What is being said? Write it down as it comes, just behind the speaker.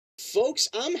Folks,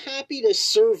 I'm happy to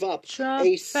serve up Trump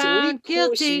a found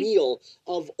three-course guilty. meal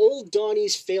of Old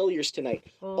Donnie's failures tonight.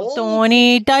 Old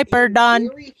Donnie diaper done.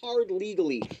 Very hard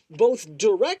legally, both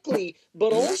directly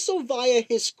but also via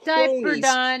his Diaper cronies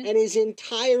done. and his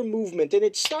entire movement. And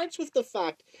it starts with the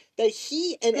fact that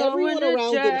he and everyone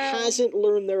around him hasn't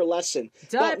learned their lesson.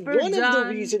 That one of the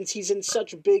reasons he's in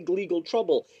such big legal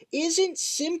trouble isn't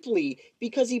simply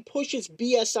because he pushes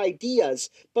BS ideas,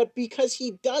 but because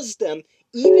he does them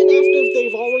even after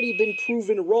they've already been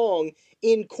proven wrong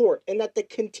in court, and that the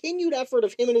continued effort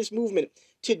of him and his movement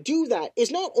to do that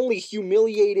is not only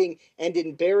humiliating and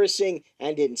embarrassing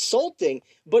and insulting,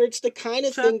 but it's the kind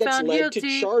of thing that's led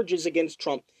to charges against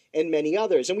Trump and many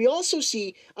others. And we also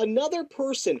see another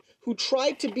person who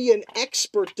tried to be an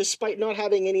expert despite not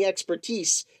having any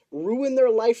expertise ruin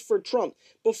their life for Trump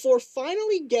before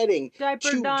finally getting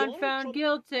Diaper Don found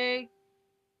guilty.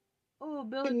 Oh,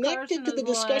 connected to the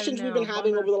discussions we've been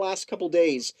having over the last couple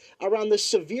days around the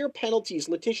severe penalties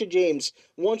Letitia James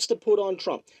wants to put on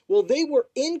Trump. Well, they were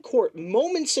in court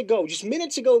moments ago, just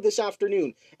minutes ago this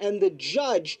afternoon, and the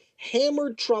judge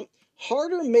hammered Trump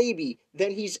harder maybe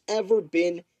than he's ever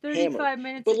been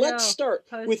hammered. But let's start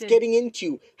with getting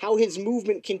into how his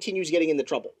movement continues getting into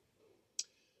trouble.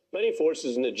 Many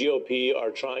forces in the GOP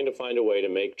are trying to find a way to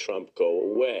make Trump go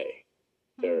away.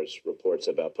 There's reports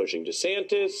about pushing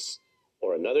DeSantis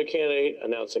or another candidate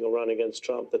announcing a run against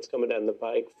Trump that's coming down the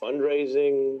pike,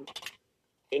 fundraising,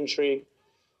 intrigue.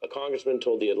 A congressman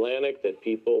told The Atlantic that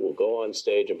people will go on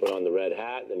stage and put on the red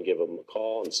hat and give him a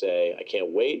call and say, I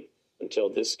can't wait until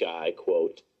this guy,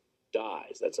 quote,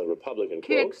 dies. That's a Republican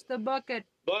quote. Kicks the bucket.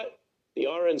 But the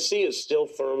RNC is still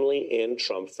firmly in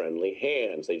Trump-friendly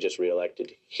hands. They just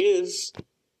reelected his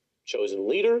chosen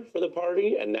leader for the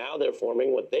party, and now they're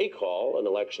forming what they call an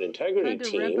election integrity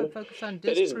team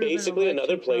that is basically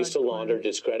another place to launder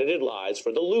discredited lies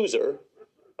for the loser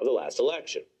of the last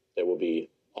election. There will be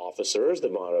officers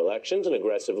that monitor elections and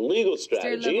aggressive legal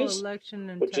strategies,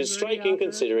 which is striking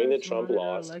considering that Trump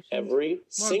lost every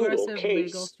single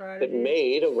case that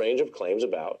made a range of claims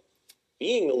about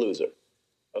being the loser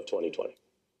of 2020.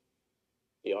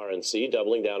 The RNC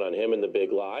doubling down on him in the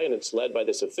big lie, and it's led by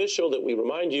this official that we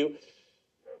remind you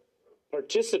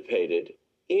participated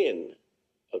in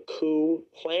a coup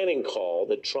planning call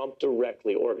that Trump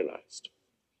directly organized.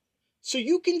 So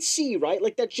you can see, right,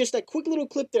 like that's just that quick little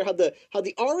clip there, how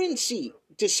the RNC,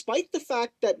 despite the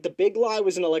fact that the big lie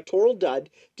was an electoral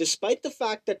dud, despite the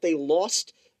fact that they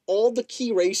lost all the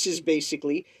key races,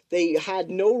 basically, they had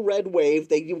no red wave,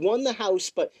 they won the House,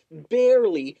 but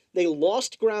barely, they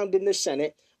lost ground in the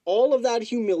Senate, all of that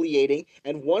humiliating,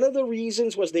 and one of the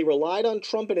reasons was they relied on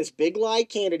Trump and his big lie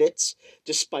candidates.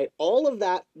 Despite all of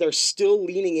that, they're still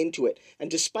leaning into it. And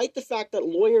despite the fact that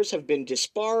lawyers have been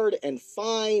disbarred and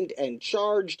fined and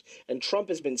charged, and Trump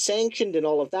has been sanctioned and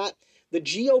all of that, the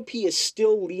GOP is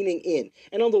still leaning in.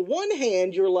 And on the one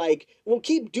hand, you're like, well,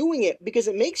 keep doing it because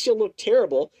it makes you look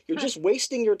terrible. You're just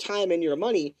wasting your time and your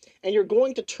money, and you're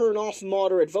going to turn off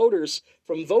moderate voters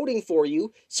from voting for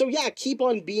you. So yeah, keep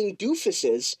on being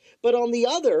doofuses. But on the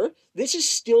other, this is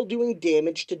still doing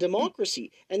damage to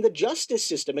democracy and the justice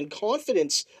system and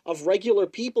confidence of regular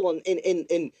people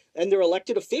and their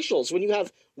elected officials. When you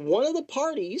have one of the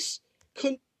parties...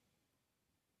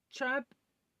 Trump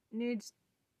needs...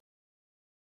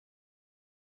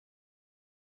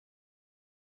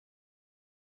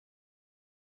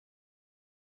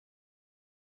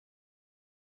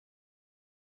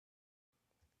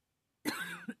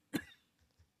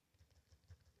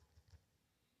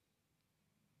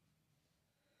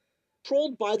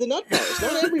 controlled by the nut bars.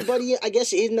 Not everybody, I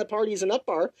guess, in the party is a nut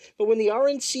bar, but when the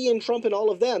RNC and Trump and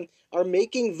all of them are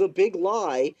making the big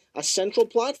lie a central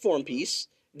platform piece,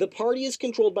 the party is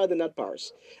controlled by the nut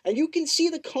bars. And you can see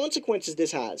the consequences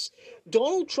this has.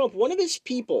 Donald Trump, one of his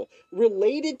people,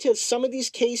 related to some of these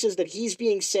cases that he's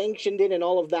being sanctioned in and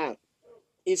all of that,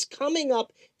 is coming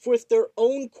up with their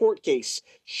own court case,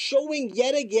 showing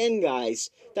yet again, guys,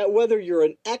 that whether you're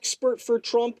an expert for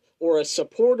Trump or a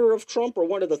supporter of Trump or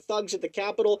one of the thugs at the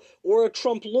Capitol or a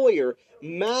Trump lawyer,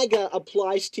 MAGA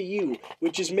applies to you,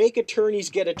 which is make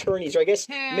attorneys get attorneys, or I guess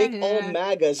make all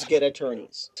MAGAs get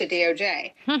attorneys. To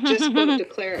DOJ. Just quote,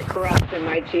 declare it corrupt and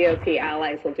my GOP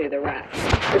allies will do the rest.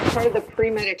 It's part of the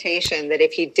premeditation that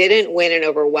if he didn't win an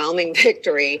overwhelming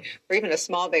victory or even a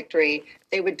small victory,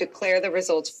 they would declare the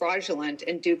results fraudulent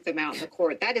and duke them out in the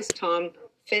court. That is Tom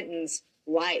Fitton's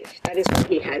life. That is what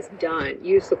he has done.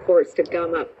 Use the courts to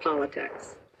gum up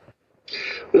politics.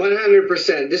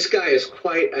 100%. This guy is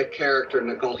quite a character,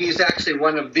 Nicole. He's actually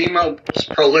one of the most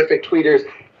prolific tweeters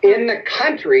in the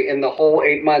country in the whole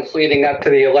 8 months leading up to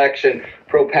the election.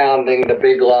 propounding the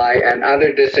big lie and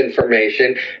other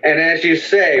disinformation. And as you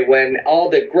say, when all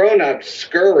the grown-ups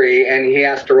scurry and he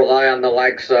has to rely on the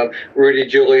likes of Rudy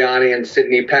Giuliani and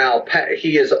Sidney Powell,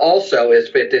 he is also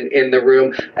fit in the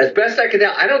room. As best I can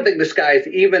tell, I don't think this guy is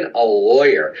even a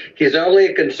lawyer. He's only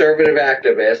a conservative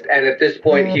activist, and at this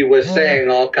point he was saying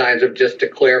all kinds of just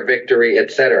declare victory,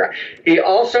 etc. He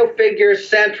also figures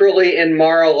centrally in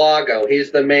Mar-a-Lago.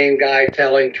 He's the main guy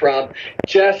telling Trump,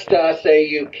 just say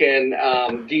you can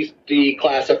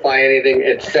declassify anything,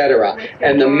 etc.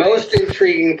 And the most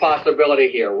intriguing possibility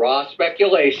here, raw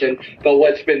speculation, but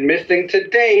what's been missing to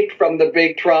date from the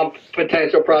big Trump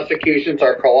potential prosecutions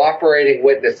are cooperating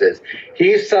witnesses.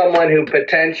 He's someone who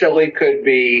potentially could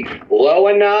be low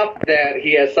enough that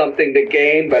he has something to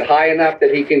gain, but high enough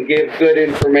that he can give good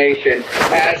information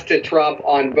as to Trump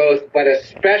on both, but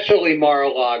especially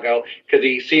Mar-a-Lago, because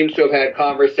he seems to have had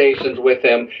conversations with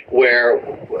him where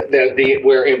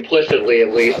implicitly,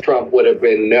 at least, Trump would have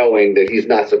been knowing that he's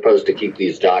not supposed to keep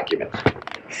these documents.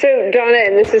 So, Donna,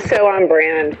 and this is so on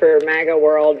brand for MAGA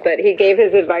world, but he gave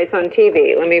his advice on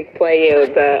TV. Let me play you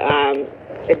the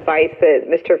advice that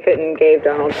Mr. Fitton gave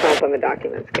Donald Trump on the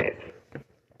documents case.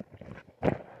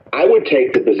 I would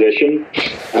take the position,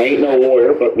 I ain't no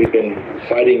lawyer, but we've been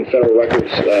fighting federal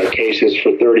records cases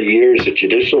for 30 years at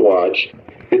Judicial Watch,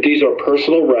 that these are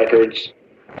personal records.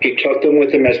 He took them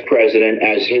with him as president,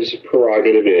 as his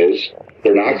prerogative is.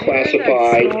 They're not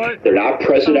classified. They're not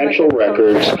presidential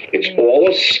records. It's all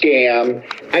a scam.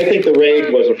 I think the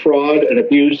raid was a fraud, an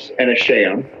abuse, and a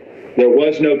sham. There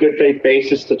was no good faith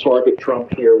basis to target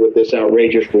Trump here with this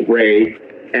outrageous raid.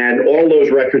 And all those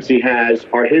records he has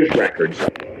are his records.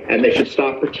 And they should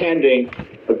stop pretending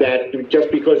that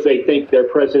just because they think they're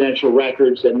presidential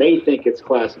records and they think it's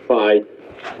classified,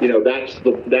 that's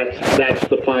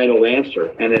the final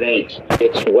answer, and it ain't.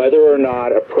 It's whether or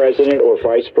not a president or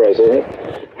vice president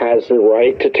has the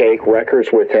right to take records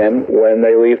with him when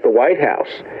they leave the White House.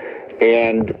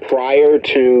 And prior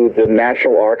to the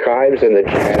National Archives and the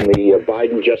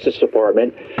Biden Justice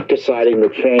Department deciding to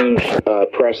change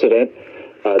precedent,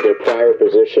 their prior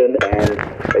position and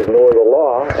ignore the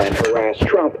law and harass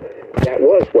Trump, that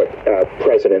was what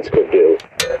presidents could do.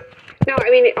 No,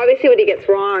 I mean, obviously what he gets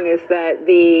wrong is that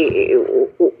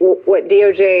what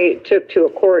DOJ took to a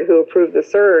court who approved the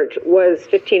search was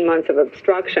 15 months of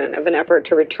obstruction of an effort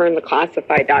to return the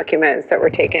classified documents that were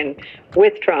taken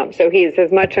with Trump. So he's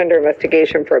as much under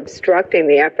investigation for obstructing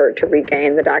the effort to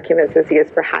regain the documents as he is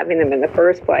for having them in the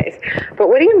first place. But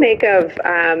what do you make of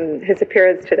his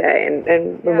appearance today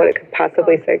and what it could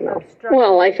possibly signal?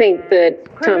 Well, I think that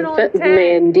Tom Fitton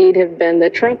may indeed have been the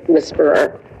Trump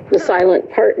whisperer, the silent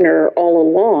partner all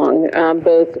along,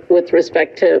 both with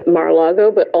respect to Mar-a-Lago,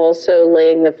 but also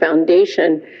laying the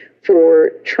foundation for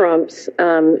Trump's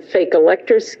fake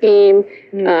elector scheme,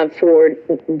 for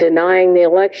denying the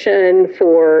election,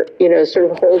 for, sort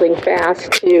of holding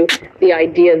fast to the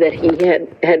idea that he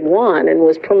had won and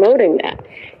was promoting that.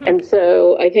 And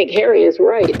so I think Harry is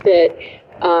right that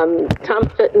Tom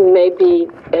Fitton may be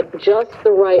at just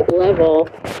the right level,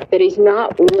 that he's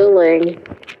not willing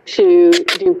to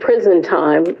do prison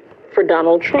time for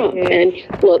Donald Trump. And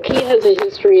look, he has a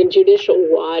history, and Judicial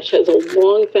Watch has a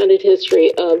long-founded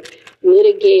history of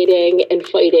litigating and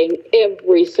fighting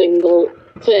every single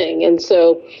thing. And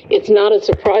so it's not a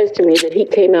surprise to me that he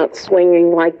came out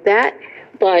swinging like that,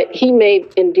 but he may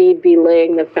indeed be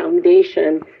laying the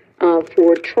foundation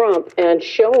for Trump and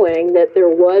showing that there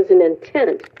was an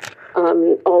intent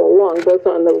all along, both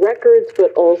on the records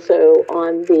but also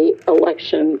on the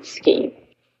election scheme.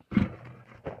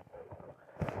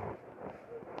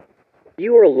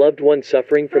 You or a loved one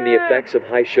suffering from the effects of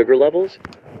high sugar levels?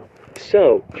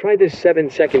 So, try this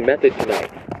 7-second method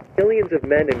tonight. Millions of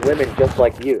men and women just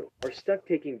like you are stuck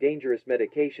taking dangerous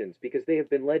medications because they have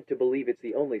been led to believe it's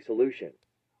the only solution.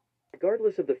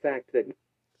 Regardless of the fact that...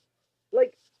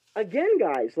 Again,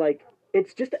 guys,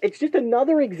 it's just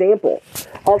another example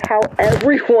of how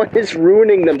everyone is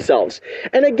ruining themselves.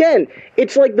 And again,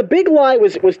 it's like the big lie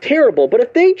was terrible, but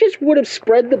if they just would have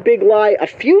spread the big lie a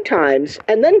few times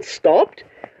and then stopped,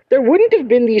 there wouldn't have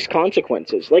been these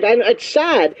consequences. It's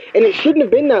sad, and it shouldn't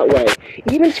have been that way.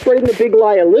 Even spreading the big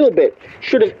lie a little bit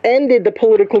should have ended the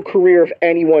political career of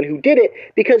anyone who did it,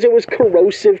 because it was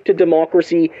corrosive to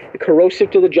democracy, corrosive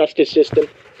to the justice system,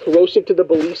 corrosive to the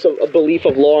belief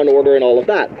of law and order and all of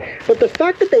that. But the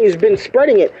fact that they've been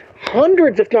spreading it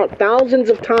hundreds, if not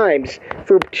thousands of times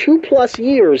for 2+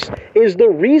 years is the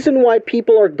reason why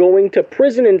people are going to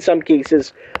prison in some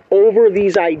cases over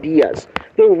these ideas.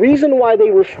 The reason why they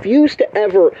refuse to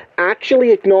ever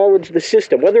actually acknowledge the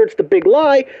system, whether it's the big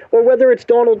lie or whether it's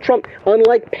Donald Trump,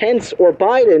 unlike Pence or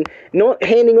Biden, not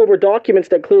handing over documents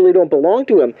that clearly don't belong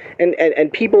to him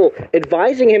and people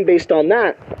advising him based on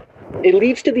that, it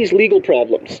leads to these legal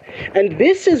problems. And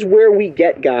this is where we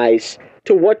get, guys,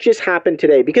 to what just happened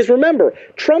today. Because remember,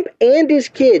 Trump and his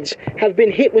kids have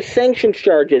been hit with sanctions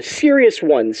charges, serious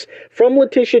ones, from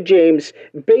Letitia James,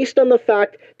 based on the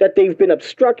fact that they've been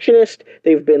obstructionist,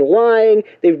 they've been lying,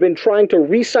 they've been trying to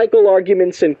recycle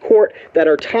arguments in court that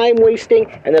are time-wasting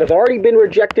and that have already been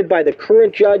rejected by the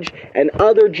current judge and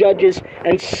other judges.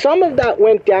 And some of that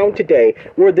went down today,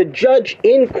 where the judge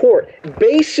in court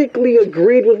basically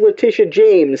agreed with Letitia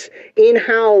James in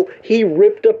how he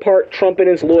ripped apart Trump and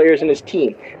his lawyers and his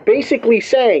team, basically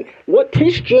saying, what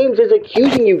Tish James is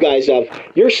accusing you guys of,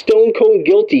 you're stone cold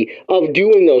guilty of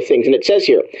doing those things. And it says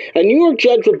here, a New York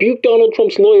judge rebuked Donald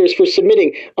Trump's lawyers for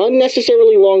submitting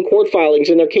unnecessarily long court filings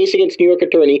in their case against New York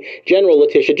Attorney General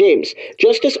Letitia James.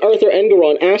 Justice Arthur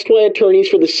Engoron asked why attorneys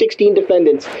for the 16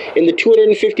 defendants in the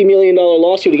 $250 million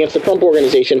lawsuit against the Trump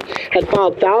Organization had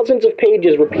filed thousands of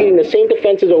pages repeating the same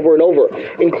defenses over and over,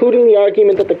 including the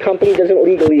argument that the company doesn't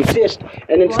legally exist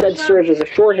and instead serves as a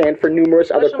shorthand for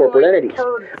numerous other corporate entities.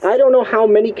 I don't know how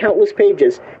many countless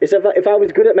pages, if I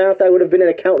was good at math, I would have been an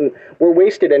accountant, were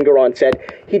wasted, Engoron said.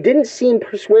 He didn't seem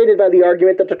persuaded by the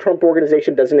argument that the Trump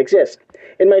Organization doesn't exist.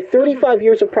 In my 35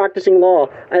 years of practicing law,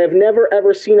 I have never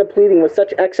ever seen a pleading with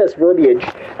such excess verbiage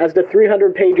as the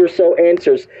 300-page or so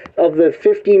answers of the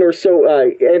 15 or so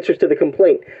answers to the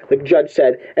complaint, the judge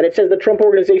said. And it says the Trump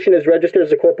Organization is registered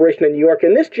as a corporation in New York.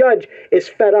 And this judge is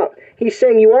fed up. He's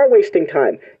saying you are wasting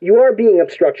time. You are being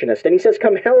obstructionist. And he says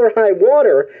come hell or high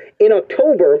water in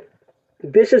October,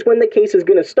 this is when the case is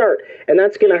going to start, and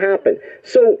that's going to happen.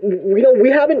 So, we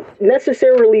haven't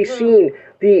necessarily seen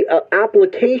the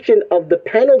application of the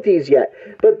penalties yet,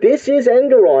 but this is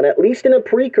Engoron, at least in a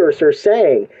precursor,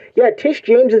 saying, yeah, Tish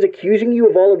James is accusing you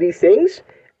of all of these things,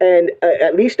 and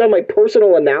at least on my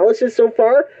personal analysis so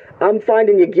far, I'm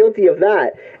finding you guilty of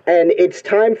that, and it's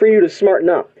time for you to smarten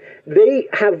up. They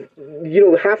have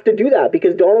to do that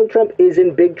because Donald Trump is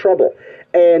in big trouble,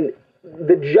 and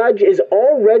the judge is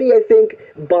already, I think,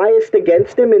 biased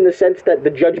against him in the sense that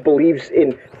the judge believes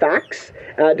in facts.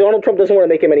 Donald Trump doesn't want to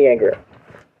make him any angrier.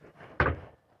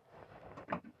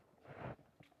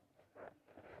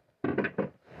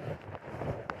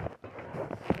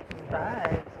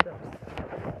 Right.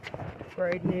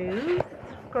 Great news.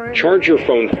 Charge your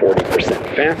phone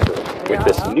 40% faster with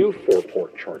this new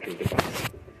 4-port charging device.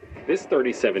 This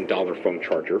 $37 phone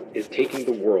charger is taking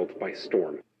the world by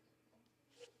storm.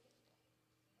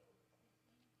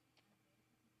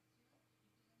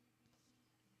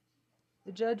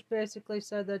 The judge basically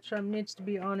said that Trump needs to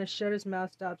be honest, shut his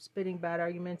mouth, stop spitting bad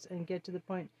arguments, and get to the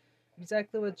point.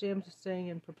 Exactly what James was saying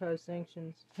in proposed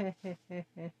sanctions. It's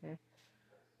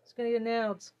gonna get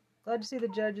nailed. Glad to see the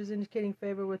judge is indicating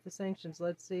favor with the sanctions.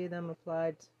 Let's see them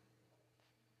applied.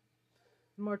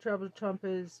 The more trouble Trump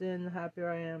is in, the happier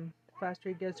I am. The faster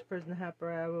he gets to prison, the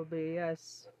happier I will be.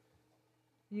 Yes.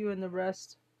 You and the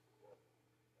rest.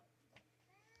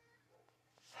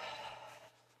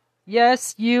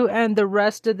 Yes, you and the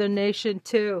rest of the nation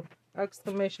too!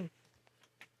 Exclamation.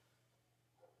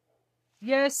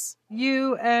 Yes,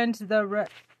 you and the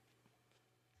rest.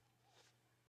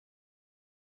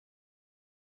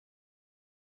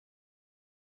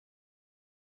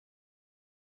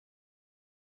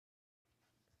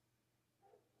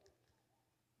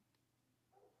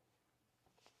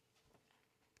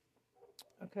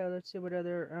 Okay, let's see what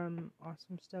other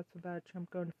awesome stuff about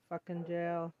Trump going to fucking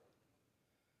jail.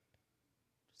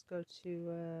 Just go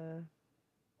to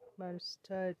Midas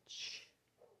Touch.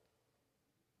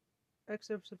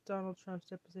 Excerpts of Donald Trump's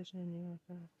deposition in New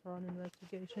York fraud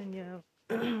investigation. Yeah,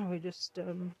 we just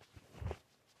did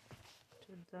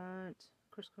that.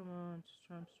 Chris, come on,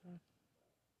 Trump's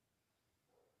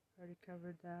already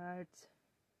covered that.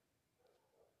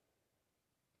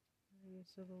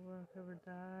 Civil War covered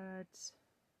that.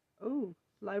 Oh,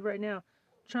 live right now.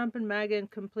 Trump and MAGA in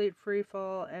complete free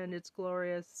fall, and it's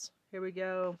glorious. Here we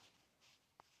go.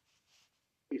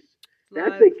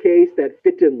 That's a case that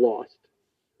Fitton lost.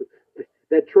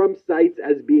 That Trump cites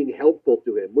as being helpful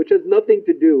to him, which has nothing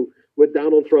to do with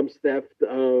Donald Trump's theft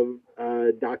of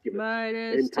documents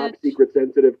and top secret,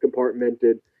 sensitive,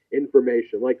 compartmented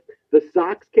information. Like the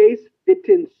Sox case,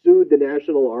 Fitton sued the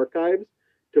National Archives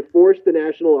to force the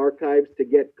National Archives to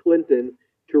get Clinton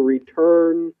to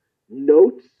return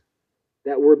notes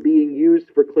that were being used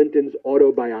for Clinton's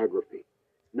autobiography.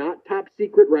 Not top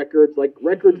secret records, like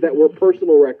records that were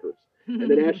personal records. And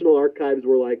the National Archives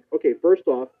were like, okay, first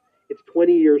off, it's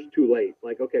 20 years too late.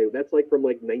 Like, okay, that's like from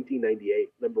like 1998,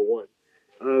 number one.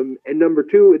 And number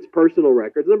two, it's personal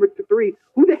records. Number three,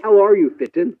 who the hell are you,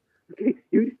 Fitton? Okay,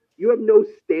 you have no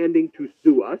standing to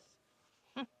sue us,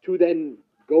 to then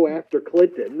go after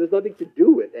Clinton. There's nothing to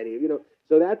do with any,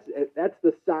 So that's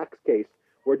the Sox case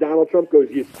where Donald Trump goes,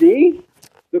 you see,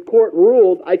 the court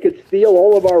ruled I could steal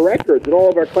all of our records and all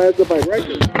of our classified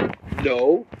records.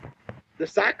 No, the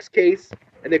Sox case,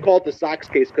 and they call it the Sox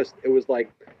case because it was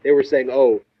like they were saying,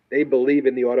 oh, they believe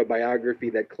in the autobiography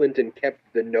that Clinton kept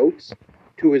the notes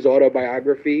to his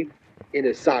autobiography in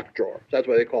his sock drawer. So that's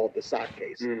why they call it the Sock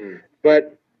case.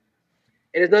 But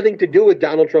it has nothing to do with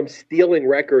Donald Trump stealing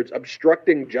records,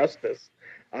 obstructing justice,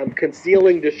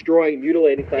 concealing, destroying,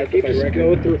 mutilating classified records. If you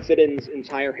go through Fitton's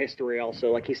entire history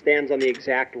also, like he stands on the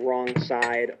exact wrong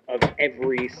side of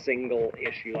every single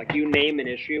issue. Like you name an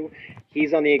issue,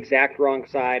 he's on the exact wrong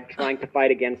side, trying to fight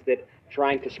against it,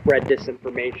 trying to spread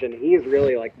disinformation. He is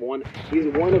really like he's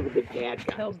one of the bad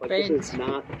guys. Like this is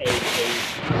not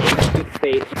a good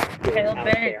faith out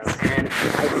there. And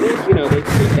I think,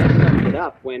 they summed it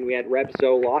up when we had Rep.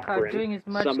 Zoe Lofgren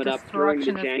sum it up during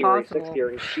the January 6th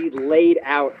hearing. She laid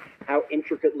out how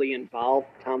intricately involved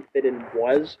Tom Fitton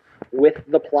was with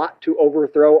the plot to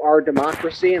overthrow our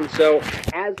democracy. And so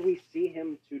as we see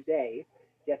him today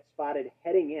get spotted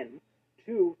heading in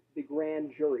to the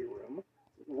grand jury room,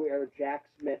 where Jack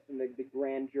Smith and the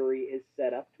grand jury is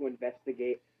set up to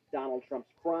investigate Donald Trump's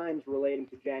crimes relating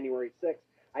to January 6th,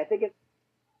 I think it's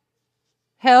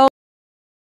hell.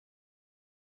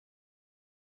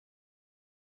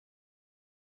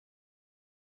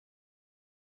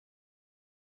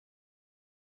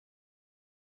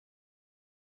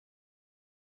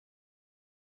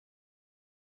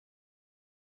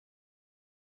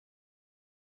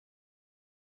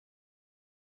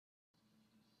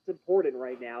 important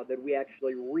right now that we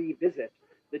actually revisit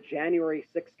the January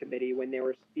 6th committee when they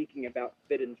were speaking about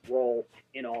Fitton's role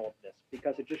in all of this,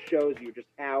 because it just shows you just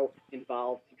how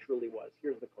involved he truly was.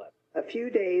 Here's the clip. A few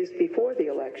days before the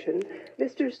election,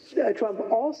 Mr. Trump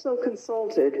also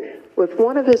consulted with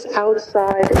one of his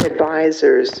outside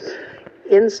advisors,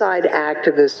 inside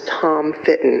activist Tom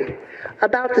Fitton,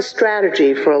 about the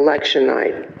strategy for election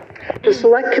night. The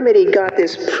Select Committee got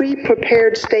this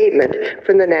pre-prepared statement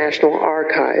from the National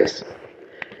Archives.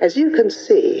 As you can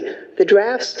see, the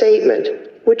draft statement,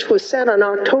 which was sent on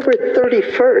October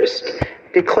 31st,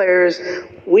 declares,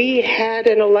 "We had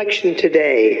an election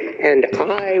today, and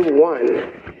I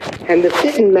won." And the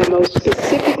Fitton memo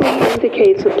specifically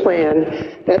indicates a plan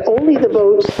that only the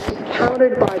votes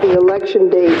counted by the election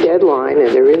day deadline, and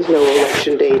there is no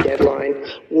election day deadline,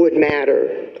 would matter.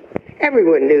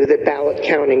 Everyone knew that ballot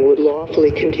counting would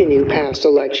lawfully continue past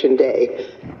Election Day.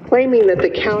 Claiming that the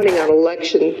counting on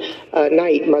election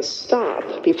night must stop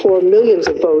before millions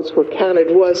of votes were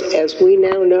counted was, as we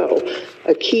now know,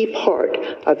 a key part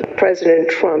of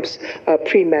President Trump's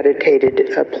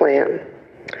premeditated plan.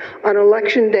 On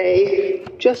Election Day,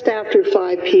 just after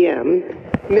 5 p.m.,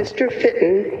 Mr.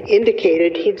 Fitton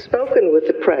indicated he'd spoken with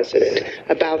the president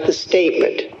about the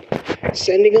statement.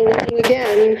 Sending along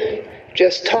again,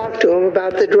 just talked to him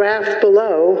about the draft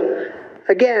below.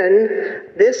 Again,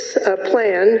 this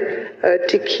plan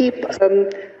to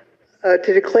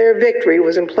declare victory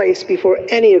was in place before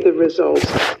any of the results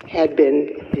had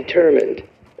been determined.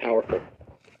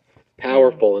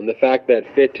 Powerful. And the fact that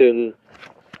Fitton...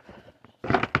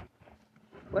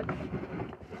 What?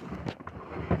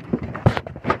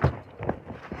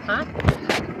 Huh?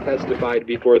 Testified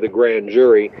before the grand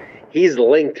jury, he's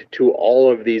linked to all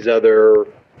of these other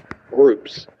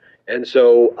groups. And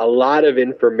so a lot of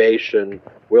information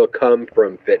will come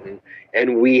from Fitton.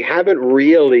 And we haven't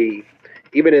really,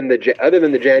 even in other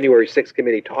than the January 6th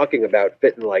committee talking about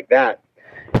Fitton like that,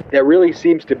 that really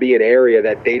seems to be an area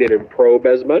that they didn't probe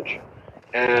as much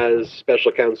as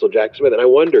Special Counsel Jack Smith. And I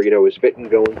wonder, is Fitton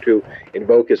going to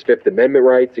invoke his Fifth Amendment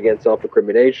rights against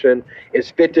self-incrimination?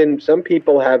 Is Fitton, some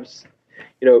people have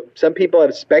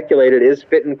speculated, is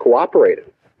Fitton cooperating?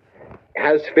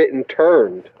 Has Fitton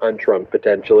turned on Trump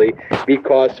potentially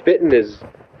because Fitton is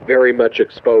very much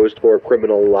exposed for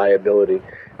criminal liability?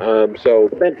 So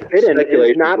Ben Fitton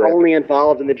is not only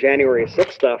involved in the January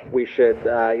 6th stuff we should,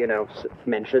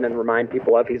 mention and remind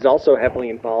people of. He's also heavily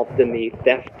involved in the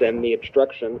theft and the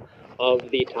obstruction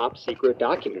of the top secret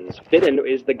documents. Fitton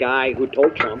is the guy who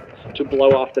told Trump to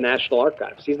blow off the National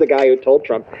Archives. He's the guy who told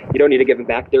Trump, you don't need to give them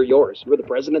back, they're yours. You're the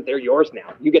president, they're yours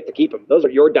now. You get to keep them. Those are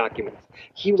your documents.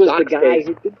 He was the guy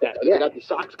who did that. I got the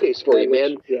Sox case for you,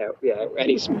 man. Yeah, and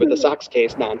he's with the Sox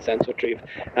case nonsense, which we've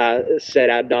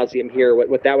said ad nauseum here,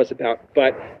 what that was about.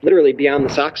 But literally beyond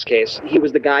the Sox case, he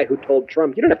was the guy who told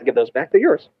Trump, you don't have to give those back, they're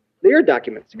yours. They're your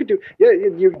documents. You could do.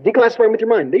 You declassify them with your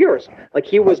mind. They're yours. Like,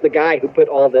 he was the guy who put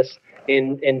all this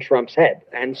in Trump's head,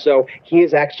 and so he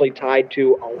is actually tied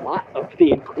to a lot of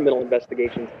the criminal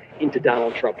investigations into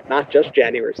Donald Trump, not just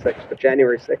January 6th, but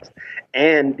January 6th,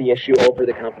 and the issue over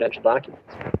the confidential documents.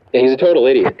 Yeah, he's a total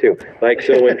idiot too. Like,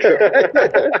 so when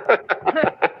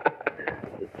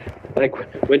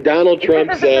when Donald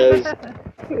Trump says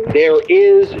there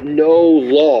is no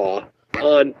law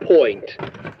on point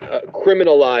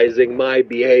criminalizing my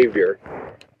behavior,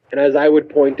 and as I would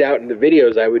point out in the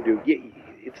videos I would do,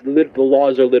 the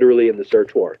laws are literally in the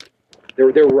search warrant. They're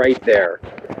right there.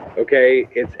 Okay,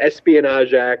 it's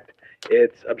Espionage Act,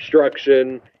 it's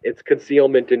obstruction, it's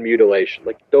concealment and mutilation.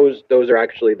 Like, those are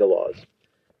actually the laws.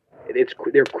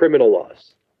 They're criminal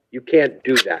laws. You can't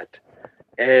do that,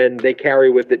 and they carry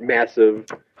with it massive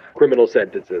criminal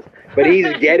sentences. But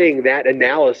he's getting that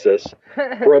analysis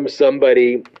from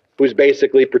somebody who's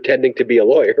basically pretending to be a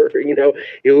lawyer,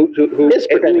 who is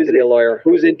pretending to be a lawyer,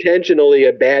 who's intentionally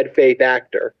a bad faith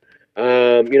actor,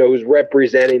 who's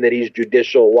representing that he's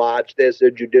judicial watch this or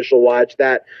judicial watch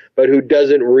that, but who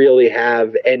doesn't really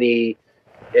have any,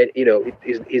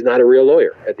 he's not a real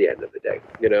lawyer at the end of the day.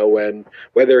 When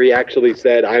whether he actually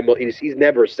said he's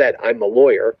never said I'm a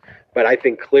lawyer, but I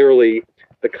think clearly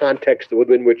the context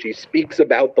within which he speaks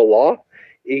about the law,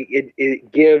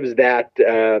 it gives that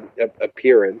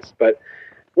appearance. But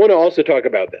I want to also talk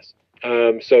about this.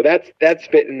 So that's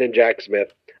Fitton and Jack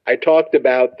Smith. I talked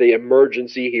about the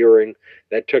emergency hearing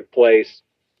that took place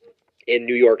in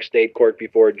New York State Court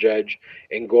before Judge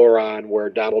Engoron, where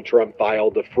Donald Trump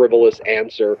filed a frivolous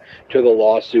answer to the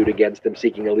lawsuit against him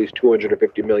seeking at least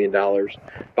 $250 million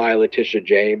by Letitia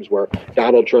James, where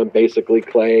Donald Trump basically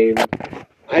claimed,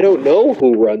 I don't know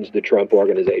who runs the Trump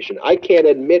organization. I can't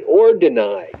admit or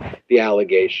deny the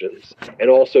allegations, and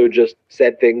also just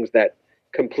said things that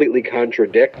completely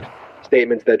contradict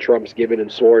statements that Trump's given in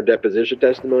sworn deposition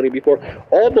testimony before.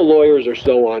 All the lawyers are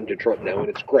so on to Trump now, and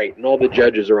it's great, and all the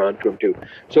judges are on to him too.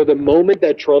 So the moment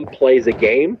that Trump plays a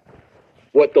game,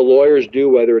 what the lawyers do,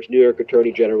 whether it's New York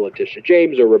Attorney General Letitia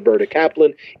James or Roberta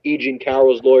Kaplan, E. Jean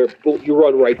Carroll's lawyer, you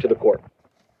run right to the court.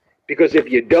 Because if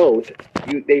you don't,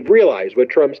 they've realized what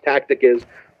Trump's tactic is,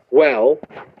 well,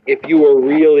 if you were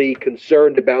really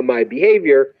concerned about my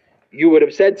behavior, you would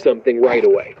have said something right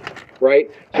away,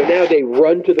 right? So now they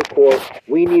run to the court.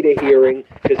 We need a hearing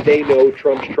because they know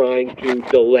Trump's trying to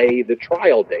delay the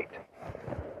trial date.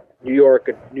 New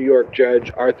York Judge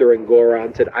Arthur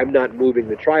Engoron said, I'm not moving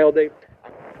the trial date.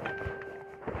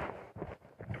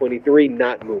 23,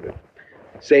 not moving.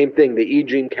 Same thing, the E.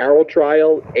 Jean Carroll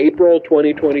trial, April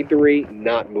 2023,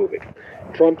 not moving.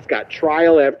 Trump's got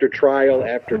trial after trial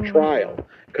after trial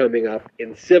coming up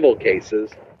in civil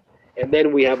cases. And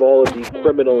then we have all of these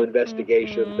criminal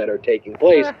investigations that are taking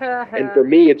place. And for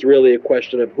me, it's really a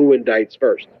question of who indicts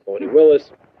first, Bonnie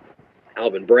Willis,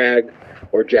 Alvin Bragg,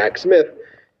 or Jack Smith.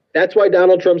 That's why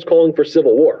Donald Trump's calling for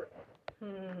civil war.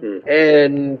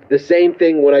 And the same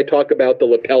thing when I talk about the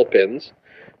lapel pins,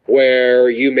 where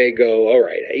you may go, all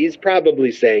right, he's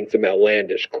probably saying some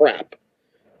outlandish crap,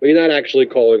 but he's not actually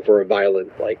calling for a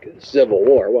violent, civil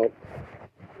war. Well,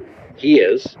 he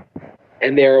is,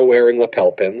 and they're wearing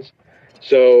lapel pins.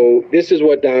 So this is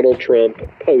what Donald Trump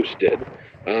posted.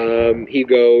 He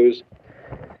goes,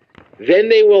 then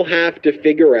they will have to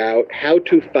figure out how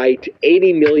to fight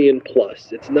 80 million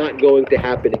plus. It's not going to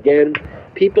happen again.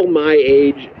 People my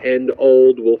age and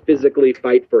old will physically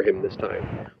fight for him this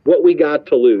time. What we got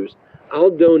to lose.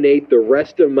 I'll donate the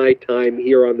rest of my time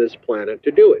here on this planet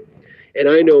to do it. And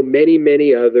I know many,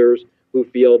 many others who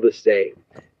feel the same.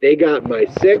 They got my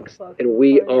 6, and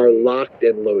we are locked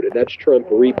and loaded. That's Trump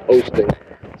reposting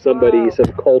some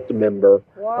cult member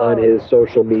on his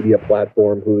social media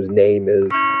platform whose name is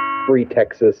Free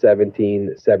Texas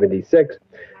 1776.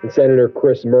 And Senator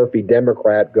Chris Murphy,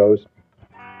 Democrat, goes,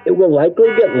 it will likely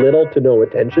get little to no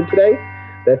attention today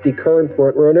that the current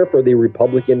frontrunner for the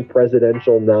Republican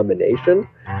presidential nomination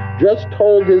just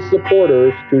told his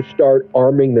supporters to start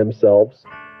arming themselves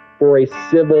for a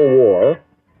civil war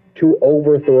to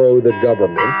overthrow the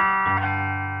government.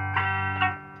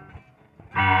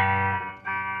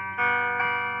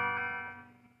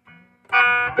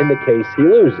 In the case he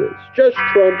loses. Just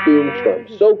Trump being Trump.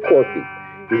 So quirky.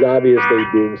 He's obviously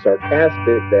being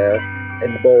sarcastic there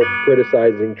and both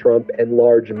criticizing Trump and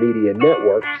large media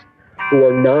networks who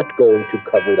are not going to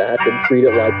cover that and treat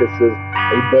it like this is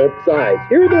a both sides.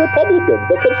 Here are the Republicans,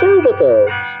 the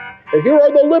conservatives, and here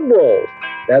are the liberals.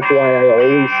 That's why I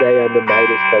always say on the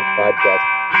Midas Touch podcast,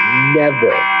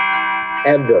 never,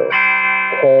 ever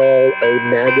call a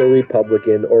MAGA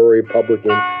Republican or a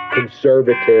Republican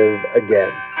conservative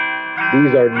again.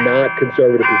 These are not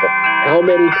conservative people. How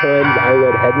many times I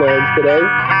read headlines today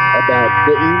about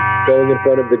Fitton going in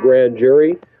front of the grand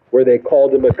jury where they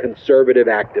called him a conservative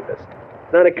activist.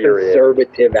 Not a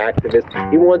conservative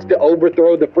activist. He wants to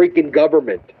overthrow the freaking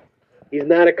government. He's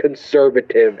not a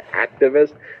conservative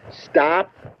activist.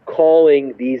 Stop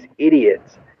calling these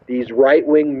idiots, these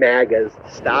right-wing MAGAs,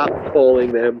 stop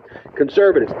calling them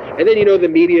conservatives. And then, the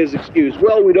media's excuse,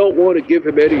 well, we don't want to give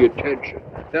him any attention.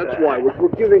 That's why we're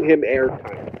giving him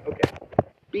airtime. Okay.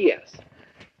 BS.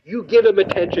 You give him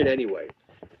attention anyway.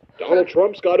 Donald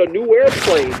Trump's got a new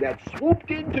airplane that swooped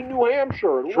into New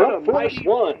Hampshire. And Trump Force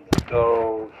One.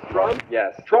 So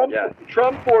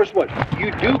Trump Force One.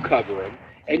 You do cover him,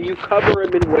 and you cover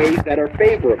him in ways that are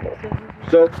favorable.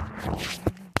 So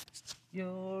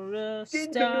you're a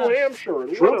into New Hampshire.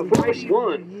 And Trump Force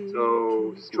One.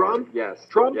 So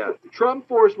Trump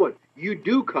Force One. You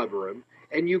do cover him,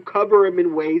 and you cover him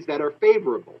in ways that are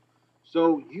favorable.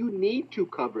 So you need to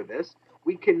cover this.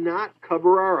 We cannot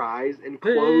cover our eyes and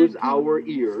close our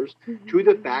ears to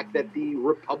the fact that the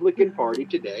Republican Party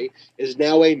today is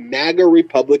now a MAGA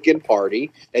Republican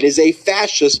Party that is a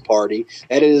fascist party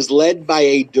that is led by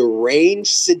a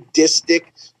deranged,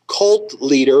 sadistic cult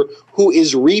leader who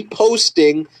is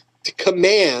reposting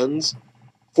commands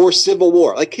for civil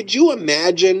war. Like, could you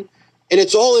imagine? And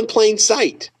it's all in plain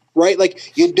sight. Right?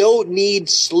 Like, you don't need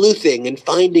sleuthing and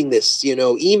finding this,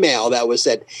 email that was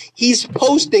sent. He's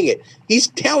posting it. He's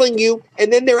telling you,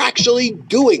 and then they're actually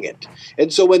doing it.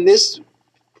 And so when this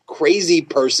crazy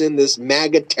person, this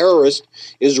MAGA terrorist,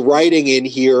 is writing in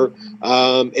here,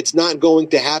 it's not going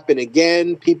to happen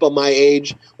again. People my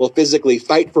age will physically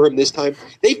fight for him this time.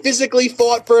 They physically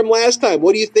fought for him last time.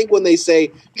 What do you think when they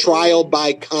say trial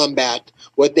by combat?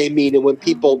 What they mean, and when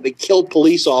they killed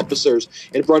police officers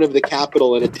in front of the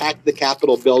Capitol and attacked the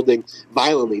Capitol building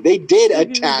violently. They did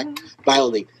attack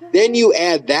violently. Then you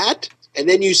add that, and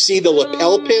then you see the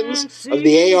lapel pins of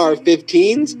the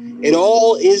AR-15s. It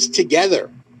all is together.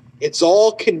 It's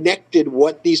all connected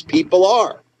what these people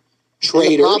are.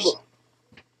 Traitors.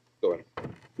 Go ahead.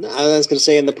 No, I was going to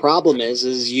say, and the problem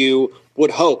is you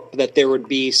would hope that there would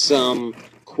be some,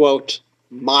 quote,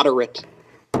 moderate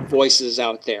voices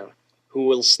out there who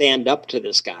will stand up to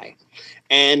this guy.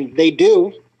 And they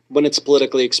do when it's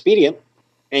politically expedient.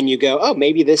 And you go, oh,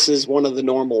 maybe this is one of the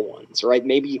normal ones, right?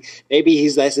 Maybe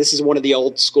this is one of the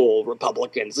old school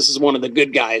Republicans. This is one of the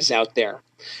good guys out there.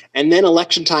 And then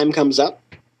election time comes up.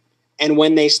 And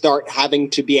when they start having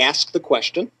to be asked the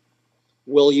question,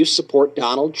 will you support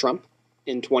Donald Trump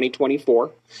in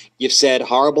 2024? You've said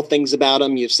horrible things about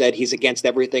him. You've said he's against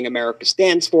everything America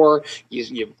stands for.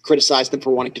 You've criticized him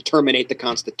for wanting to terminate the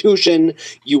Constitution.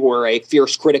 You were a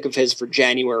fierce critic of his for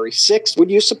January 6th. Would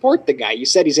you support the guy? You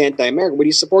said he's anti-American. Would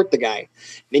you support the guy?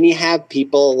 Then you have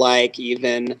people like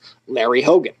even Larry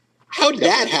Hogan. How did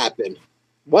that happen?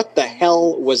 What the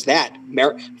hell was that?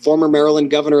 Former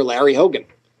Maryland Governor Larry Hogan.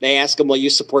 They ask him, will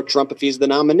you support Trump if he's the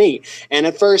nominee? And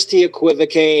at first he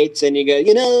equivocates and you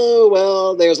go,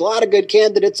 well, there's a lot of good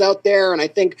candidates out there, and I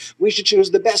think we should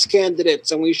choose the best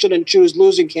candidates and we shouldn't choose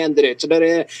losing candidates. And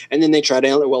then they try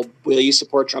to, well, will you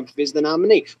support Trump if he's the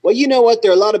nominee? Well, you know what? There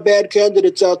are a lot of bad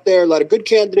candidates out there, a lot of good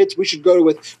candidates. We shouldn't go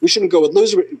with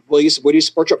losers. Would you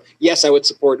support Trump? Yes, I would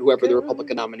support whoever the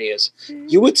Republican nominee is.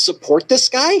 You would support this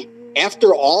guy?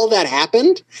 After all that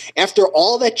happened, after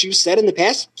all that you said in the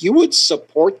past, you would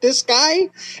support this guy?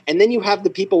 And then you have the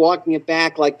people walking it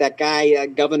back, like that guy,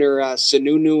 Governor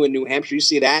Sununu in New Hampshire. You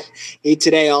see that? He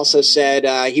today also said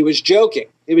he was joking.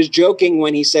 He was joking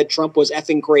when he said Trump was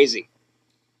effing crazy.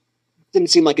 Didn't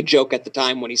seem like a joke at the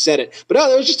time when he said it. But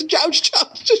it was just a joke.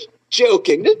 Just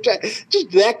joking.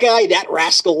 Just that guy, that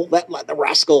rascal,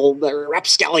 the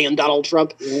rapscallion Donald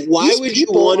Trump. Why would you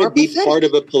want to be part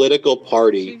of a political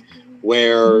party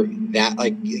where that,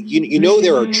 like,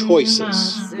 there are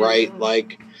choices, right?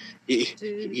 Like,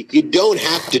 you don't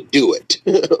have to do it,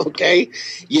 okay?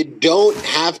 You don't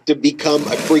have to become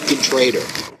a freaking traitor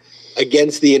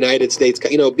against the United States,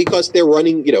 because they're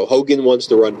running, Hogan wants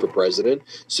to run for president,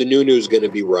 Sununu's going to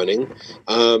be running,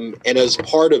 and as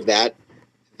part of that,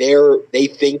 they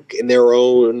think in their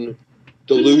own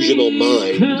delusional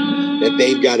mind that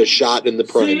they've got a shot in the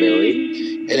primary.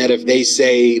 and that if they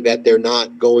say that they're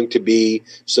not going to be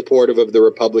supportive of the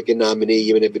Republican nominee,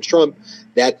 even if it's Trump,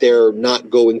 that they're not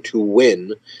going to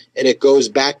win. And it goes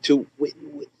back to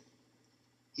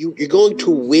you're going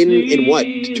to win in what?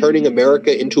 Turning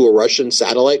America into a Russian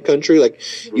satellite country? Like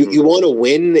you want to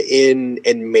win in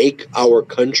and make our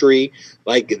country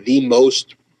like the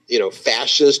most,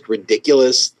 fascist,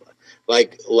 ridiculous,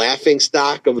 like laughing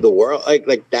stock of the world.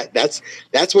 Like that's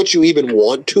what you even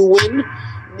want to win.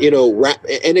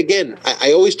 And again,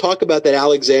 I always talk about that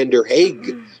Alexander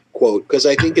Haig quote because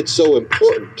I think it's so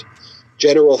important.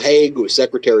 General Haig, who was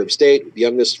Secretary of State, the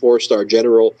youngest 4-star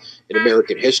general in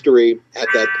American history at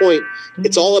that point,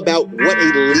 it's all about what a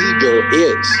leader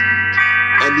is.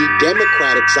 On the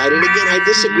Democratic side, and again, I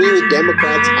disagree with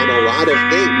Democrats on a lot of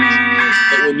things,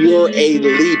 but when you're a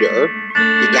leader,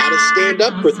 you got to stand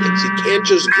up for things. You can't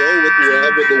just go with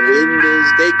wherever the wind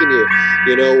is taking you,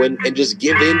 and just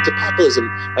give in to populism.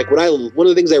 Like one of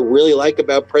the things I really like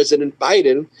about President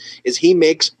Biden is he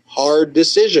makes hard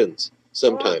decisions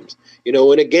sometimes.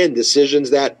 And again, decisions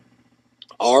that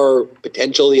are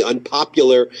potentially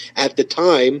unpopular at the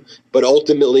time, but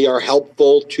ultimately are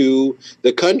helpful to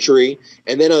the country.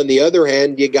 And then on the other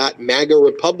hand, you got MAGA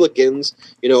Republicans,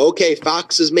 okay,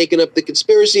 Fox is making up the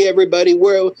conspiracy, everybody.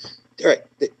 All right,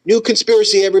 the new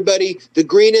conspiracy, everybody. The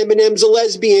green M&M's a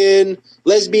lesbian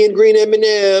green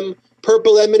M&M,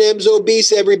 purple M&M's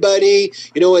obese, everybody.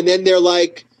 And then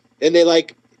they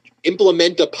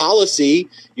implement a policy,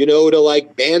 to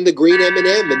ban the green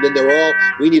M&M, and then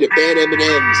we need to ban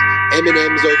M&Ms.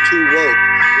 M&Ms are too woke.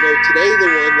 Today the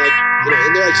one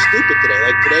and they're stupid today.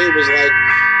 Today it was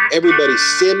everybody,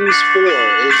 Sims 4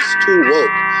 is too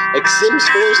woke. Sims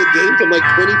 4 is a game from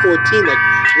 2014.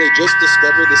 They just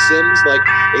discovered the Sims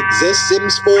exists.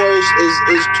 Sims 4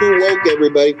 is too woke,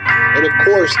 everybody. And of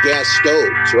course, gas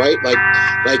stoves, right?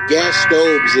 Gas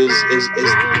stoves is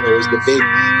the big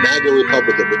MAGA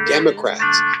Republican, the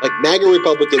Democrats, MAGA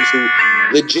Republicans who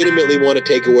legitimately want to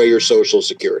take away your Social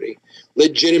Security,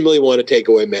 legitimately want to take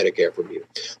away Medicare from you,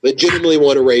 legitimately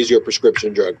want to raise your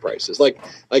prescription drug prices.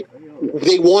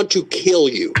 They want to kill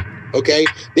you. Okay,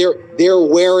 they're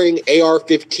wearing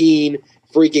AR-15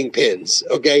 freaking pins.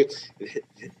 Okay,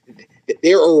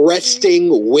 they're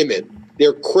arresting women.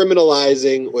 They're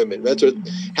criminalizing women. That's what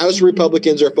House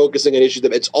Republicans are focusing on issues.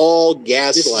 It's all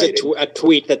gaslighting. This is a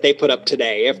tweet that they put up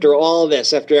today. After all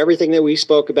this, after everything that we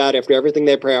spoke about, after everything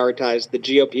they prioritized, the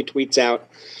GOP tweets out,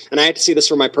 and I had to see this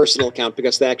from my personal account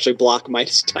because they actually block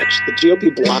Midas Touch. The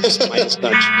GOP blocks Midas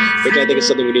Touch, which I think is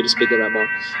something we need to speak about more.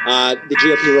 The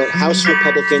GOP wrote, House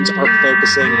Republicans are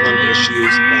focusing on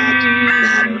issues that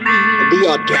matter. And the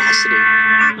audacity.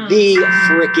 The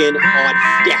frickin'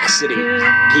 audacity,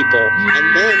 people. And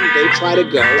then they try to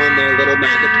go on their little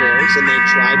magatories and they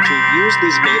try to use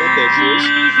these made-up issues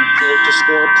to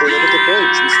score political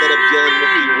points instead of dealing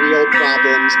with the real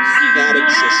problems that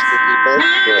exist for people.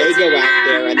 They go out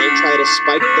there and they try to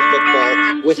spike the football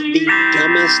with the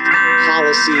dumbest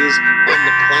policies on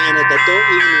the planet that don't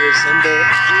even resemble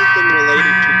anything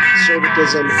related to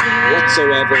conservatism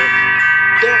whatsoever.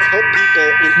 Don't help people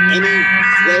in any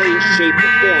way, shape, or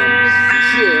form.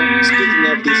 Here, speaking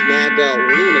of these MAGA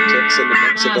lunatics in the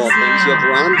mix of all things, you have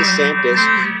Ron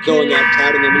DeSantis going out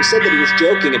touting him. He said that he was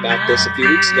joking about this a few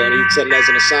weeks ago, and he said it as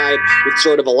an aside with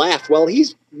sort of a laugh. Well, he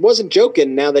wasn't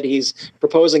joking now that he's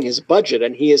proposing his budget,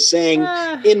 and he is saying,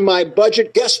 in my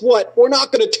budget, guess what? We're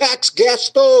not going to tax gas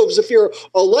stoves. If you're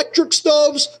electric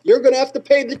stoves, you're going to have to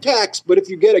pay the tax. But if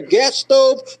you get a gas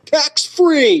stove,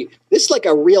 tax-free. This is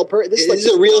a real This is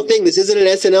a real thing. This isn't an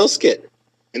SNL skit.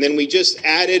 And then we just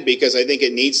added, because I think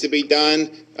it needs to be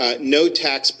done, no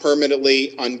tax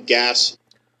permanently on gas.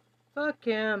 Fuck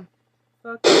him.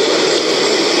 Fuck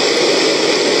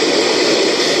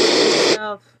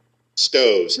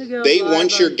stoves. They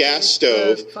want your gas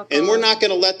stove, and we're not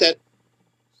going to let that.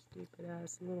 Stupid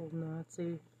ass little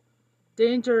Nazi.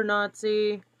 Danger,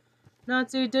 Nazi.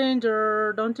 Nazi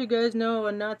danger. Don't you guys know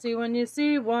a Nazi when you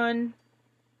see one?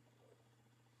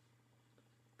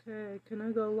 Okay, can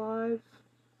I go live?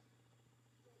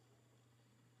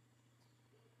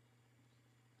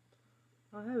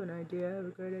 I have an idea. I have a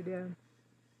great idea.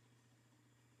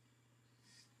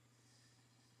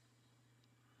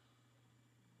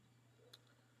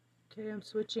 Okay, I'm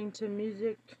switching to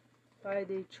music by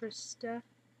the Trista.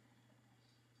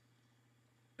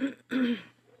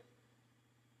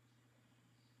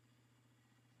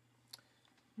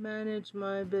 Manage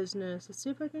my business. Let's see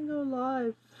if I can go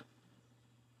live.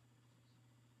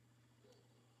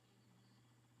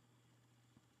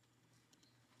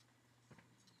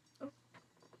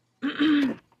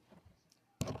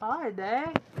 Hi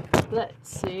there.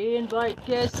 Let's see. Invite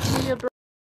guests to your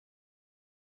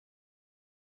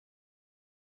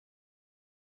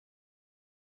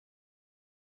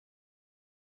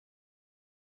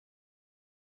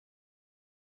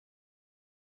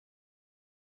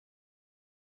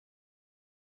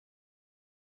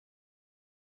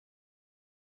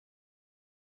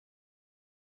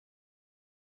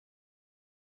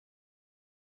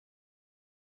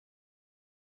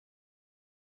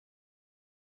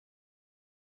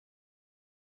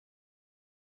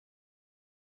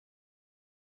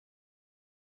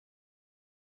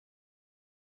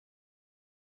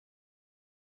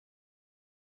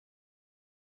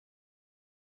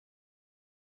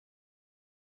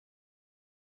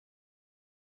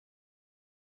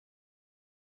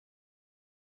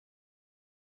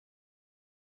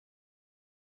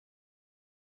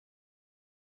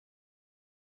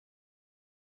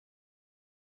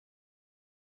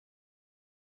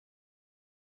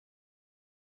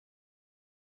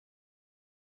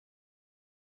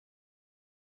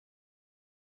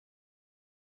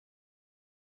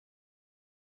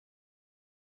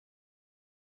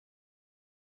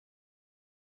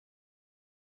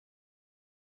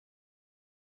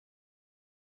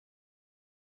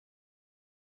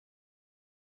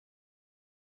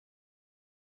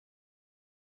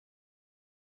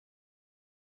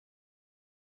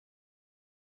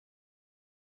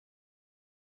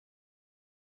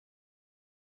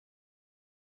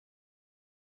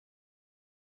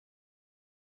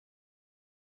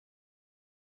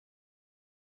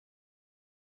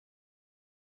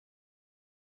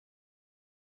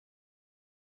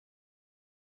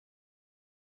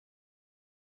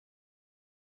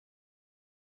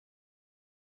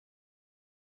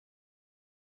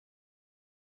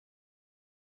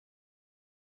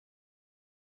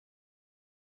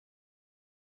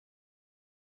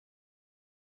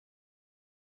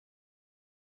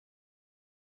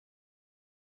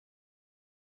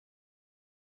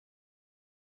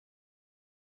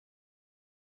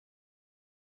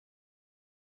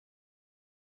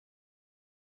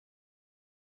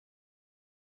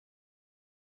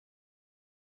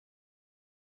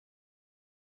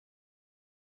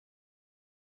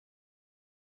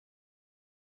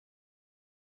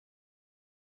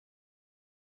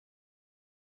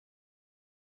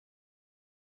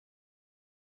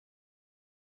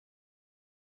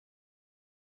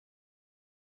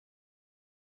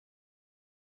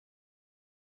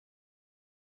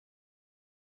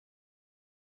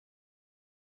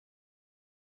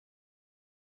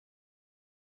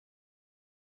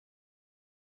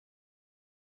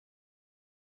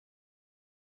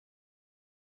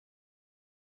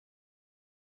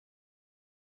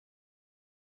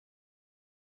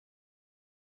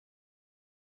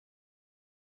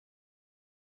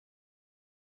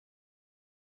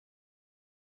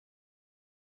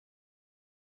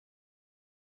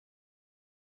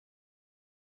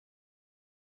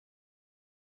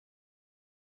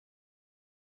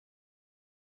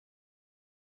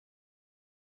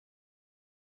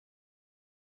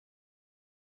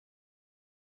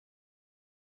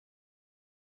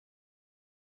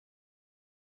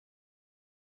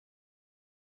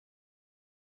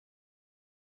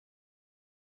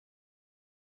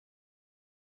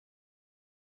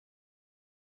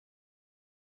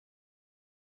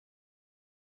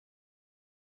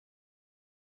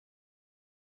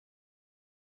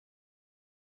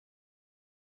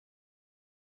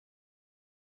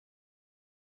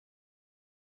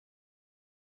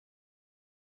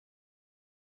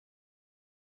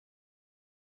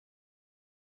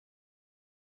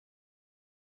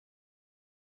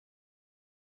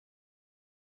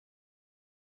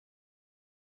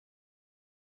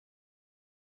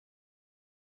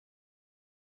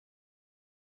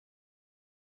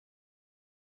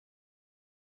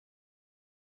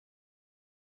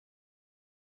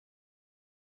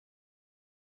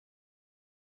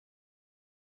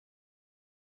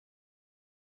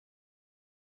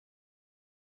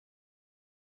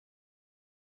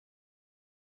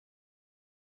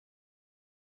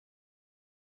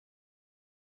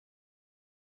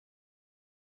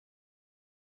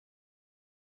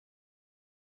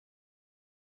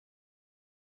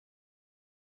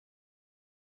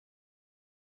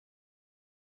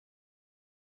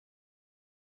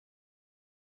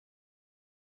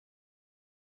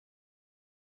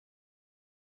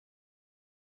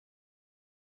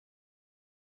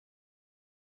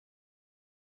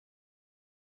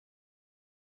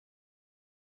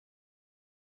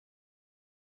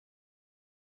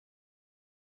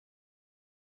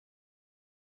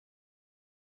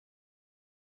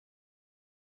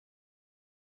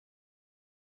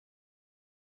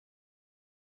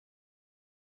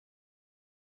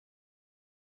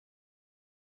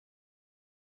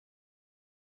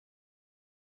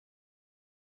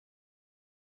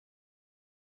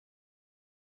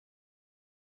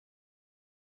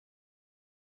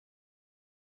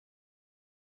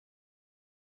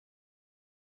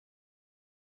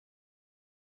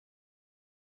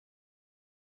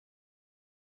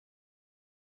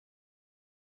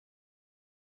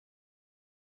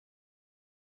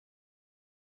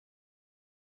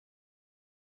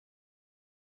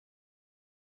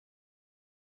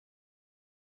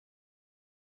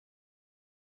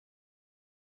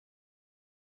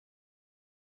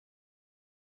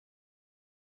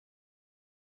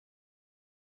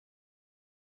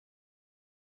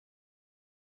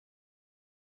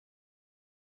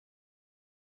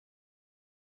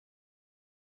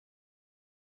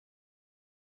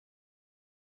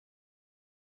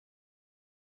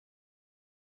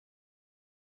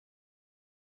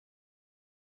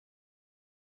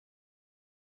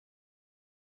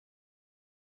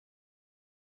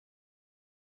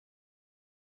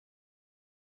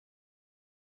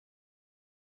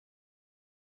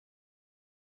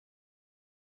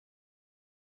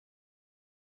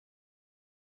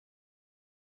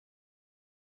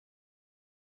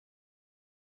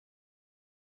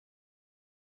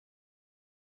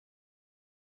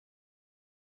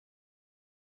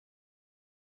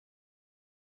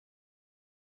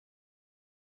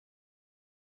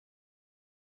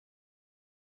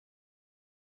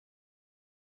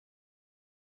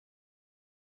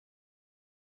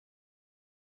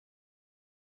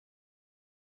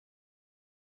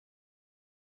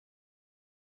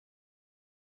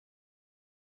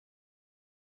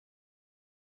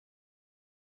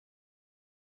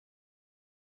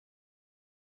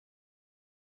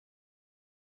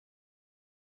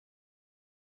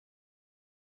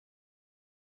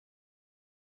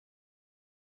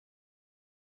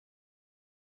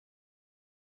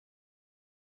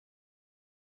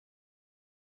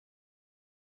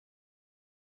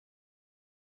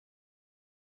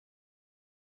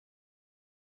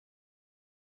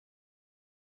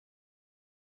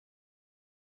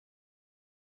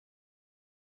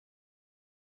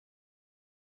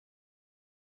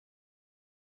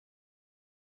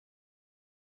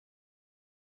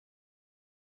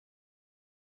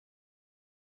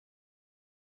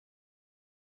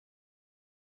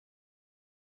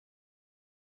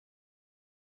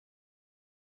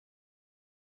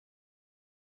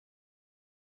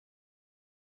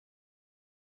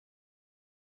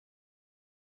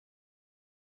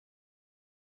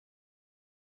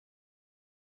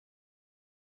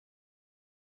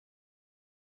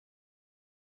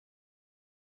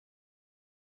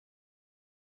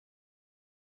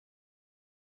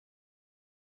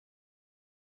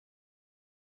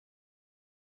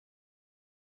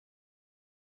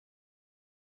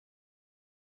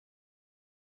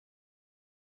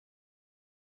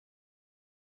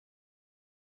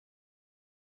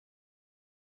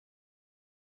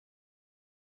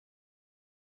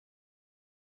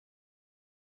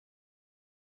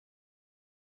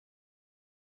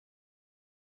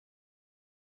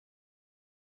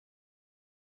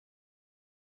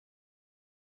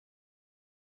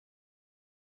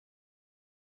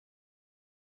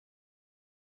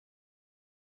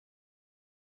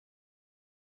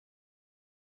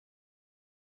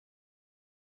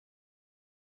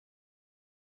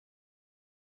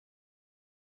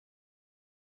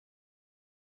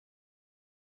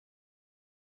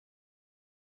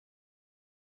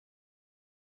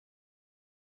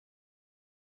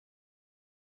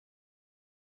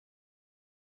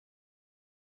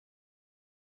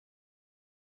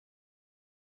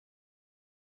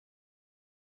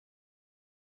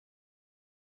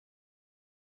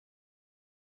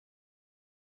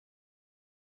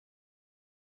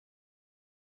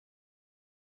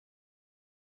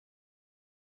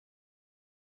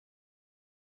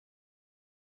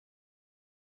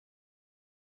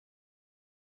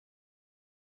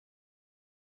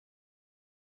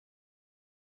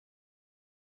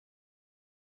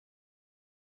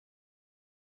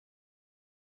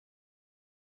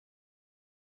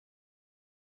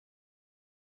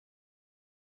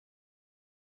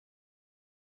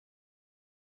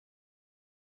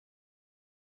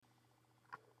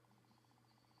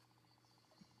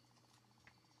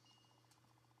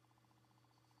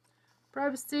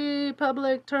Privacy,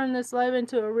 public, turn this live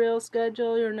into a real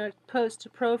schedule. Your next post to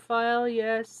profile,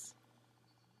 yes.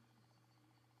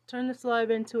 Turn this live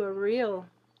into a reel.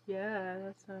 Yeah,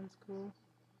 that sounds cool.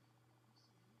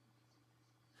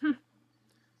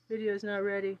 Video's not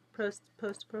ready. Post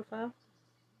to profile?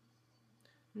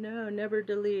 No, never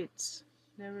deletes.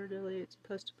 Never deletes.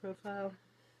 Post to profile.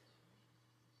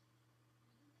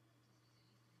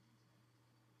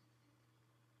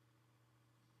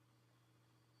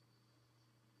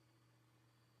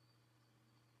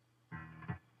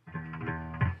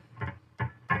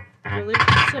 Delete.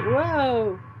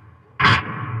 Whoa!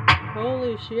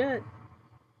 Holy shit.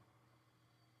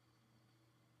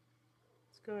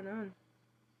 What's going on?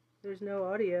 There's no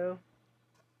audio.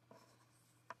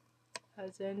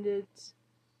 Has ended.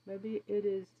 Maybe it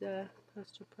is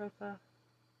post to profile.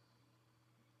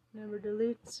 Never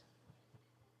deletes.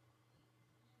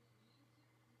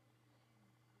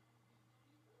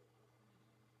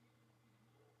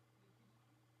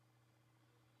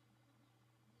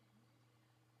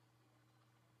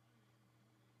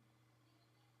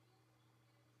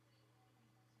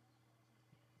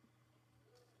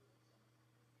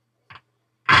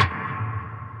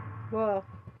 Whoa.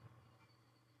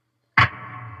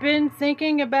 Been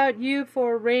thinking about you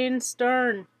for Rain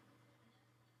Stern.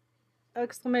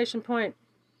 Exclamation point.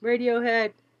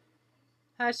 Radiohead.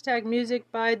 Hashtag music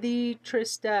by the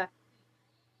Trista.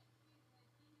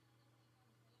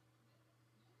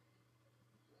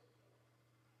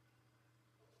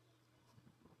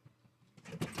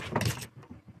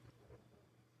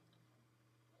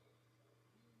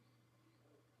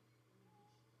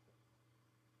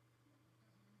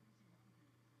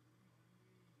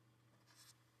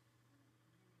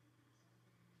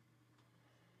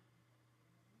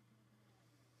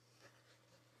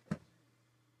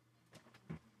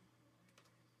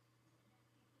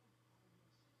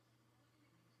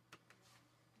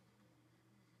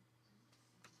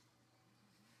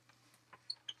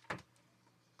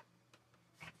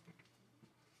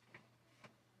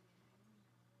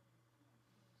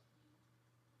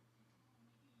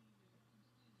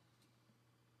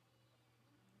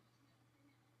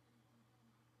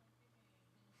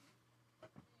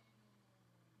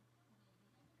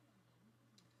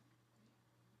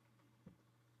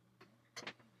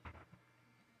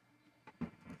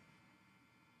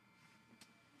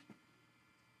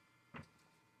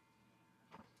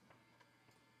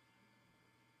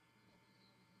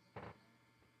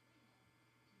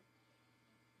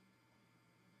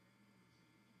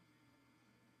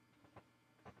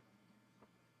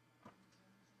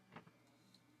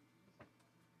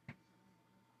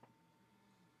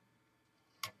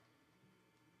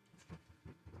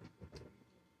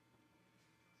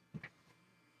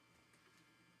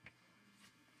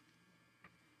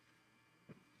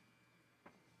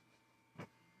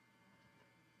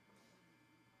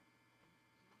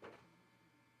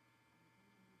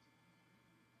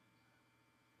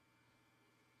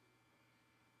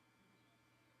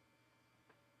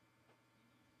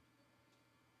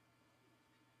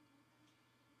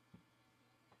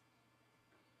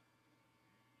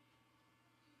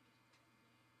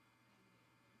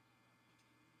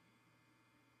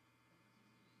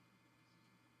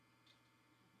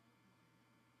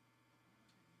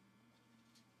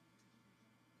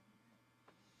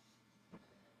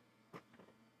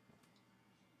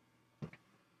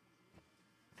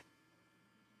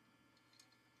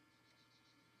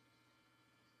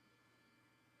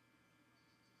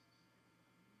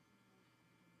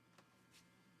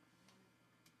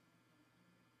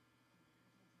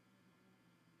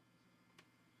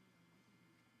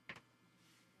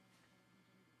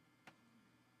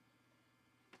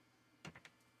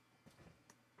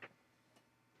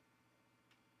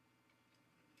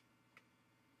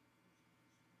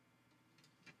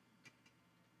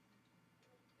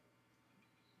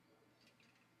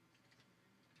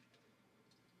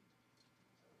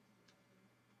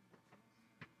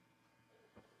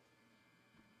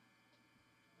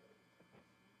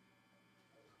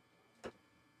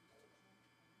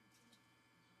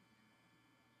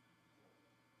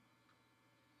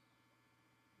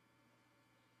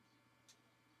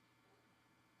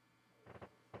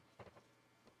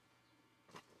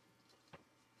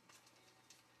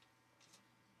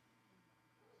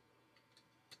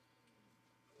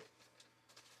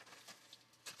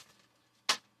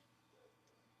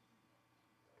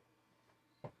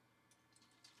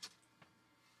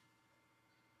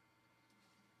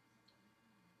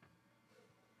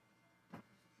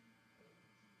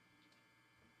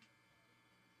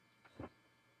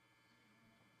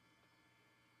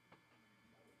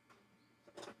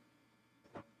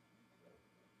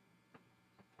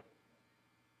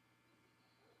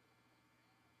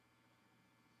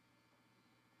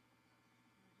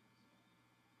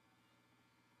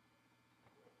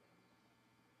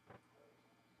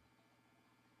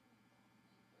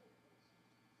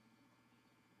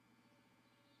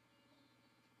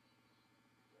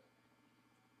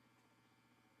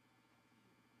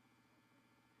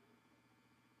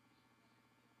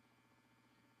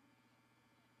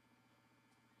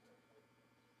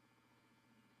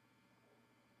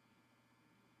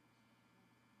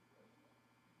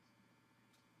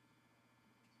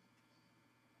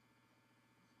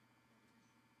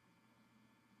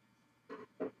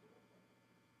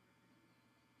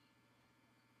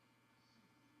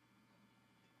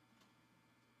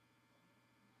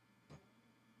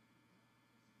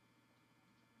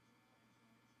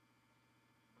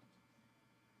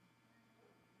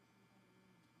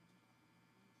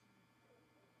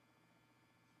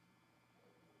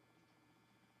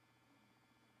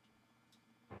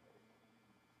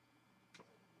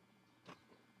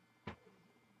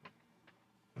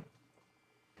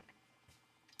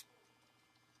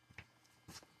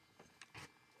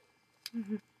 Just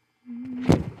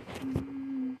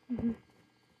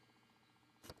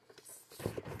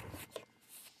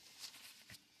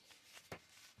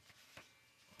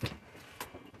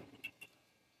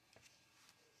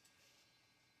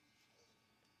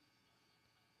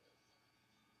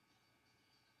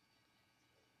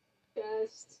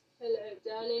hello,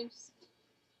 darlings.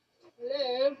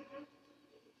 Hello.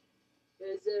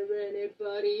 Is there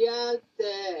anybody out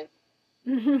there?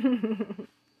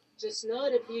 Just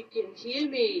not if you can hear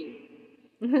me.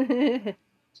 Is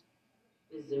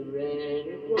there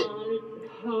anyone at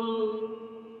home?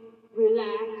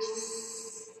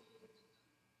 Relax.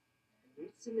 I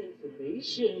need some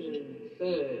information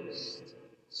first.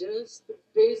 Just the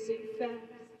basic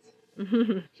facts.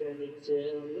 Trying to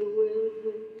tell the world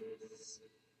this.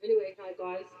 Anyway, hi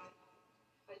guys.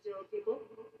 Hi general people.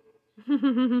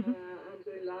 I'm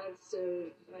going live so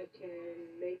I can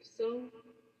make song.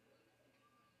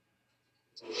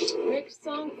 Make a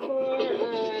song for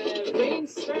Rain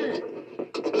Stern.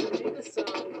 Make a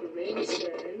song for Rain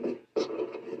Stern.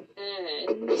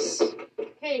 And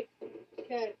hey,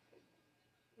 cat,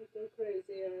 don't go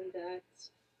crazy on that.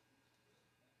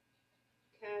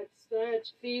 Cat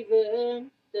scratch fever.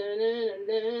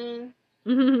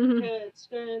 Cat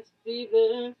scratch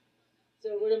fever. So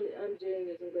what I'm doing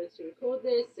is I'm going to record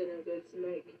this and I'm going to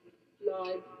make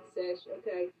live session.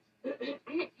 Okay.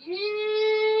 Okay.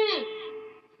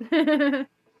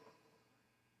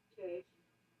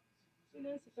 Be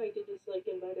nice if I could just like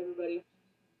invite everybody.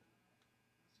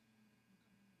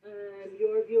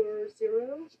 Your viewer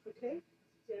 0. Okay.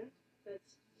 Yeah.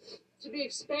 That's to be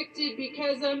expected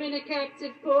because I'm in a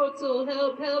captive portal.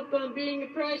 Help, help, I'm being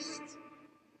oppressed.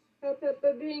 Help, help,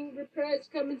 I'm being repressed.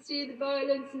 Come and see the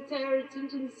violence inherent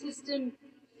in the system.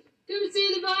 Come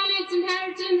see the violence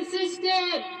inherent in the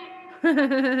system.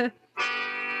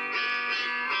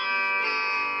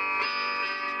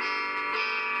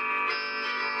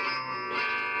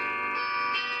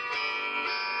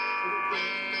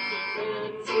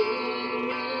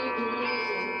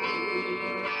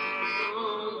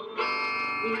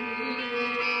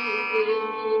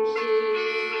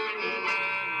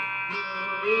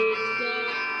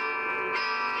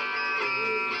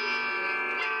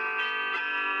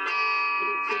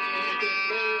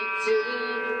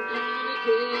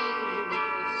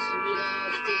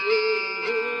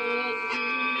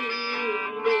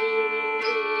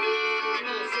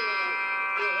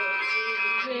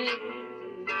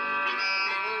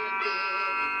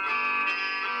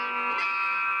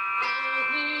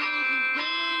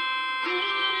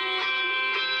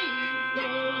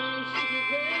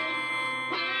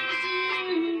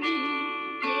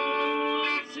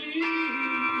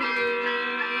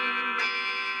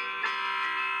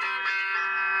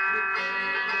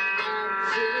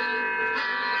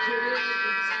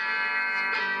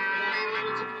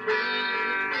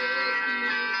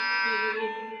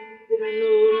 They don't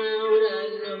know now what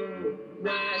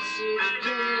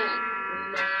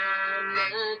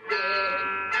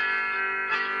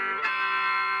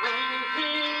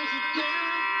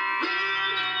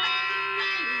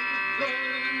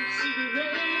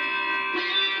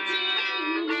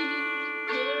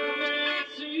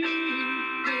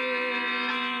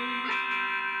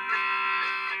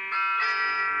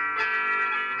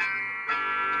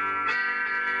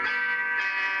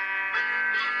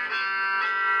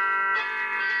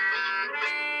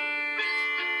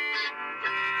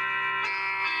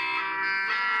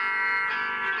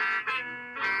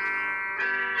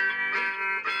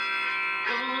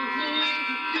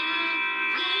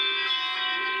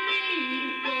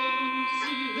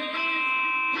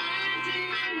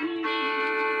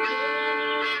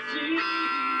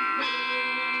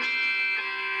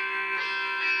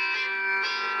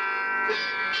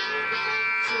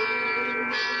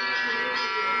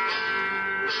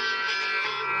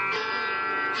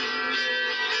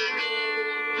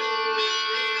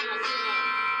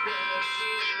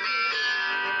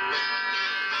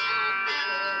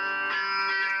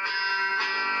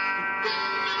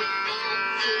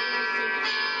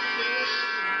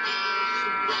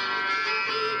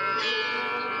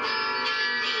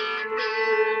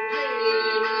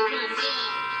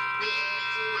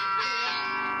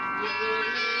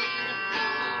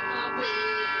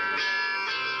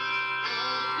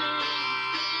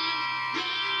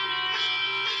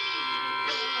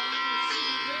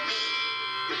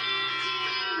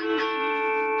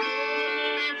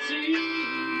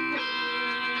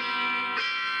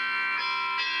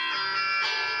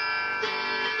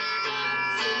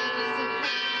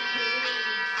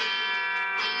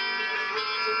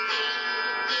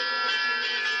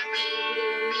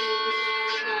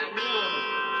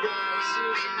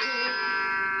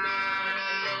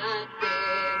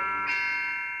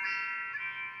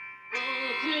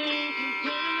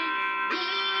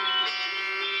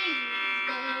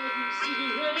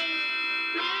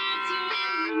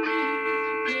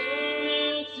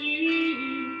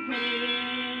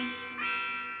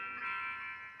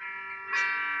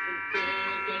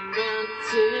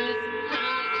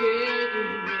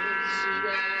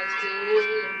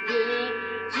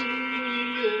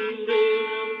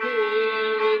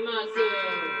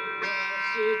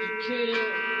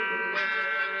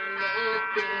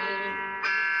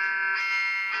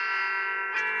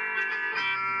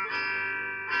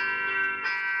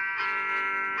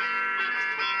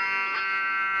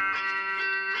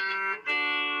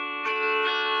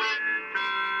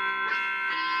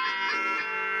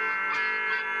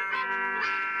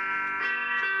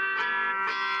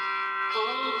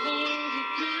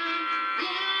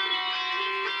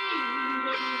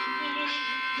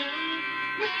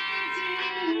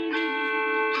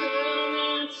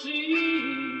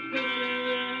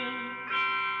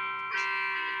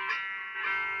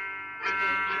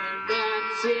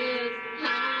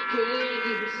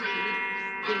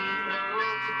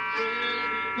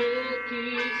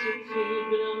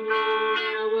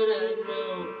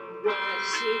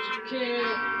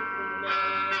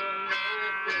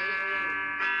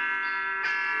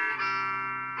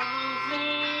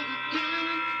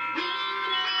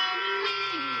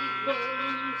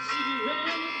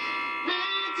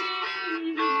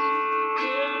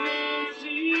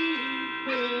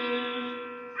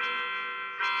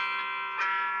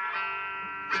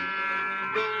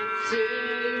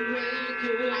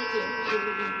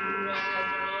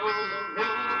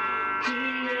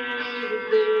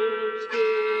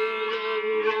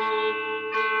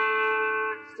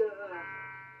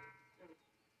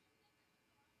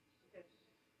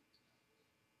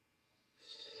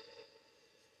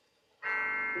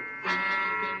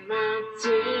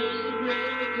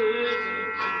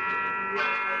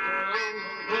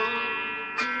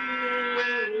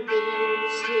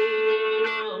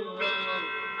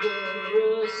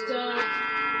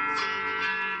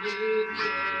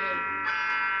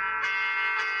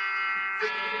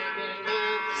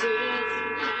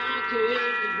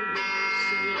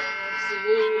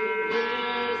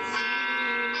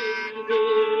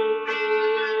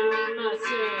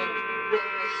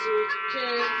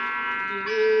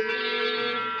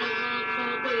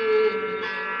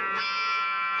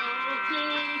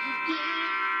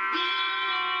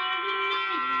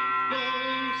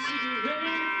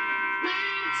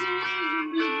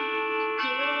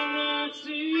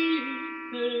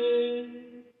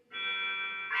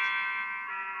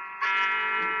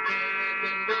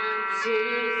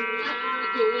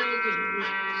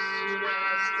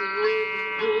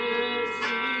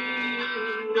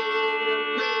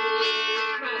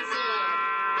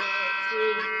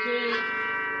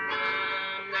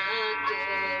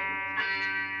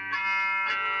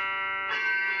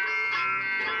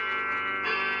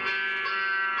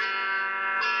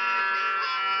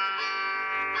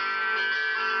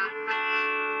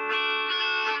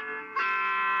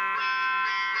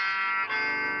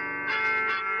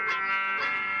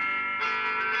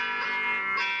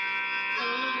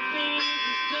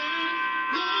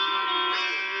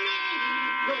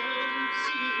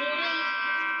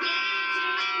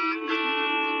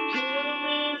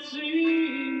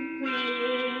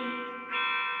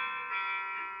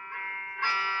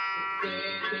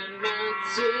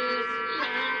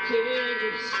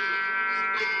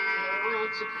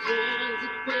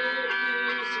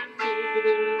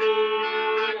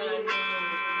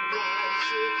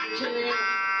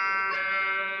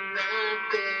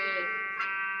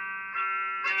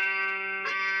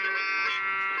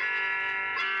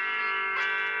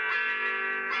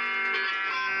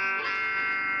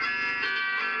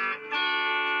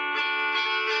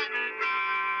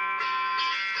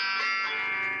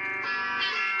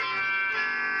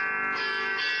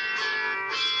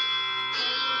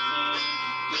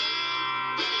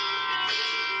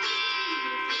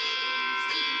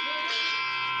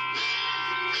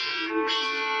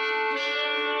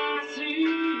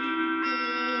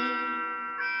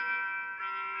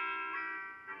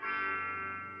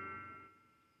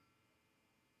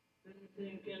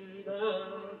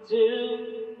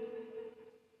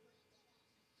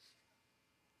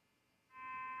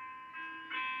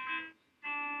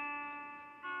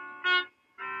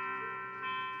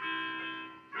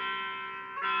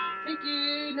Thank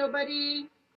you, nobody.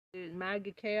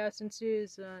 MAGA chaos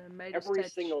ensues. Every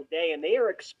single day, and they are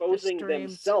exposing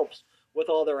themselves with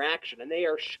all their action, and they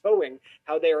are showing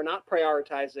how they are not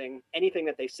prioritizing anything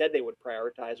that they said they would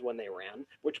prioritize when they ran,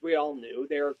 which we all knew.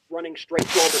 They're running straight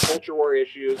to all the culture war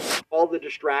issues, all the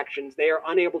distractions. They are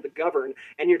unable to govern,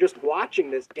 and you're just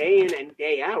watching this day in and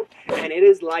day out, and it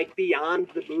is like beyond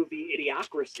the movie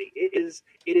Idiocracy. It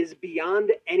is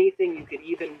beyond anything you could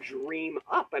even dream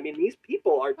up. I mean, these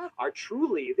people are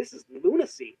truly, this is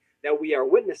lunacy that we are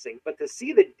witnessing. But to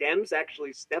see the Dems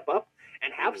actually step up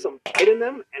and have some fight in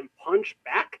them and punch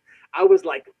back, I was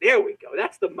like, there we go.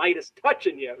 That's the Midas touch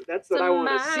in you. That's what I want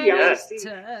to see. I want to see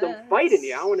some fight in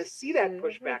you. I want to see that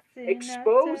pushback.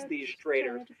 Expose these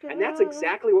traitors. And that's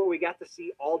exactly what we got to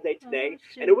see all day today.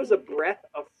 And it was a breath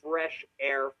of fresh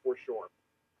air for sure.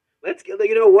 Let's get,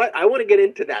 you know what? I want to get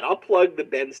into that. I'll plug the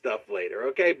Ben stuff later,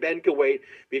 okay? Ben can wait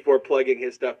before plugging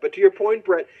his stuff. But to your point,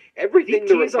 Brett, everything big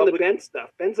tease on the Ben stuff.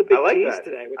 Ben's a big tease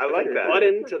today. I like that.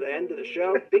 Button to the end of the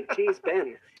show. Big tease,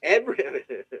 Ben.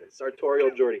 Sartorial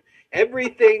Jordy.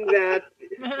 Everything that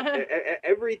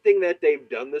they've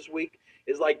done this week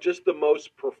is like just the most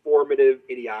performative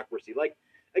idiocracy. Like,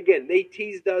 again, they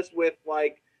teased us with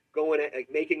like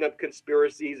making up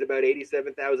conspiracies about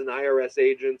 87,000 IRS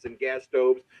agents and gas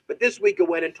stoves. But this week it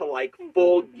went into like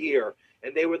full gear,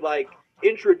 and they would like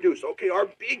introduce, okay, our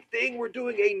big thing, we're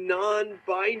doing a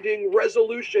non-binding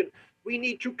resolution. We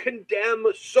need to condemn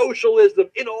socialism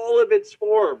in all of its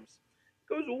forms.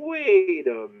 It goes, wait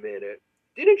a minute.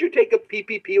 Didn't you take a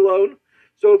PPP loan?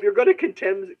 So if you're going to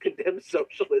condemn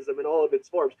socialism in all of its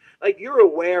forms, like you're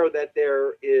aware that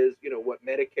there is, you know, what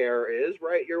Medicare is,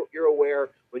 right? You're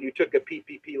aware when you took a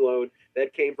PPP loan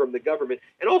that came from the government.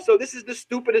 And also, this is the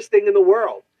stupidest thing in the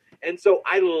world. And so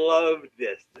I loved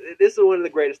this. This is one of the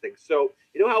greatest things. So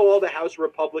you know how all the House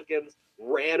Republicans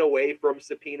ran away from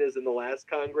subpoenas in the last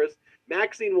Congress?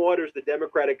 Maxine Waters, the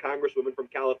Democratic Congresswoman from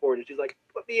California, she's like,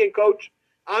 put me in, coach.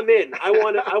 I'm in. I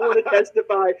want to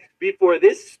testify before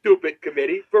this stupid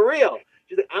committee for real.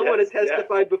 She's like, I want to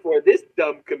testify before this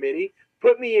dumb committee.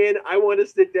 Put me in. I want to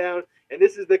sit down. And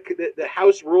this is the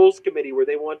House Rules Committee where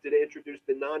they wanted to introduce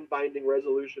the non-binding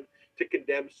resolution to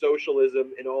condemn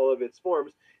socialism in all of its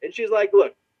forms. And she's like,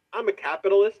 look, I'm a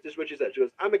capitalist. This is what she said. She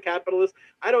goes, I'm a capitalist.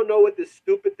 I don't know what this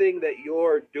stupid thing that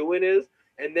you're doing is.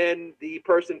 And then the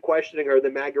person questioning her,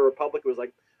 the MAGA Republican, was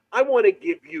like, I want to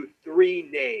give you 3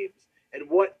 names. And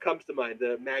what comes to mind?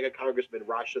 The MAGA Congressman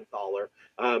Rauschenthaler,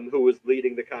 who was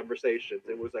leading the conversations,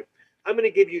 and was like, I'm going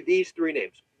to give you these 3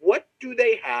 names. What do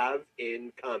they have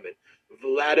in common?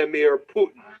 Vladimir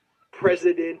Putin,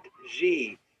 President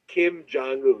Xi, Kim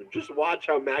Jong-un. Just watch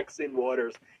how Maxine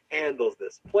Waters handles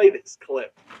this. Play this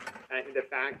clip. The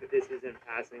fact that this isn't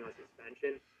passing on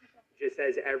suspension just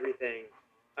says everything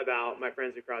about my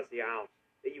friends across the aisle,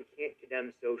 that you can't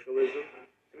condemn socialism.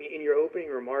 I mean, in your opening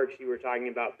remarks, you were talking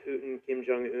about Putin, Kim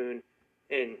Jong-un,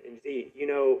 and Xi. You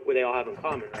know what they all have in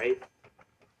common, right?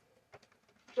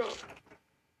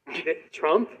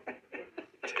 Trump?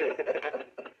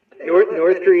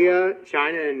 North Korea,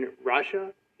 China, and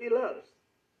Russia? He loves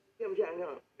Kim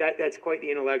Jong-un. That's quite the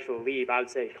intellectual leap. I would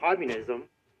say communism.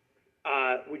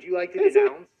 Would you like to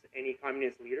denounce any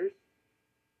communist leaders?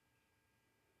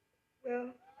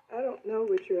 Well, I don't know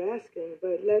what you're asking,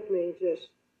 but let me just...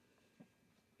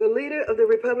 The leader of the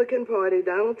Republican Party,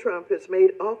 Donald Trump, has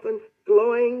made often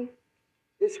glowing,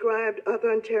 described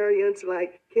authoritarians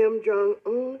like Kim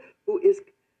Jong-un, who is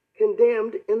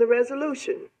condemned in the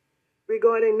resolution.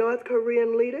 Regarding North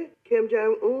Korean leader Kim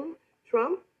Jong-un,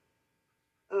 Trump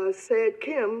said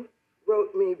Kim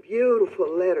wrote me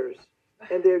beautiful letters,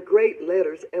 and they're great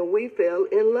letters, and we fell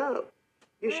in love.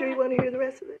 You sure you want to hear the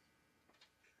rest of it?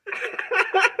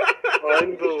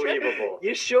 Unbelievable.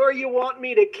 You sure you want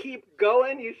me to keep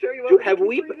going? You sure you want me to keep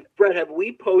reading? Brett, have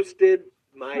we posted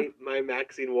my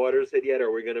Maxine Waters hit yet, or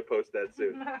are we going to post that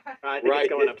soon? I think it's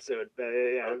going up soon. But,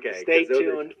 Okay. Stay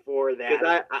tuned for that.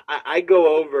 Because I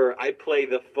go over, I play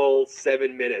the full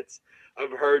 7 minutes of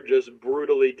her just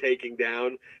brutally taking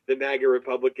down the MAGA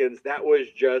Republicans. That was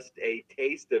just a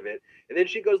taste of it. And then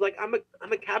she goes like, I'm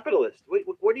a capitalist.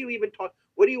 What do you even talk?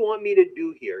 What do you want me to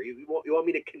do here? You want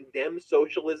me to condemn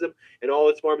socialism and all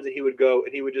its forms? And he would go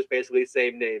and he would just basically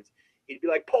say names. He'd be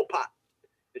like, Pol Pot.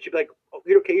 And she'd be like, oh,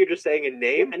 okay, you're just saying a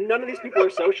name? And none of these people are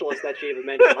socialists that she even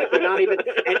mentioned. Like, they're not even...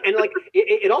 And like,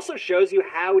 it also shows you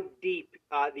how deep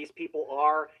these people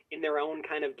are in their own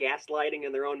kind of gaslighting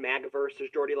and their own MAGAverse, as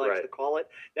Jordy likes to call it,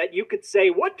 that you could say,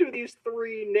 what do these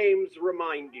 3 names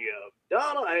remind you of?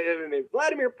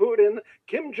 Vladimir Putin,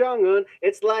 Kim Jong-un.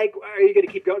 It's like, are you going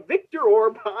to keep going? Viktor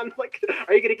Orban. Like,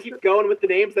 are you going to keep going with the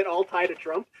names that all tie to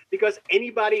Trump? Because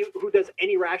anybody who does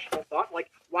any rational thought, like,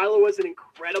 while it was an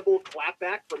incredible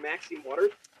clapback for Maxine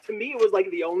Waters, to me, it was like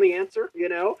the only answer, you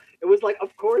know? It was like,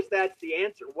 of course, that's the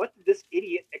answer. What did this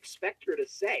idiot expect her to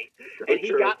say? And he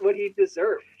got what he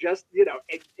deserved, just, you know,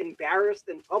 embarrassed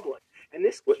in public. And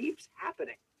this keeps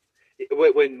happening.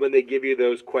 When they give you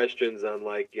those questions on,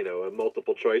 like, you know, a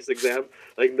multiple choice exam,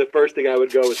 like, the first thing I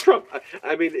would go is Trump.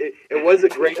 I mean, it was a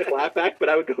great clapback, but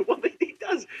I would go, well, he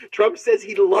does. Trump says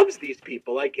he loves these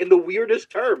people, like, in the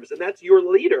weirdest terms, and that's your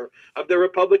leader of the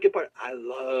Republican Party. I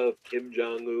love Kim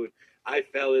Jong-un. I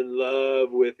fell in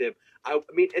love with him. I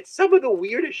mean, it's some of the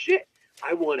weirdest shit.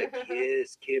 I want to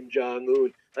kiss Kim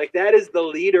Jong-un. Like, that is the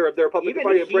leader of the Republican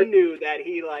Party. Even he knew that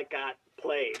he, like, got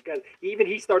played. Because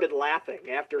he started laughing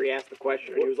after he asked the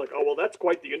question. He was like, oh, well, that's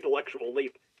quite the intellectual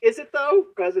leap. Is it, though?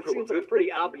 Because it seems like a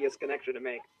pretty obvious connection to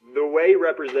make. The way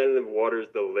Representative Waters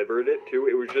delivered it, too,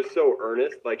 it was just so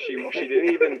earnest. Like, she didn't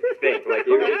even think. Like,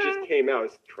 it just came out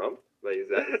as Trump. Like, is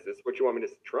this what you want me to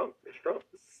say? Trump? It's Trump.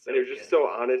 And it was just so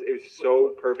honest. It was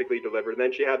so perfectly delivered. And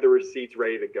then she had the receipts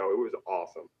ready to go. It was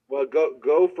awesome. Well,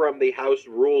 go from the House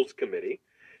Rules Committee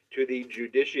to the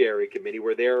Judiciary Committee,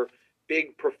 where their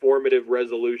big performative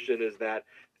resolution is that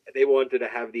they wanted to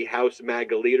have the House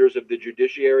MAGA leaders of the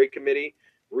Judiciary Committee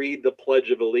read the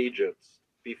Pledge of Allegiance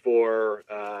before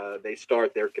they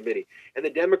start their committee. And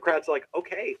the Democrats are like,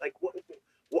 okay, like,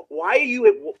 why are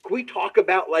you? Can we talk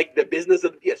about, like, the business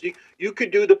of? Yes, you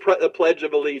could do the Pledge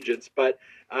of Allegiance, but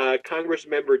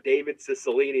Congressmember David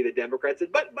Cicilline, the Democrat,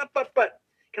 said, but,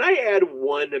 can I add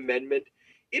one amendment?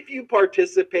 If you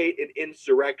participate in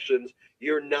insurrections,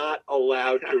 you're not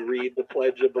allowed to read the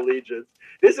Pledge of Allegiance.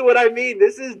 This is what I mean.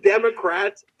 This is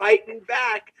Democrats fighting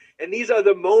back, and these are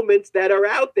the moments that are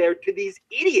out there to these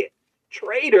idiot,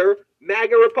 traitor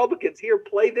MAGA Republicans. Here,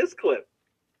 play this clip.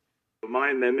 My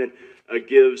amendment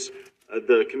gives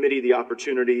the committee the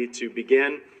opportunity to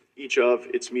begin each of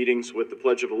its meetings with the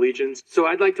Pledge of Allegiance. So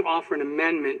I'd like to offer an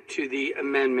amendment to the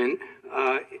amendment,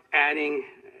 adding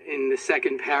in the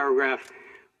second paragraph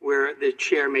where the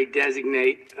chair may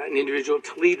designate an individual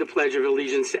to lead the Pledge of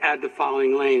Allegiance, to add the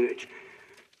following language.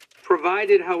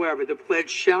 Provided, however, the pledge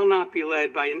shall not be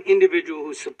led by an individual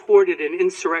who supported an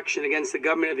insurrection against the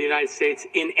government of the United States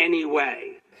in any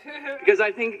way. Because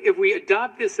I think if we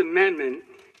adopt this amendment,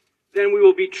 then we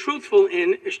will be truthful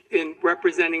in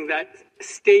representing that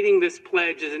stating this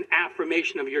pledge is an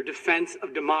affirmation of your defense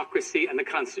of democracy and the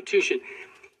Constitution.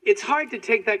 It's hard to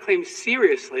take that claim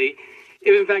seriously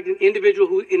if, in fact, an individual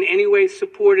who in any way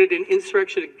supported an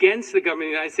insurrection against the government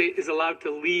of the United States is allowed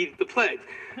to lead the pledge.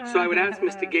 So I would ask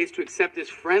Mr. Gates to accept this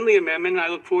friendly amendment, and I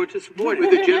look forward to supporting it.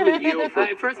 Would the gentleman yield for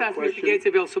I first ask Mr. Gates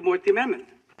if he'll support the amendment.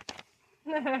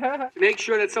 To make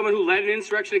sure that someone who led an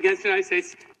insurrection against the United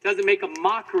States doesn't make a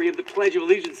mockery of the Pledge of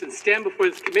Allegiance and stand before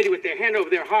this committee with their hand over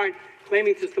their heart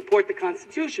claiming to support the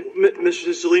Constitution. Mr.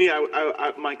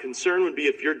 Cicilline, my concern would be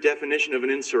if your definition of an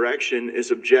insurrection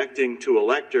is objecting to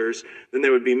electors, then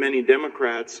there would be many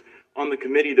Democrats on the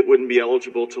committee that wouldn't be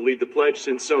eligible to lead the pledge,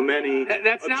 since so many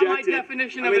That's objected. not my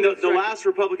definition of an an the last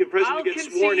Republican president to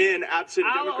get sworn in absent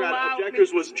Democrat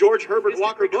objectors was George Herbert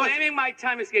Walker Bush. Reclaiming my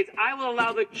time, Mr. Gates, I will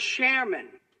allow the chairman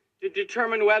to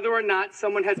determine whether or not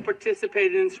someone has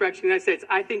participated in insurrection in the United States.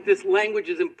 I think this language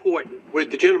is important.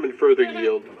 Would the gentleman further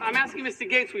yield? I'm asking Mr.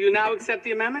 Gates, will you now accept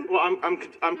the amendment? Well,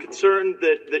 I'm concerned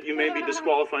that you may be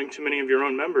disqualifying too many of your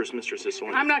own members, Mr.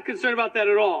 Cicilline. I'm not concerned about that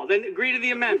at all. Then agree to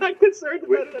the amendment. I'm not concerned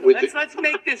about it. Let's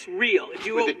make this real. If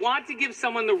you want to give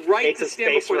someone the right to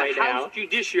stand before the House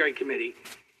Judiciary Committee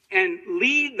and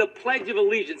lead the Pledge of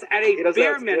Allegiance at a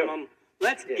bare minimum,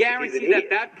 let's guarantee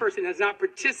that person has not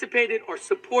participated or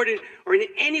supported or in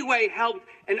any way helped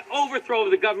an overthrow of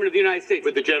the government of the United States.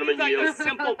 Would the gentleman yield? yield? Like a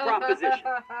simple proposition.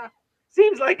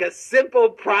 Seems like a simple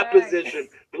proposition.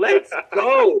 Let's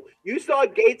go. You saw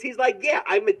Gates. He's like, yeah,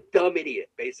 I'm a dumb idiot,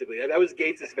 basically. That was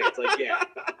Gates' face. Like, yeah,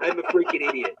 I'm a freaking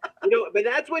idiot. But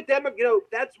that's what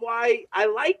that's why I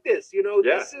like this.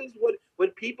 This is what when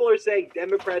people are saying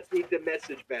Democrats need to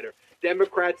message better.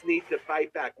 Democrats need to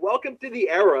fight back. Welcome to the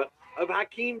era of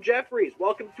Hakeem Jeffries.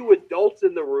 Welcome to adults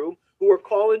in the room who are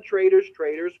calling traitors,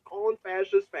 calling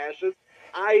fascists.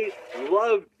 I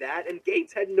loved that, and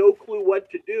Gates had no clue what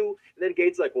to do. And then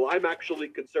Gates like, well, I'm actually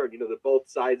concerned, the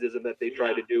both sidesism that they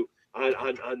try to do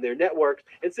on their networks.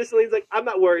 And Cicilline's like, I'm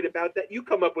not worried about that. You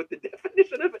come up with the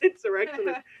definition of an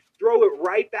insurrectionist, throw it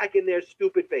right back in their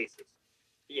stupid faces.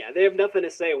 Yeah, they have nothing to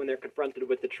say when they're confronted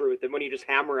with the truth, and when you just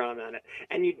hammer on it,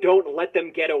 and you don't let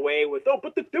them get away with,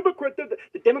 but the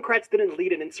Democrats didn't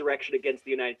lead an insurrection against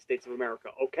the United States of America,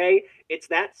 okay? It's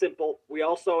that simple. We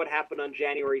all saw it happen on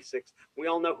January 6th. We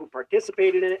all know who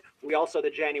participated in it. We all saw the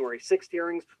January 6th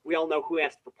hearings. We all know who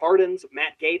asked for pardons,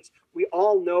 Matt Gaetz. We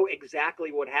all know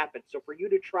exactly what happened. So for you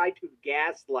to try to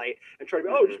gaslight and try to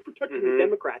be, just protecting the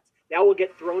Democrats, that will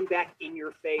get thrown back in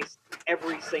your face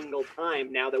every single time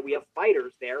now that we have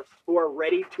fighters there who are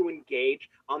ready to engage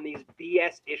on these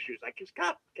BS issues. I just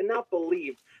cannot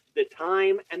believe the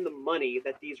time and the money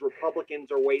that these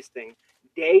Republicans are wasting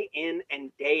day in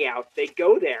and day out. They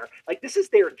go there. Like, this is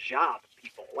their job,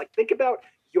 people. Like, think about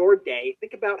your day.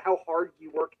 Think about how hard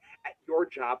you work at your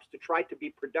jobs to try to be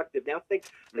productive. Now think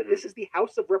that this is the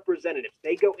House of Representatives.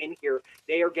 They go in here.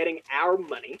 They are getting our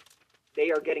money. They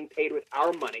are getting paid with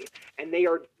our money, and they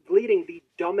are leading the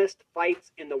dumbest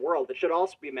fights in the world. It should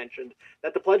also be mentioned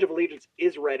that the Pledge of Allegiance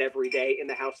is read every day in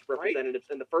the House of Representatives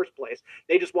in the first place.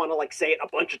 They just want to say it a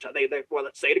bunch of times. Well,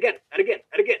 let's say it again and again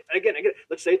and again and again and again.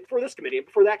 Let's say it before this committee and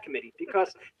before that committee,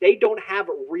 because they don't have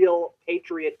real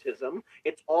patriotism.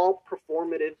 It's all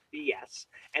performative BS.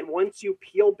 And once you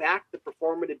peel back the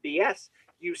performative BS,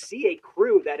 you see a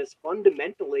crew that is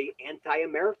fundamentally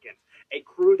anti-American. A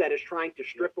crew that is trying to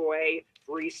strip away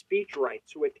free speech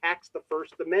rights, who attacks the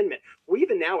First Amendment, who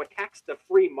even now attacks the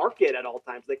free market at all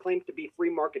times. They claim to be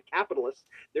free market capitalists.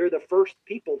 They're the first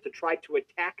people to try to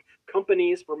attack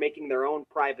companies for making their own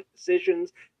private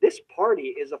decisions. This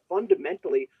party is a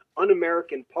fundamentally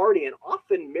un-American party and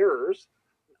often mirrors,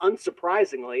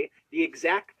 unsurprisingly, the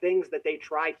exact things that they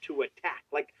try to attack.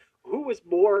 Like, who was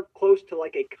more close to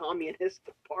a communist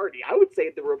party? I would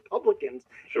say the Republicans,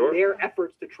 in their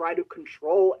efforts to try to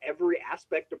control every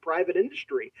aspect of private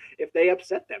industry if they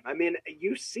upset them. I mean,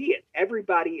 you see it.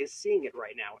 Everybody is seeing it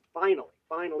right now. Finally.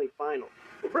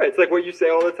 Right, it's like what you say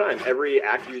all the time. Every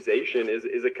accusation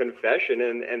is a confession,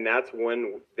 and that's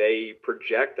when they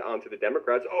project onto the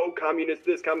Democrats, communist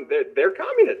this, they're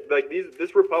communist. Like,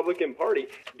 this Republican Party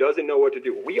doesn't know what to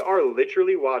do. We are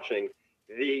literally watching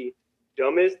the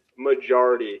dumbest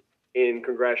majority in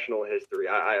congressional history,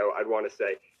 I'd want to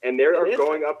say. And they are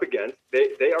going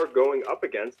up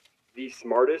against the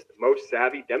smartest, most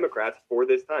savvy Democrats for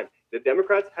this time. The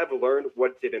Democrats have learned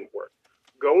what didn't work.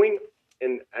 Going,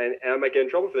 and I might get in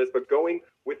trouble for this, but going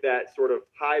with that sort of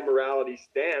high morality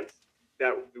stance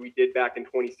that we did back in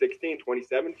 2016,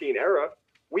 2017 era,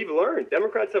 we've learned,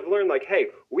 Democrats have learned, hey,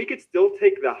 we could still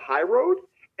take the high road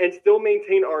and still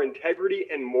maintain our integrity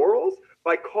and morals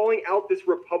by calling out this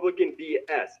Republican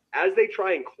BS. As they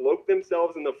try and cloak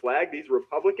themselves in the flag, these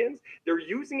Republicans, they're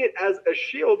using it as a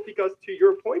shield because, to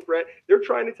your point, Brett, they're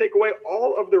trying to take away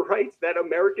all of the rights that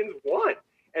Americans want.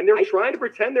 And they're trying to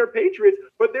pretend they're patriots,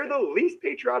 but they're the least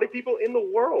patriotic people in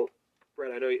the world.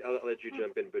 Brett, I know I'll let you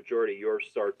jump in, but Jordy, your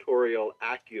sartorial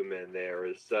acumen there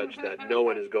is such that no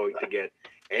one is going to get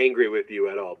angry with you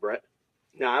at all. Brett?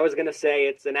 No, I was going to say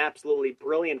it's an absolutely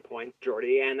brilliant point,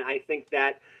 Jordy, and I think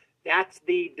that that's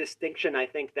the distinction I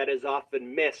think that is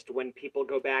often missed when people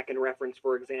go back and reference,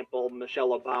 for example,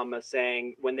 Michelle Obama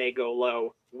saying, when they go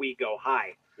low, we go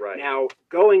high. Right. Now,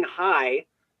 going high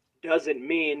doesn't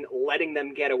mean letting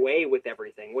them get away with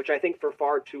everything, which I think for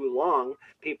far too long,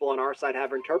 people on our side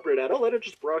have interpreted as, oh, let it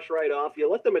just brush right off. You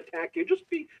let them attack you. Just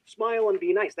smile and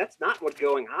be nice. That's not what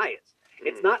going high is.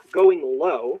 It's not going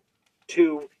low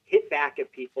to hit back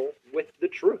at people with the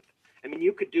truth. I mean,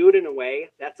 you could do it in a way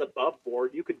that's above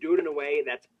board. You could do it in a way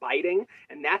that's biting,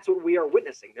 and that's what we are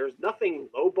witnessing. There's nothing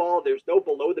lowball. There's no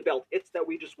below-the-belt hits that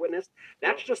we just witnessed.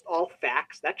 That's just all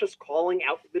facts. That's just calling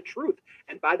out the truth.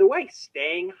 And by the way,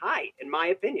 staying high, in my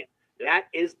opinion. That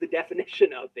is the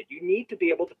definition of it. You need to be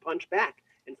able to punch back.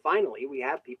 And finally, we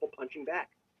have people punching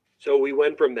back. So we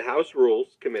went from the House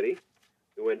Rules Committee.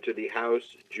 We went to the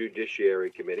House Judiciary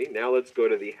Committee. Now let's go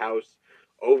to the House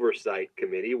Oversight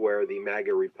Committee, where the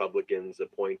MAGA Republicans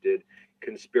appointed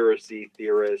conspiracy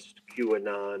theorist,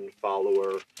 QAnon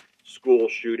follower, school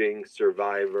shooting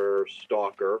survivor,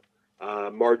 stalker.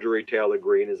 Marjorie Taylor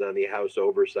Greene is on the House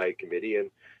Oversight Committee,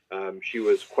 and she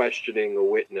was questioning a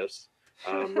witness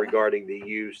regarding the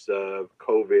use of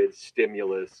COVID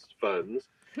stimulus funds.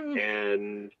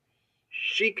 And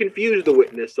she confused the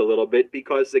witness a little bit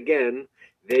because, again,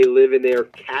 they live in their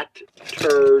cat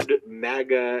turd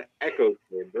MAGA echo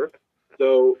chamber.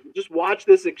 So just watch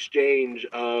this exchange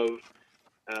of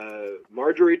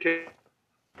Marjorie Taylor,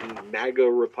 MAGA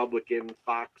Republican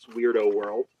Fox weirdo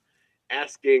world,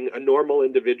 asking a normal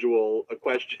individual a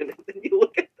question, and then you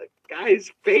look at the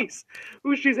guy's face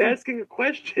who she's asking a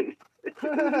question.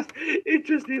 He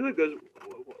goes,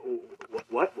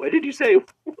 what did you say?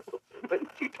 What are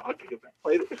you talking about?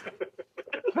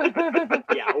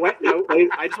 Yeah,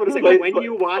 I just want to say, when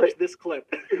you watch this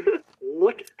clip,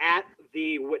 look at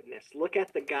the witness, look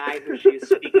at the guy who she's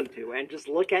speaking to, and just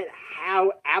look at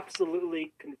how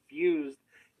absolutely confused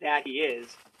that he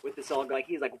is with this all. Like,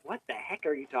 he's like, what the heck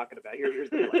are you talking about? Here's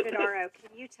the clip. Dodaro,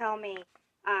 can you tell me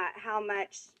how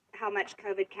much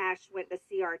COVID cash went to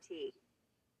CRT?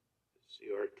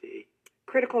 CRT.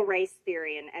 Critical race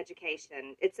theory in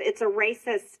education. It's a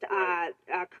racist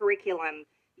curriculum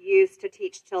used to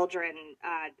teach children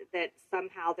that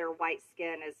somehow their white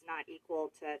skin is not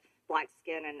equal to black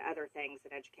skin and other things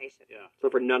in education. Yeah. So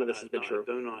for none of this has been true.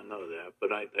 I do not know that,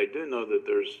 but I do know that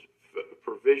there's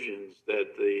provisions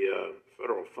that the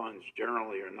federal funds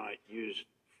generally are not used,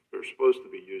 they're supposed to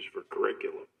be used for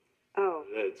curriculum. Oh.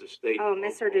 That's a state. Oh,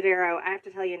 Mr. Dodaro, I have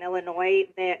to tell you, in Illinois,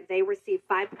 they received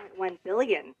 $5.1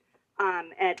 billion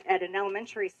at an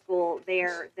elementary school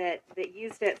there that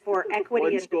used it for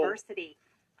equity and diversity.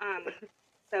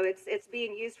 So it's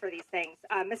being used for these things.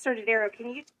 Mr. Dodaro, can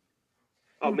you?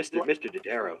 Oh, Mr.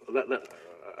 Dodaro.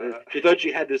 She thought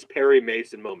she had this Perry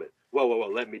Mason moment. Whoa,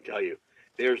 let me tell you.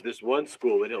 There's this one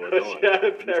school in Illinois,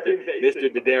 Mr.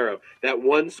 Dodaro. That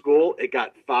one school, it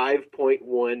got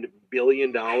 $5.1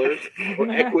 billion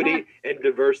for equity and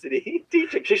diversity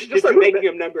teaching. She should just start making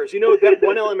up numbers. You know, that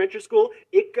one elementary school,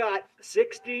 it got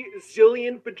 60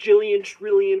 zillion, bajillion,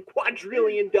 trillion,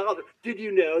 quadrillion dollars. Did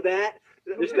you know that?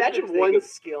 Just imagine one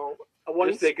school.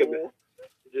 Just think about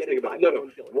it. No.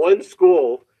 One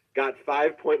school got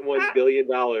 $5.1 billion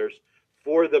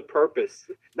for the purpose,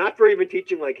 not for even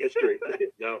teaching like history.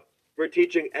 No, for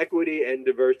teaching equity and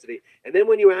diversity. And then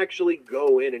when you actually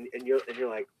go in and you're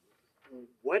like,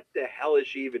 what the hell is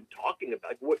she even talking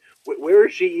about? Where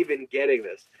is she even getting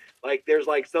this? Like, there's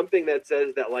like something that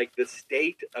says that like the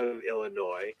state of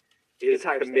Illinois is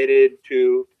committed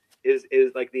to is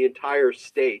like the entire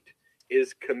state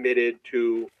is committed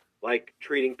to like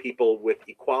treating people with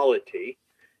equality,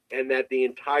 and that the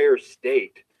entire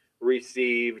state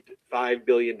received $5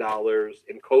 billion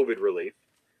in COVID relief,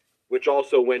 which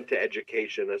also went to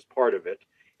education as part of it.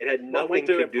 It had nothing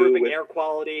to do improving with air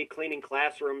quality, cleaning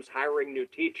classrooms, hiring new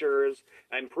teachers,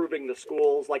 improving the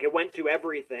schools. Like, it went to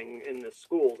everything in the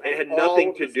schools. It had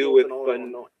nothing to do with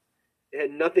It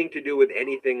had nothing to do with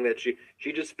anything that she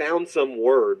just found some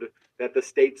word that the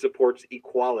state supports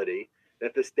equality,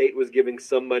 that the state was giving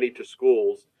some money to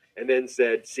schools, and then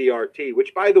said CRT,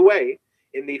 which, by the way,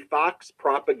 in the Fox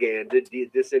propaganda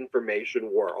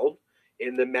disinformation world,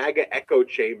 in the MAGA echo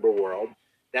chamber world,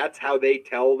 that's how they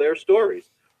tell their stories.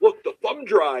 Look, the thumb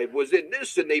drive was in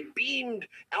this, and they beamed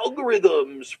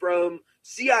algorithms from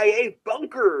CIA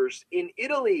bunkers in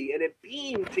Italy, and it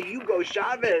beamed to Hugo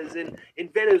Chavez in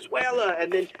Venezuela,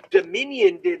 and then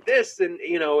Dominion did this, and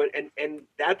and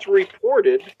that's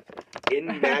reported in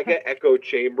MAGA echo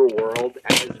chamber world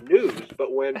as news.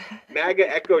 But when MAGA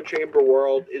echo chamber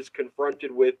world is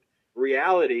confronted with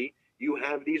reality, you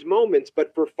have these moments.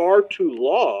 But for far too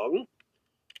long,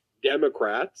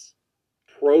 Democrats,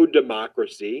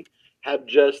 pro-democracy, have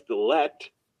just let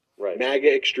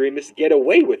MAGA extremists get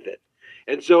away with it.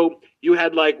 And so you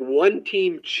had like one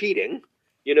team cheating,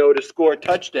 to score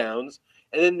touchdowns,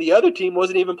 and then the other team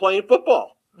wasn't even playing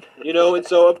football, and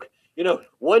so,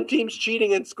 one team's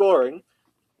cheating and scoring,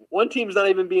 one team's not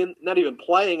even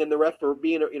playing, and the ref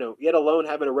being, yet alone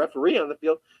having a referee on the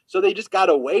field. So they just got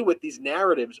away with these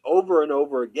narratives over and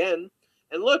over again.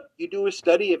 And look, you do a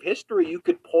study of history, you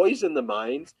could poison the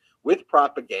minds with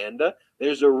propaganda.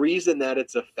 There's a reason that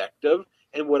it's effective.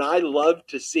 And what I love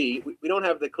to see, we don't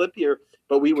have the clip here,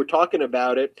 but we were talking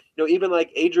about it, even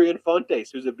like Adrian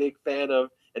Fontes, who's a big fan of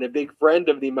and a big friend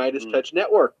of the Midas Touch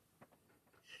Network.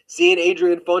 Seeing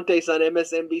Adrian Fontes on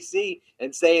MSNBC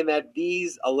and saying that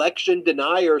these election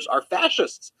deniers are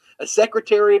fascists. A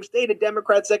Secretary of State, a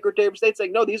Democrat Secretary of State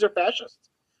saying, no, these are fascists.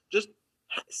 Just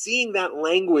seeing that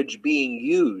language being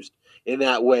used in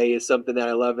that way is something that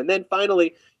I love. And then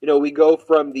finally, we go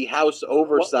from the House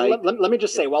oversight. Well, let me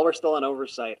just say, while we're still on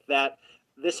oversight, that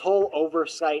this whole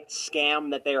oversight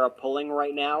scam that they are pulling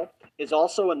right now is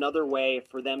also another way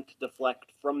for them to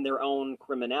deflect from their own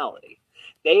criminality.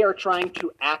 They are trying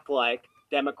to act like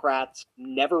Democrats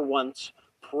never once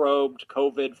probed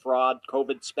COVID fraud,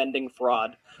 COVID spending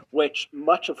fraud,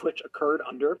 much of which occurred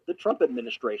under the Trump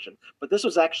administration. But this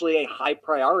was actually a high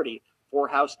priority for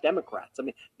House Democrats. I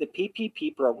mean, the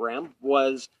PPP program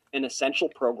was an essential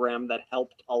program that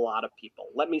helped a lot of people.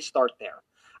 Let me start there.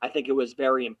 I think it was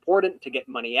very important to get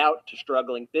money out to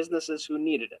struggling businesses who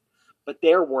needed it. But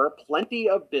there were plenty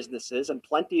of businesses and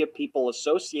plenty of people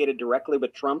associated directly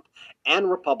with Trump and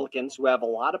Republicans who have a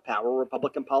lot of power,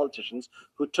 Republican politicians,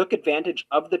 who took advantage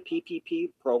of the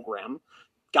PPP program,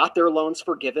 got their loans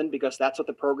forgiven because that's what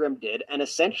the program did, and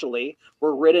essentially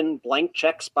were written blank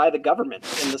checks by the government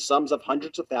in the sums of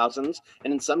hundreds of thousands,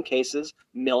 and in some cases,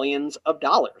 millions of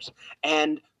dollars.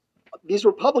 And these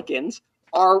Republicans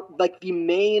are like the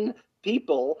main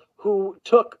people who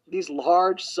took these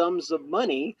large sums of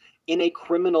money in a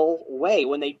criminal way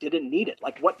when they didn't need it.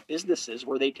 Like, what businesses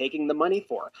were they taking the money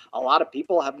for? A lot of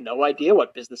people have no idea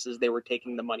what businesses they were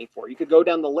taking the money for. You could go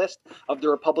down the list of the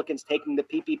Republicans taking the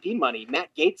PPP money. Matt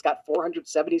Gaetz got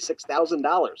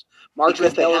 $476,000.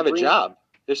 Because they have a job.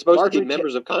 They're supposed to be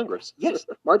members of Congress. Yes.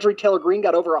 Marjorie Taylor Greene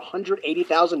got over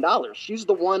 $180,000. She's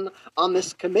the one on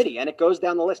this committee, and it goes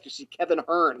down the list. You see Kevin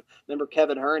Hern. Remember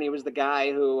Kevin Hern? He was the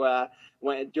guy who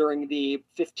went during the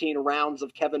 15 rounds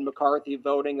of Kevin McCarthy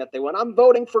voting that they went, I'm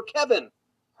voting for Kevin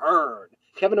Hern.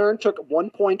 Kevin Hern took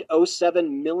 $1.07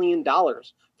 million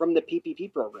from the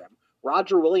PPP program.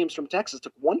 Roger Williams from Texas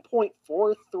took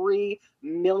 $1.43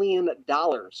 million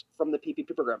from the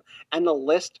PPP program. And the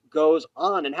list goes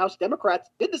on. And House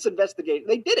Democrats did this investigation.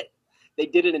 They did it. They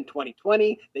did it in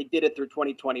 2020. They did it through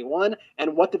 2021.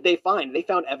 And what did they find? They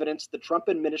found evidence the Trump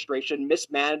administration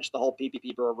mismanaged the whole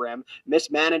PPP program,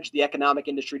 mismanaged the Economic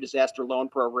Industry Disaster Loan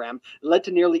Program, led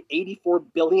to nearly $84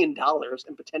 billion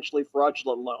in potentially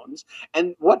fraudulent loans.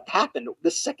 And what happened?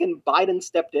 The second Biden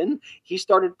stepped in, he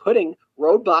started putting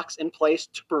roadblocks in place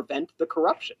to prevent the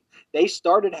corruption. They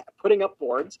started putting up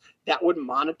boards that would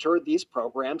monitor these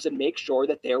programs and make sure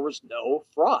that there was no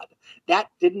fraud. That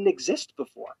didn't exist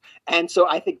before. And so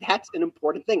I think that's an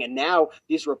important thing. And now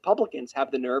these Republicans have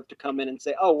the nerve to come in and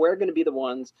say, oh, we're going to be the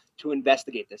ones to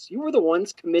investigate this. You were the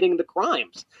ones committing the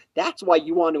crimes. That's why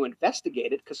you want to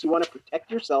investigate it, because you want to protect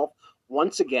yourself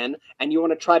once again, and you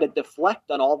want to try to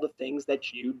deflect on all the things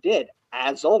that you did.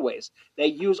 As always, they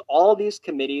use all these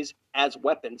committees as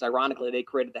weapons. Ironically, they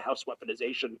created the House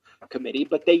Weaponization Committee,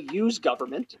 but they use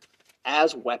government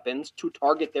as weapons to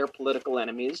target their political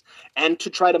enemies and to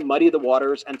try to muddy the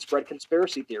waters and spread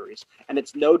conspiracy theories. And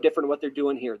it's no different what they're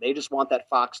doing here. They just want that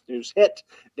Fox News hit.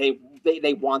 They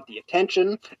want the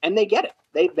attention, and they get it.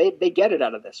 They get it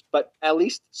out of this. But at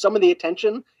least some of the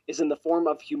attention is in the form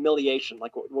of humiliation,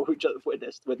 like what we just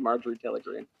witnessed with Marjorie Taylor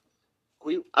Greene.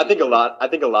 I think a lot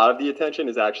of the attention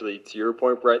is actually, to your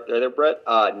point, Brett,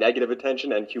 negative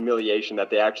attention and humiliation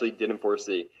that they actually didn't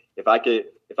foresee. If I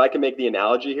could make the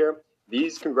analogy here,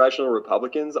 these congressional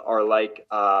Republicans are like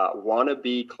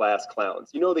wannabe class clowns.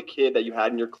 You know, the kid that you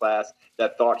had in your class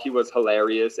that thought he was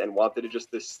hilarious and wanted to just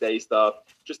to say stuff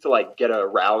just to like get a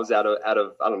rouse out of I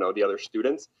don't know, the other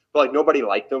students, but like nobody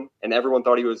liked him and everyone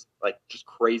thought he was like just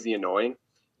crazy annoying.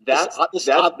 That's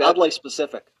oddly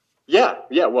specific. Yeah.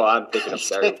 Well, I'm thinking of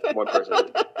Barry, one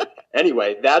person.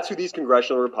 Anyway, that's who these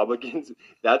congressional Republicans.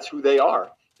 That's who they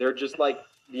are. They're just like,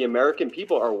 the American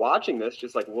people are watching this,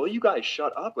 just like, will you guys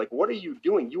shut up? Like, what are you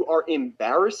doing? You are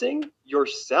embarrassing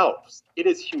yourselves. It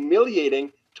is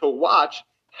humiliating to watch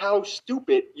how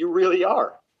stupid you really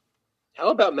are. How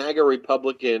about MAGA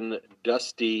Republican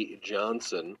Dusty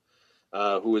Johnson,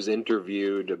 who was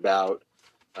interviewed about,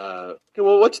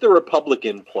 what's the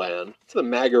Republican plan? What's the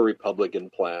MAGA Republican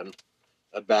plan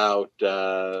about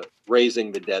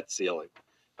raising the debt ceiling?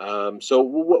 So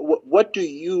what do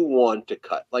you want to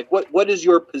cut? Like, what is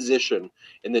your position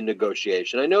in the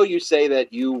negotiation? I know you say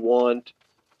that you want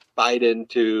Biden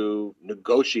to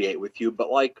negotiate with you,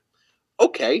 but like,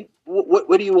 okay,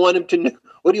 what do you want him to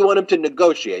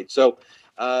negotiate? So,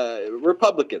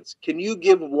 Republicans, can you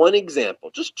give one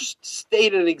example? Just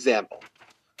state an example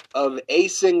of a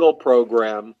single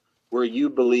program where you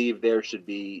believe there should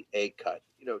be a cut.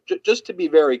 You know, just to be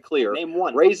very clear, name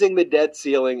one. Raising the debt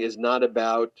ceiling is not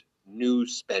about new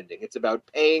spending. It's about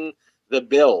paying the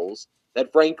bills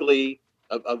that, frankly,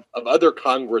 of other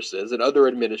Congresses and other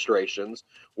administrations,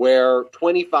 where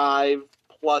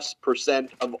 25+%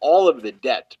 of all of the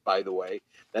debt, by the way,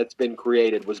 that's been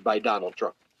created was by Donald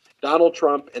Trump. Donald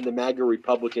Trump and the MAGA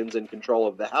Republicans in control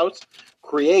of the House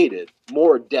created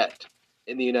more debt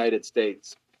in the United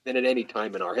States than at any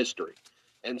time in our history.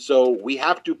 And so we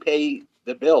have to pay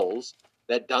the bills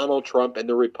that Donald Trump and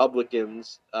the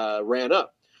Republicans ran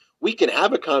up. We can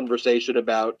have a conversation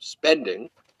about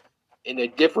spending in a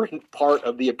different part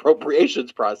of the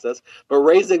appropriations process, but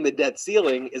raising the debt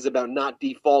ceiling is about not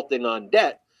defaulting on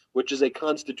debt, which is a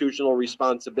constitutional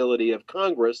responsibility of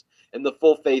Congress, and the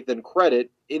full faith and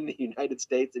credit in the United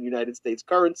States and United States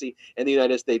currency and the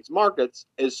United States markets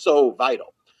is so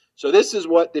vital. So this is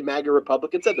what the MAGA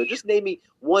Republicans said. Just name me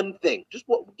one thing.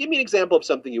 Give me an example of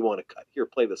something you want to cut. Here,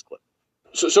 play this clip.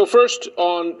 So first,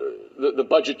 on the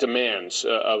budget demands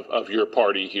of your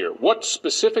party here, what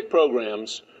specific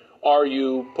programs are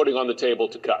you putting on the table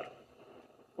to cut?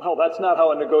 Well, that's not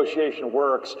how a negotiation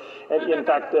works. And in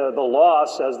fact, the law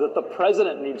says that the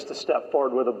president needs to step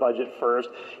forward with a budget first.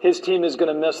 His team is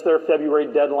going to miss their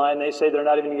February deadline. They say they're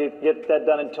not even going to get that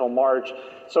done until March.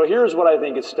 So here's what I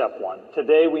think is step one.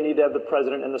 Today, we need to have the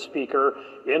president and the speaker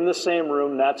in the same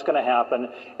room. That's going to happen.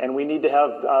 And we need to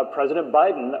have President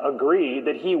Biden agree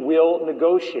that he will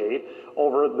negotiate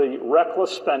over the reckless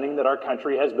spending that our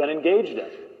country has been engaged in.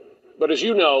 But as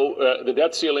you know, the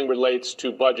debt ceiling relates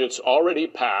to budgets already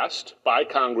passed by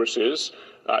Congresses,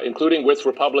 including with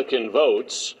Republican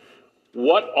votes.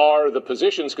 What are the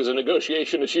positions? Because a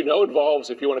negotiation, as you know, involves,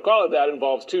 if you want to call it that,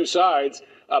 involves two sides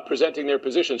presenting their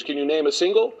positions. Can you name a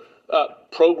single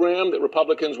program that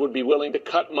Republicans would be willing to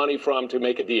cut money from to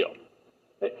make a deal?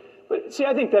 But see,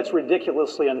 I think that's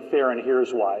ridiculously unfair, and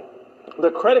here's why.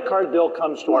 The credit card bill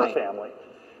comes to our family.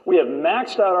 We have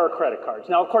maxed out our credit cards.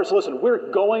 Now, of course, listen,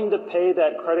 we're going to pay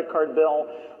that credit card bill.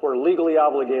 We're legally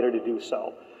obligated to do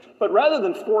so. But rather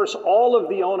than force all of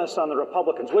the onus on the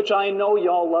Republicans, which I know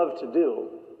y'all love to do,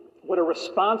 what a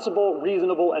responsible,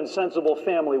 reasonable, and sensible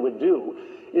family would do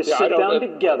is sit down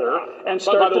together and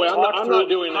start to talk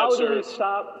through how do we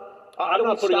stop. I'm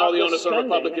not putting all the onus on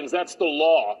Republicans. That's the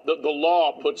law. The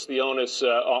law puts the onus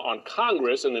on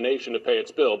Congress and the nation to pay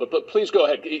its bill. But please go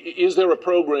ahead. Is there a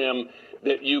program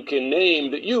that you can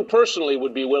name that you personally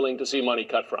would be willing to see money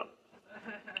cut from?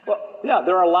 Well, yeah,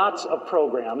 there are lots of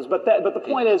programs, but the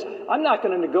point is, I'm not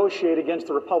going to negotiate against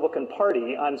the Republican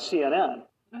Party on CNN.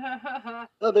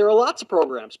 There are lots of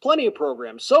programs, plenty of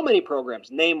programs, so many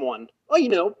programs. Name one.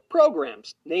 Oh,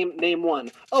 programs. Name one.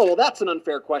 Oh, well, that's an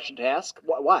unfair question to ask.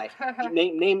 Why?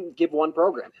 Give one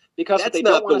program. Because that's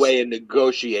not the way a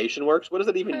negotiation works. What does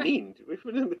it even mean?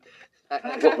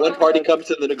 One party comes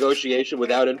to the negotiation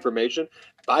without information.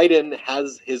 Biden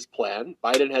has his plan.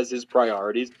 Biden has his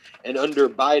priorities. And under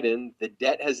Biden, the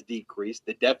debt has decreased.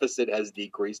 The deficit has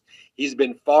decreased. He's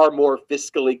been far more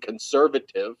fiscally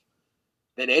conservative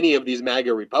than any of these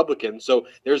MAGA Republicans. So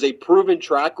there's a proven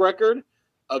track record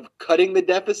of cutting the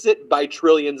deficit by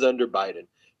trillions under Biden.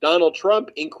 Donald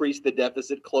Trump increased the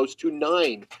deficit close to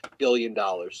 $9 billion.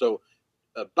 So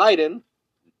Biden,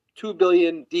 $2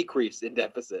 billion decrease in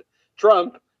deficit.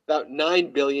 Trump, about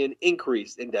 $9 billion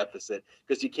increase in deficit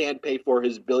because he can't pay for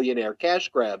his billionaire cash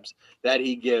grabs that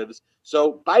he gives.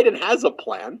 So Biden has a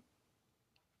plan.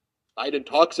 Biden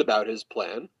talks about his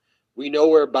plan. We know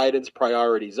where Biden's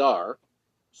priorities are.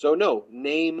 So no,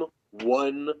 name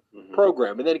one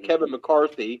program. And then Kevin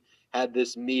McCarthy had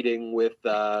this meeting with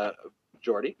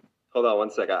Jordy. Hold on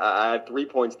 1 second. I have 3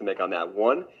 points to make on that.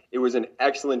 One, it was an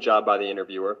excellent job by the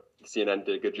interviewer. CNN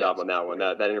did a good job on that one.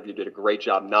 That interview did a great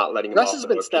job not letting him Russ off has the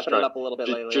been hook, stepping it up a little bit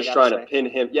lately. Just I trying gotta to pin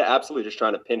him. Yeah, absolutely. Just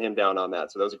trying to pin him down on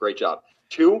that. So that was a great job.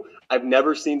 Two, I've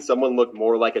never seen someone look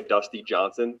more like a Dusty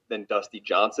Johnson than Dusty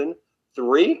Johnson.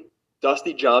 Three,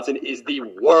 Dusty Johnson is the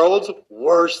world's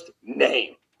worst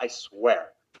name. I swear.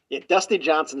 Yeah, Dusty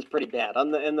Johnson's pretty bad.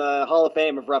 In the Hall of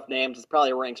Fame of rough names, it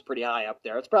probably ranks pretty high up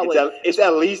there. It's probably it's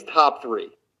at least top 3.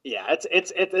 Yeah,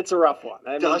 it's a rough one.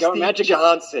 I mean, Dusty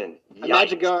Johnson.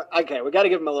 Imagine going. Okay, we got to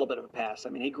give him a little bit of a pass. I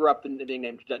mean, he grew up in being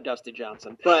named Dusty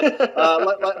Johnson. But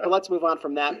let's move on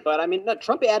from that. But I mean, no,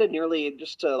 Trump added nearly,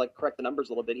 just to correct the numbers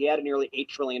a little bit, he added nearly $8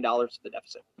 trillion to the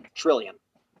deficit. Trillion,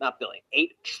 not billion. $8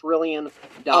 trillion.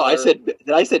 Oh,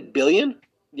 did I say billion?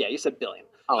 Yeah, you said billion.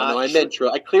 Oh no, I meant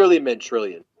I clearly meant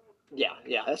trillion. Yeah,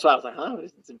 that's why I was like,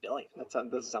 it's a billion. That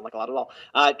doesn't sound like a lot at all.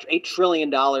 $8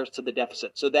 trillion to the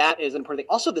deficit. So that is an important thing.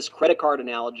 Also, this credit card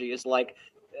analogy is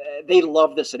they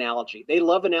love this analogy. They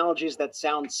love analogies that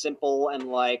sound simple and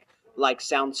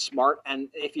sound smart. And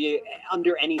if you,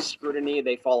 under any scrutiny,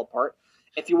 they fall apart.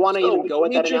 If you want to even go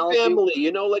with that analogy. Family,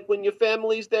 like when your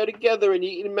family's there together and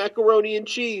you're eating macaroni and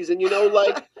cheese and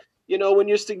when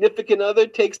your significant other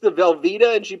takes the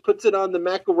Velveeta and she puts it on the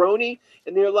macaroni,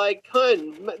 and they're like,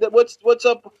 "Hun, what's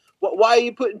up? Why are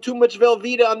you putting too much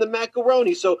Velveeta on the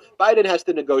macaroni?" So Biden has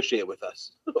to negotiate with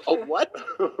us. Oh, what?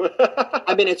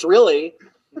 I mean, it's really,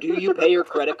 do you pay your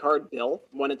credit card bill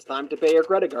when it's time to pay your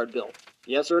credit card bill?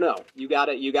 Yes or no? You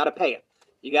gotta pay it.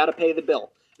 You gotta pay the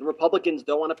bill. And Republicans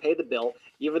don't want to pay the bill,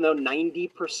 even though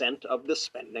 90% of the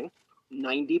spending,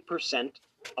 90%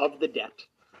 of the debt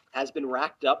has been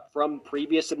racked up from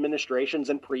previous administrations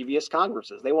and previous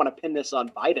Congresses. They want to pin this on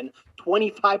Biden.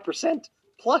 25%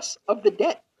 plus of the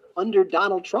debt under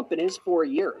Donald Trump in his 4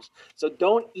 years. So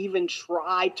don't even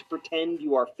try to pretend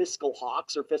you are fiscal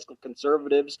hawks or fiscal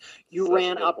conservatives. You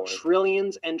ran up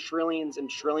trillions and trillions and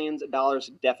trillions of dollars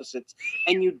in deficits,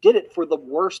 and you did it for the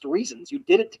worst reasons. You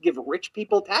did it to give rich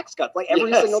people tax cuts,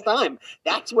 every single time.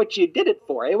 That's what you did it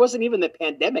for. It wasn't even the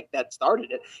pandemic that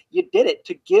started it. You did it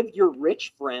to give your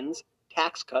rich friends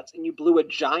tax cuts, and you blew a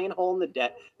giant hole in the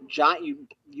debt.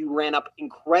 You ran up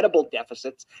incredible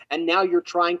deficits, and now you're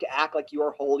trying to act like you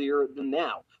are holier than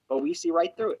thou. But we see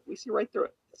right through it.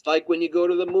 It's like when you go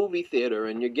to the movie theater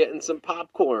and you're getting some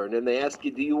popcorn and they ask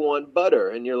you, "Do you want butter?"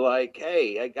 And you're like,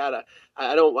 "Hey,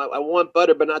 I want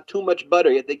butter, but not too much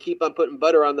butter." Yet they keep on putting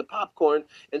butter on the popcorn,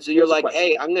 and so you're like,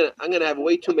 "Hey, I'm gonna have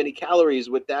way too many calories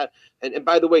with that." And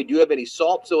by the way, do you have any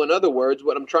salt? So in other words,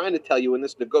 what I'm trying to tell you in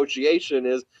this negotiation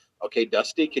is, okay,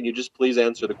 Dusty, can you just please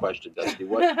answer the question, Dusty?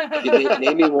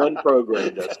 Name me one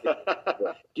program, Dusty.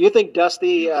 Do you think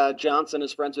Dusty Johnson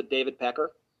is friends with David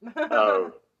Pecker?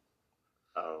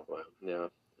 Oh, well, yeah.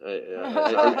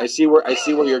 I see where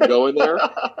you're going there,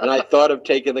 and I thought of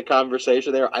taking the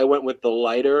conversation there. I went with the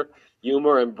lighter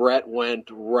humor, and Brett went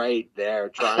right there,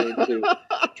 trying to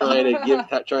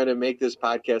make this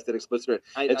podcast an explicit.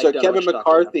 And so Kevin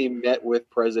McCarthy met with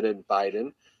President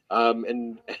Biden,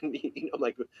 and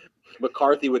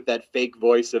McCarthy with that fake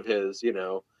voice of his,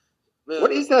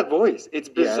 What is that voice? It's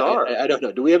bizarre. I don't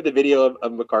know. Do we have the video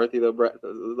of McCarthy, though, Brett?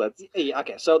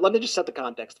 Okay, so let me just set the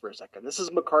context for a second. This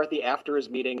is McCarthy after his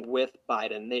meeting with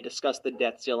Biden. They discussed the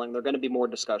debt ceiling. There are going to be more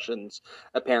discussions,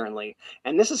 apparently.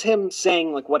 And this is him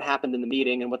saying what happened in the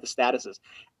meeting and what the status is.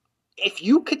 If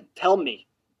you could tell me,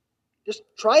 just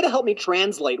try to help me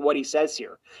translate what he says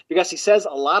here. Because he says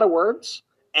a lot of words,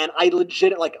 and I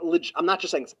I'm not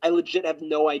just saying this, I legit have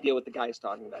no idea what the guy is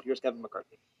talking about. Here's Kevin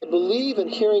McCarthy. I believe in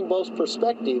hearing both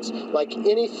perspectives, like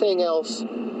anything else,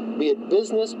 be it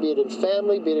business, be it in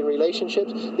family, be it in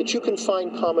relationships, that you can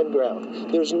find common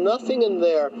ground. There's nothing in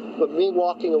there but me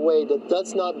walking away that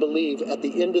does not believe at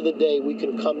the end of the day we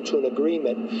can come to an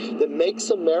agreement that makes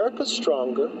America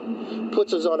stronger,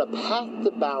 puts us on a path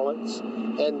to balance,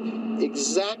 and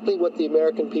exactly what the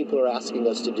American people are asking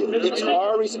us to do. It's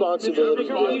our responsibility.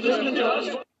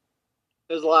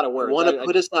 There's a lot of words. I want to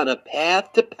put us on a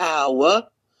path to power.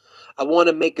 I want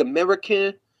to make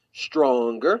America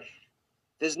stronger.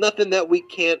 There's nothing that we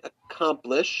can't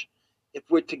accomplish if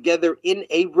we're together in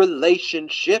a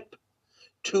relationship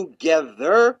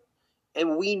together,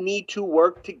 and we need to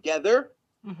work together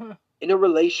in a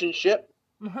relationship,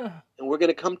 and we're going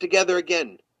to come together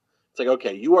again. It's like,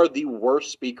 okay, you are the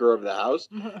worst Speaker of the House.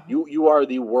 You are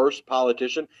the worst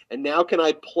politician. And now can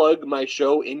I plug my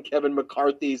show in Kevin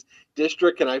McCarthy's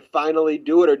district? Can I finally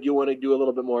do it, or do you want to do a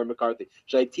little bit more McCarthy?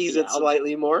 Should I tease it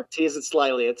slightly more? Tease it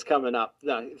slightly. It's coming up.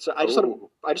 No, so I just want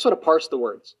to parse the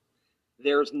words.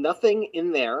 There's nothing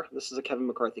in there. This is a Kevin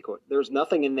McCarthy quote. There's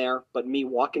nothing in there but me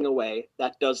walking away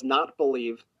that does not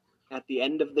believe at the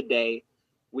end of the day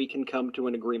we can come to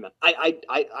an agreement. I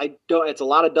don't. It's a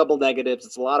lot of double negatives.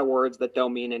 It's a lot of words that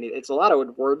don't mean anything. It's a lot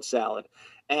of word salad.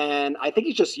 And I think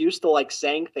he's just used to like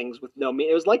saying things with no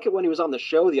meaning. It was like it when he was on the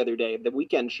show the other day, the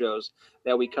weekend shows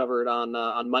that we covered on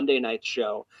Monday night's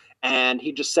show. And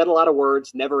he just said a lot of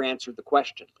words, never answered the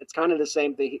question. It's kind of the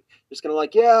same thing. Just kind of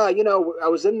like, yeah, you know, I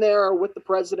was in there with the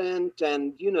president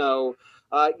and, you know,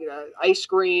 ice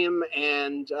cream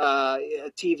and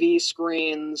TV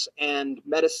screens and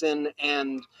medicine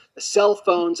and cell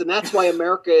phones. And that's why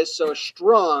America is so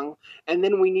strong. And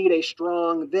then we need a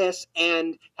strong this.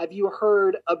 And have you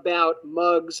heard about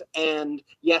mugs and,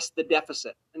 yes, the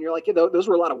deficit? And you're like, yeah, those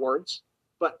were a lot of words.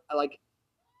 But like,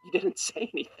 you didn't say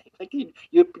anything. Like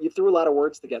you threw a lot of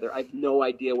words together. I have no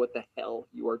idea what the hell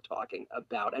you are talking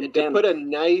about. And to put a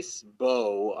nice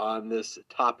bow on this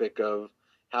topic of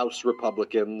House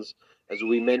Republicans, as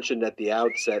we mentioned at the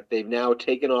outset, they've now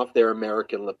taken off their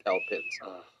American lapel pins.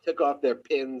 Took off their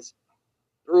pins,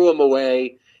 threw them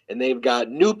away, and they've got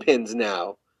new pins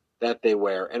now that they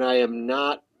wear. And I am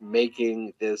not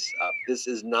making this up. This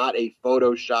is not a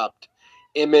photoshopped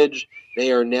image.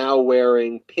 They are now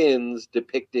wearing pins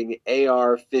depicting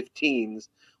AR-15s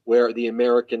where the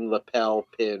American lapel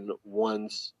pin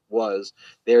once was.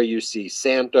 There you see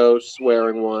Santos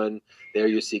wearing one. There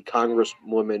you see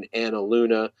Congresswoman Anna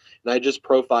Luna. And I just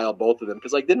profile both of them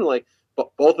because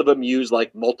both of them use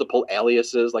like multiple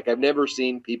aliases. Like I've never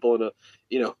seen people in a,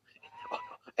 you know,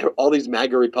 all these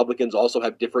MAGA Republicans also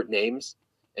have different names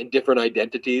and different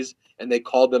identities, and they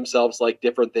call themselves like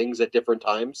different things at different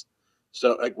times.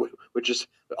 So, like, which is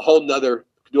a whole nother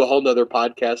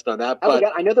podcast on that. But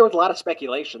I know there was a lot of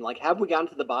speculation. Like, have we gotten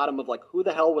to the bottom of like who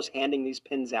the hell was handing these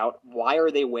pins out? Why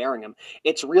are they wearing them?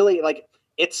 It's really like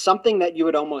it's something that you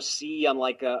would almost see on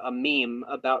like a meme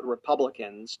about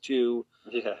Republicans to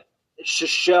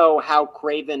show how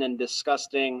craven and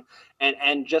disgusting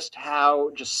and just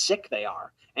how just sick they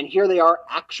are. And here they are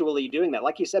actually doing that.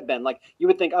 Like you said, Ben, like you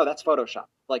would think, oh, that's Photoshop.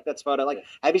 Like that's photo. Like,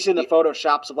 have you seen the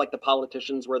Photoshops of like the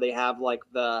politicians where they have like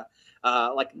the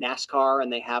like NASCAR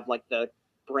and they have like the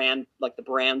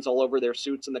brands all over their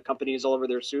suits and the companies all over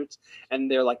their suits,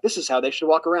 and they're like, this is how they should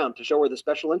walk around to show where the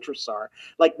special interests are.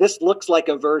 Like this looks like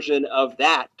a version of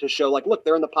that to show like, look,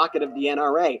 they're in the pocket of the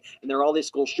NRA, and there are all these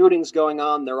school shootings going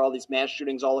on. There are all these mass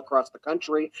shootings all across the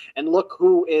country, and look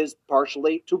who is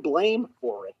partially to blame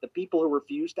for it: the people who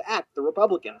refuse to act, the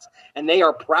Republicans, and they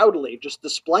are proudly just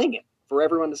displaying it for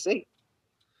everyone to see.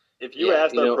 If you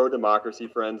asked our pro-democracy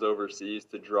friends overseas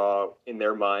to draw in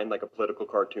their mind like a political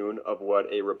cartoon of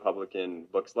what a Republican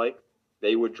looks like,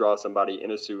 they would draw somebody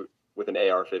in a suit with an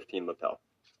AR-15 lapel.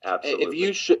 Absolutely.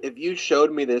 If you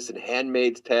showed me this in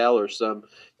Handmaid's Tale or some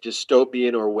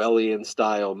dystopian Orwellian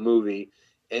style movie,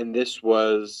 and this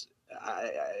was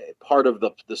part of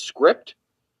the script,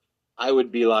 I would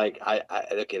be like,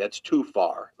 okay, that's too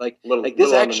far. Like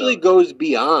this actually goes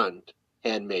beyond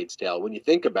Handmaid's Tale when you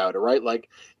think about it, right? Like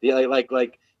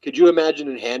could you imagine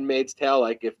in Handmaid's Tale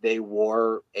like if they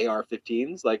wore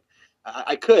AR-15s? Like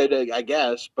I could, I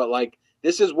guess, but like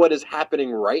this is what is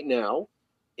happening right now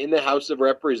in the House of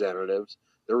Representatives.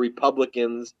 The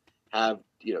Republicans have,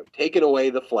 taken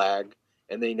away the flag,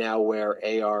 and they now wear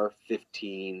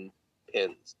AR-15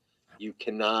 pins. You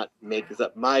cannot make this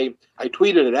up. I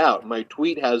tweeted it out. My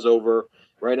tweet has over,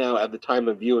 right now at the time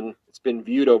of viewing, it's been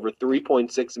viewed over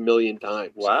 3.6 million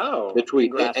times. Wow. The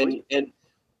tweet.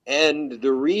 And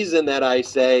the reason that I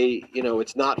say,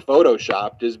 it's not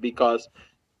photoshopped is because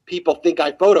people think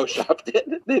I photoshopped it.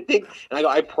 They think, and I go,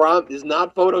 I promise, it's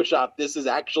not photoshopped. This is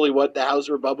actually what the House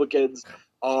Republicans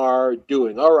are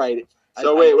doing. All right.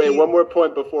 So wait, one more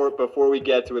point before we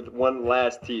get to it. One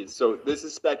last tease. So this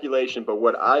is speculation, but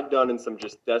what I've done in some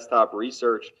just desktop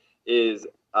research is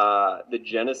the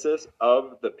genesis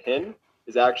of the pin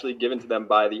is actually given to them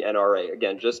by the NRA.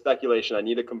 Again, just speculation. I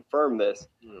need to confirm this,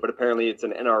 but apparently it's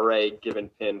an NRA given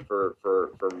pin for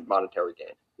monetary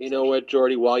gain. You know what,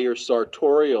 Jordy? While your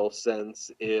sartorial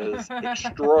sense is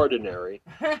extraordinary,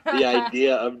 the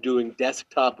idea of doing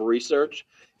desktop research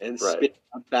and spitting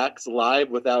out facts live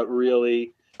without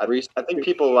really... I think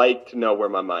people like to know where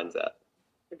my mind's at.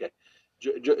 Okay.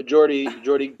 Jordy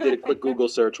did a quick Google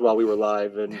search while we were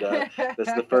live, and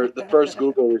that's the first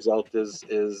Google result is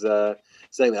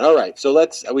saying that. All right, so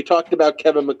we talked about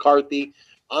Kevin McCarthy.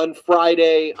 On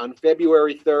Friday, on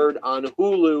February 3rd, on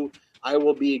Hulu, I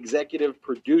will be executive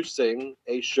producing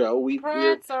a show. We've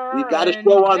got a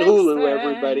show on Hulu,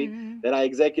 everybody, that I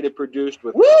executive produced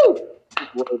with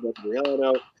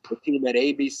Adriano, the team at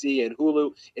ABC and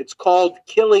Hulu. It's called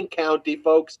Killing County,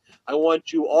 folks. I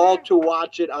want you all to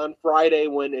watch it on Friday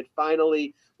when it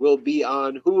finally will be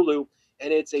on Hulu.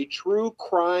 And it's a true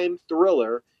crime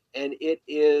thriller, and it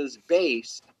is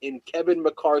based in Kevin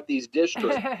McCarthy's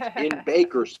district in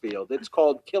Bakersfield. It's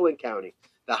called Killing County.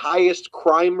 The highest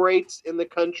crime rates in the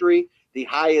country, the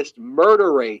highest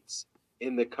murder rates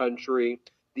in the country,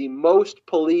 the most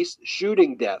police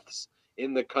shooting deaths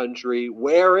in the country.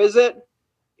 Where is it?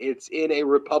 It's in a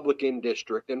Republican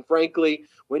district. And frankly,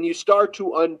 when you start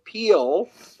to unpeel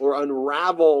or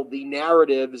unravel the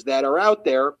narratives that are out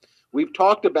there, we've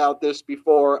talked about this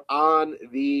before on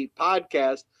the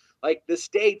podcast, like the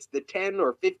states, the 10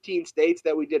 or 15 states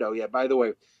that we did. Oh, yeah, by the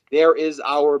way, there is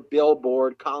our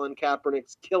billboard, Colin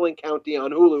Kaepernick's Killing County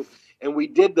on Hulu. And we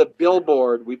did the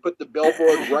billboard. We put the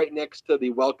billboard right next to the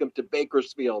Welcome to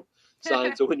Bakersfield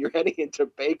sign. So when you're heading into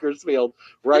Bakersfield,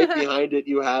 right behind it,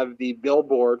 you have the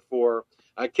billboard for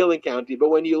Killing County. But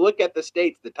when you look at the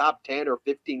states, the top 10 or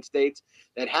 15 states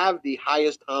that have the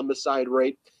highest homicide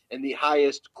rate and the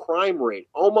highest crime rate,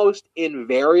 almost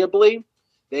invariably,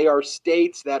 they are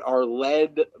states that are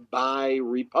led by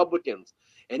Republicans.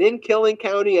 And in Killing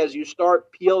County, as you start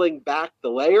peeling back the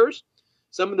layers,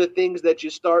 some of the things that you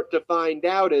start to find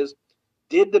out is,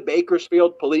 did the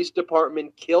Bakersfield Police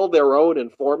Department kill their own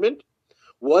informant?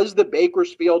 Was the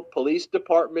Bakersfield Police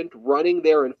Department running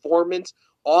their informants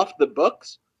off the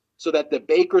books so that the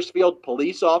Bakersfield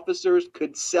police officers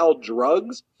could sell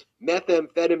drugs,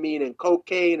 methamphetamine and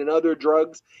cocaine and other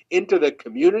drugs, into the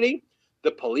community?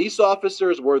 The police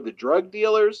officers were the drug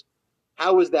dealers.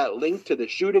 How is that linked to the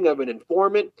shooting of an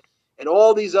informant? And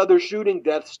all these other shooting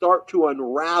deaths start to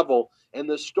unravel, and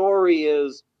the story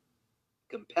is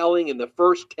compelling in the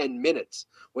first 10 minutes.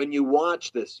 When you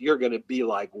watch this, you're going to be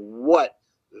like, what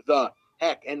the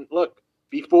heck? And look,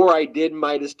 before I did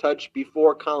Midas Touch,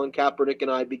 before Colin Kaepernick and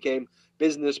I became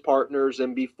business partners,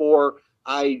 and before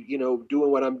I,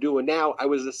 doing what I'm doing now, I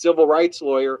was a civil rights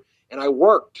lawyer, and I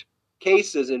worked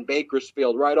cases in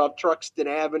Bakersfield. Right off Truxton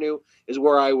Avenue is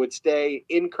where I would stay,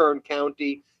 in Kern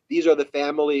County. These are the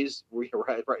families.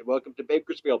 Right. Welcome to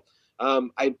Bakersfield.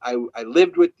 I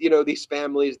lived with, these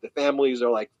families. The families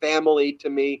are like family to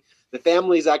me. The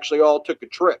families actually all took a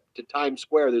trip to Times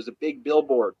Square. There's a big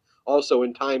billboard also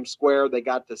in Times Square. They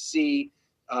got to see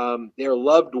their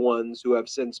loved ones who have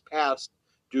since passed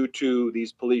due to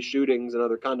these police shootings and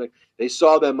other conduct. They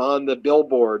saw them on the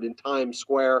billboard in Times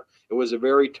Square. It was a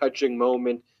very touching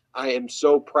moment. I am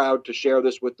so proud to share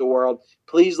this with the world.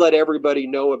 Please let everybody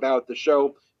know about the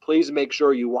show. Please make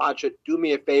sure you watch it. Do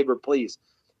me a favor, please.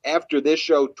 After this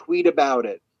show, tweet about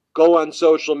it. Go on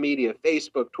social media,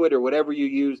 Facebook, Twitter, whatever you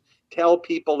use. Tell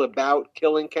people about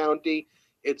Killing County.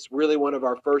 It's really one of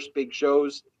our first big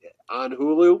shows on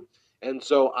Hulu. And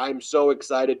so I'm so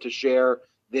excited to share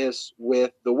this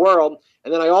with the world.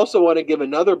 And then I also want to give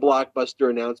another blockbuster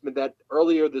announcement that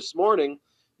earlier this morning,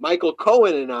 Michael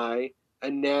Cohen and I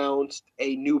announced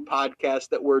a new podcast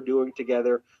that we're doing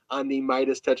together on the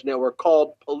Midas Touch Network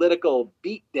called Political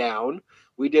Beatdown.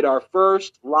 We did our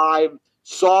first live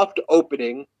soft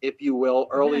opening, if you will,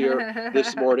 earlier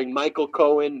this morning. Michael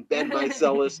Cohen, Ben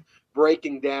Meiselas,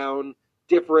 breaking down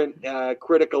different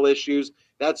critical issues.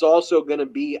 That's also going to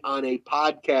be on a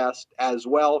podcast as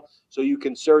well. So you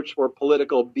can search for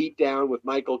Political Beatdown with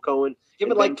Michael Cohen. Give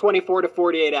it like 24 to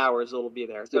 48 hours. It'll be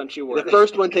there. Don't you worry. The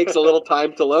first one takes a little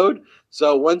time to load.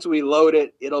 So once we load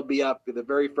it, it'll be up. The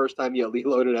very first time you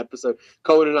load an episode.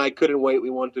 Cohen and I couldn't wait. We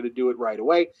wanted to do it right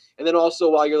away. And then also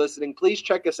while you're listening, please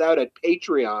check us out at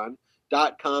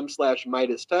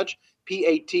patreon.com/MidasTouch,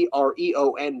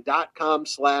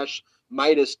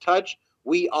 patreon.com/MidasTouch.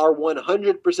 We are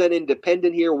 100%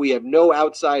 independent here. We have no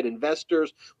outside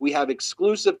investors. We have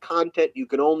exclusive content you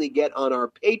can only get on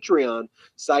our Patreon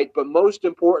site. But most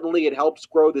importantly, it helps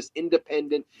grow this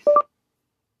independent.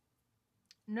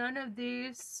 None of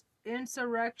these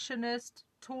insurrectionist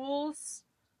tools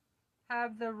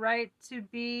have the right to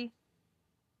be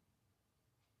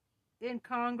in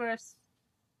Congress.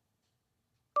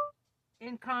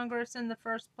 In Congress in the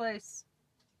first place.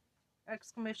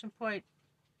 Exclamation point.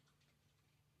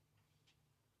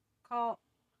 Call.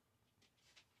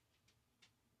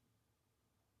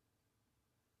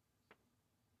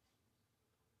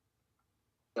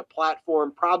 A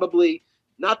platform probably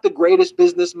not the greatest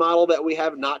business model that we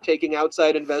have, not taking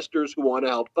outside investors who want to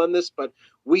help fund this, but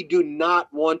we do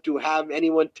not want to have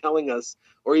anyone telling us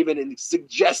or even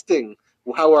suggesting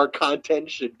how our content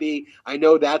should be. I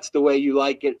know that's the way you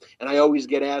like it, and I always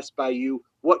get asked by you,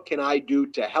 what can I do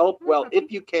to help? Well,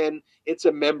 if you can, it's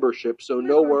a membership, so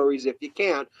no worries if you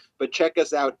can't, but check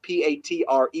us out,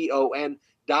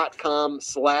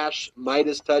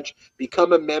 patreon.com/MeidasTouch.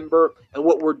 Become a member, and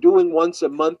what we're doing once a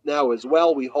month now as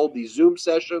well, we hold these Zoom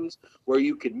sessions where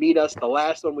you can meet us. The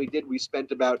last one we did, we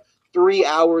spent about 3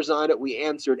 hours on it. We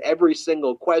answered every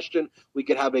single question. We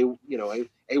could have a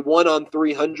 1 on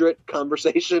 300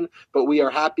 conversation, but we are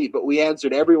happy. But we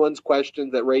answered everyone's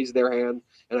questions that raised their hand,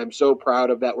 and I'm so proud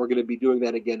of that. We're going to be doing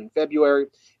that again in February,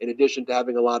 in addition to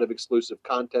having a lot of exclusive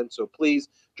content. So please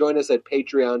join us at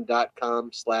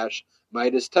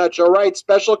patreon.com/MeidasTouch. All right,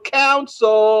 special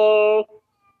counsel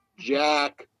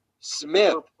Jack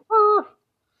Smith.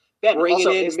 Ben, Bringing also,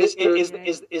 in is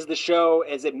the show,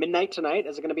 is it midnight tonight?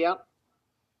 Is it going to be out?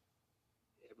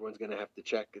 Everyone's going to have to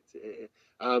check.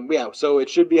 So it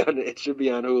should be on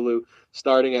Hulu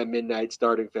starting at midnight,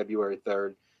 starting February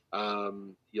 3rd.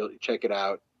 You'll check it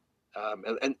out.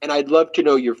 And I'd love to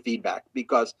know your feedback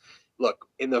because, look,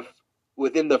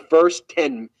 within the first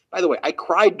 10, by the way, I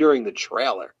cried during the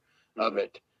trailer of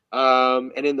it.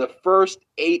 And in the first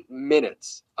 8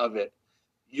 minutes of it,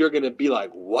 you're going to be like,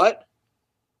 what?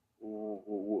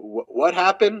 What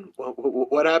happened?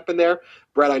 What happened there?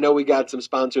 Brett, I know we got some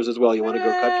sponsors as well. You want to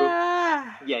go cut to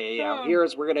them? Yeah.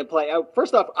 We're going to play.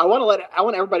 First off, I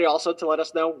want everybody also to let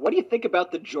us know, what do you think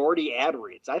about the Jordy ad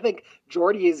reads? I think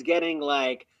Jordy is getting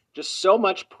just so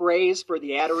much praise for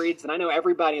the ad reads, and I know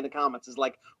everybody in the comments is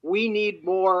like, we need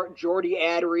more Jordy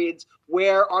ad reads.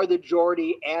 Where are the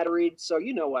Jordy ad reads? So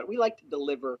you know what? We like to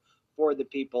deliver for the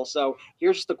people. So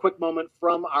here's just a quick moment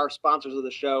from our sponsors of the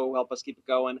show who help us keep it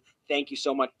going. Thank you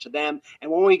so much to them.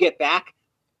 And when we get back,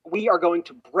 we are going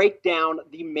to break down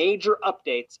the major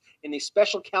updates in the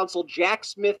special counsel Jack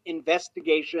Smith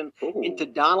investigation into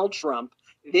Donald Trump.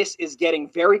 This is getting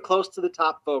very close to the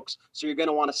top, folks, so you're going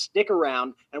to want to stick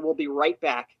around, and we'll be right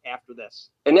back after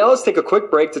this. And now let's take a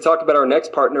quick break to talk about our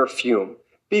next partner, Fume.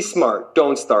 Be smart,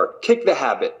 don't start. Kick the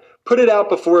habit. Put it out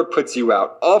before it puts you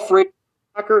out. All free.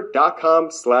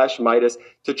 Hacker.com/Meidas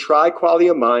to try quality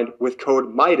of mind with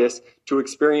code Meidas to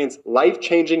experience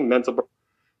life-changing mental. 20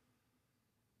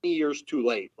 years too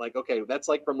late. That's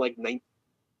from 19.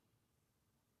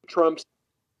 Trump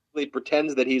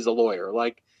pretends that he's a lawyer.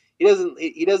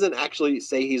 He doesn't actually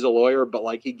say he's a lawyer, but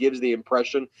he gives the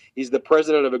impression. He's the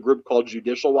president of a group called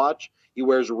Judicial Watch. He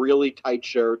wears really tight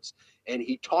shirts. And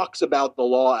he talks about the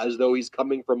law as though he's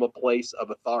coming from a place of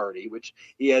authority, which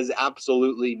he has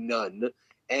absolutely none.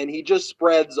 And he just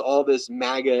spreads all this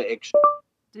MAGA.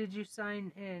 Did you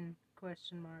sign in? ?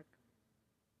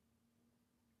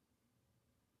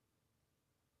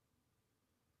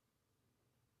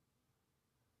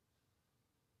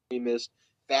 Extremist,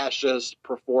 fascist,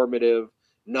 performative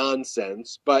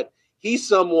nonsense. But he's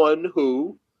someone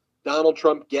who Donald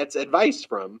Trump gets advice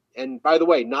from, and by the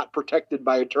way, not protected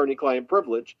by attorney-client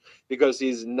privilege because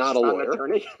he's not a lawyer.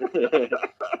 Attorney.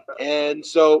 And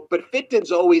so, but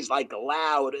Fitton's always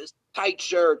loud, his tight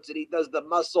shirts, and he does the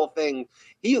muscle thing.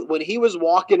 When he was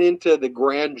walking into the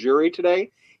grand jury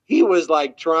today, he was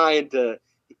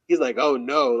he's like, oh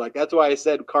no, that's why I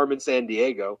said Carmen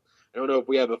Sandiego. I don't know if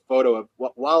we have a photo of,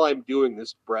 while I'm doing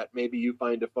this, Brett, maybe you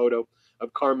find a photo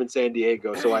of Carmen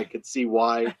Sandiego so I could see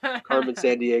why Carmen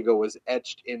Sandiego was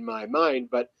etched in my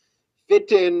mind. But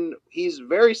Fitton, he's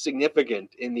very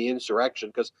significant in the insurrection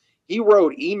because he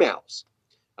wrote emails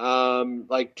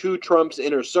to Trump's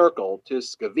inner circle, to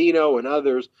Scavino and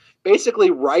others, basically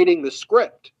writing the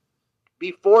script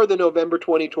before the November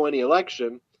 2020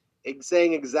 election,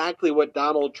 saying exactly what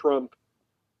Donald Trump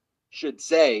should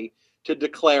say to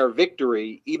declare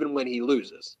victory even when he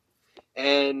loses.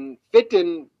 And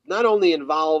Fitton not only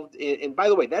involved in, by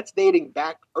the way, that's dating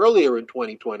back earlier in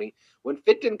 2020 when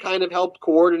Fitton kind of helped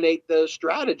coordinate the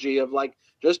strategy of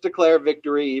just declare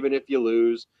victory even if you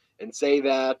lose and say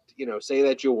that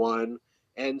you won.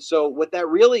 And so what that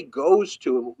really goes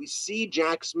to, and what we see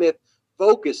Jack Smith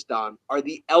focused on, are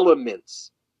the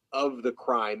elements of the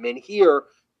crime. And here,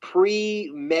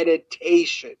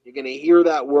 premeditation. You're going to hear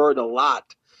that word a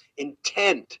lot.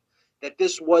 Intent. That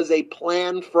this was a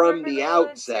plan from the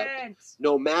outset.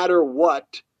 No matter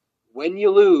what, when you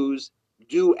lose,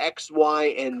 do X, Y,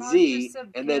 and Z,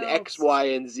 and then X, Y,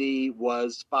 and Z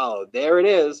was followed. There it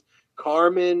is.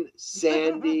 Carmen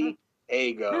Sandiego.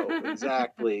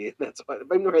 Exactly. That's what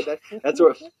I've never heard that. That's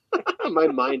what my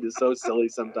mind is so silly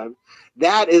sometimes.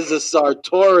 That is a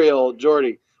sartorial,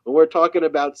 Jordy. when we're talking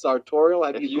about sartorial,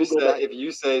 have If you you Googled say that? if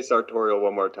you say sartorial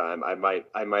one more time, I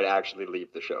might actually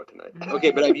leave the show tonight.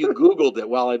 Okay, but have you Googled it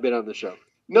while I've been on the show?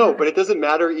 No, but it doesn't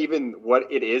matter even what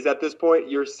it is at this point.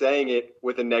 You're saying it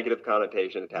with a negative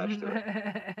connotation attached to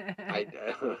it.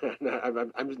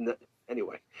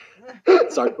 Anyway,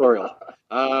 sartorial.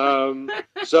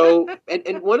 So,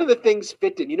 and one of the things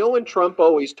Fitton, you know, when Trump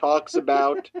always talks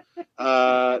about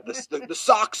the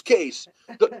Sox case,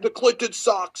 the Clinton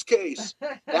Sox case,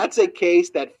 that's a case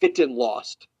that Fitton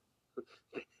lost,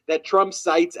 that Trump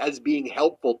cites as being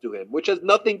helpful to him, which has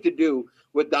nothing to do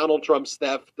with Donald Trump's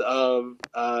theft of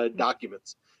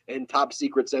documents and top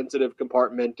secret, sensitive,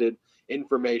 compartmented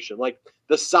information. Like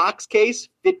the Sox case,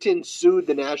 Fitton sued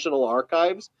the National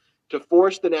Archives to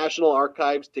force the National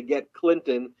Archives to get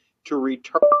Clinton to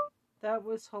return. That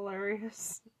was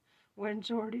hilarious when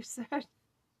Jordy said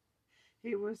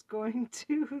he was going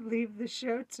to leave the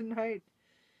show tonight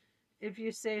if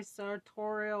you say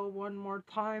sartorial one more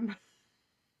time.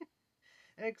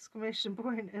 Exclamation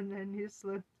point, and then you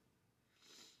slipped.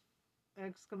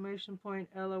 Exclamation point,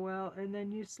 LOL, and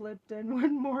then you slipped in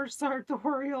one more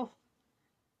sartorial.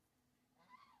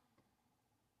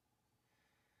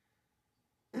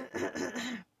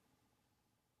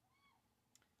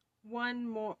 One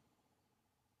more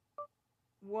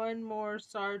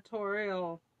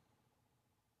sartorial.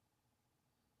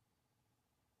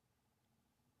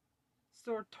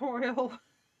 Sartorial.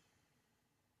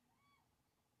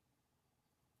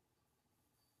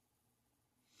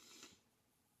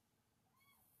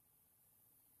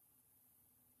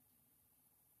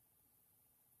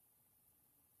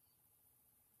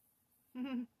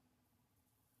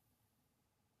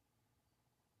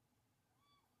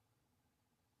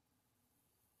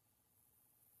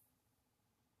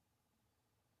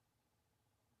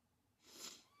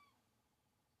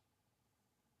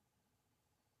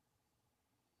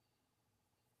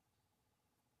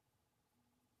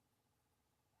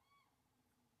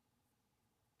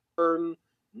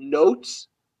 Notes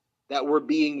that were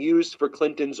being used for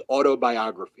Clinton's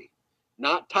autobiography,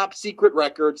 not top secret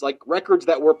records, like records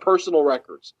that were personal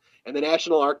records. And the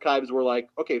National Archives were like,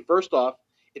 okay, first off,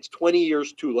 it's 20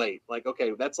 years too late. Like,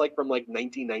 okay, that's like from like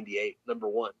 1998, number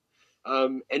one.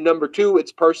 And number two,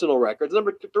 it's personal records.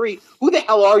 Number three, who the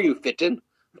hell are you, Fitton?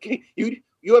 Okay,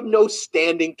 you have no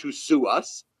standing to sue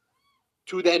us,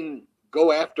 to then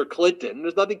go after Clinton.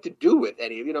 There's nothing to do with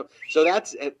any, you know. So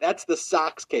that's the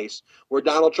Sox case where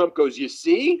Donald Trump goes, you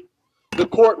see, the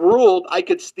court ruled I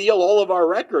could steal all of our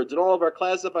records and all of our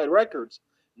classified records.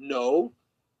 No,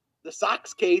 the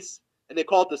Sox case, and they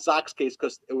call it the Sox case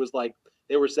because it was like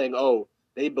they were saying, oh,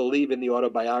 they believe in the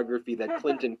autobiography that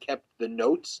Clinton kept the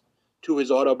notes to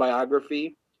his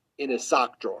autobiography in his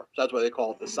sock drawer. So that's why they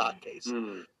call it the Sock case.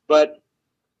 But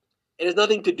it has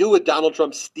nothing to do with Donald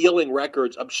Trump stealing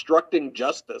records, obstructing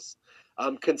justice,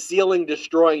 concealing,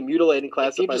 destroying, mutilating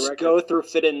classified records. records. Go through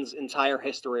Fitton's entire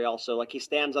history also. Like, he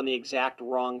stands on the exact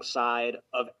wrong side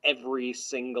of every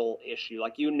single issue.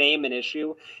 Like, you name an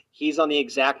issue, he's on the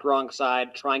exact wrong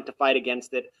side, trying to fight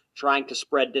against it, trying to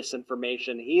spread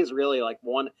disinformation. He is really like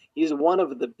he's one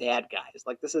of the bad guys.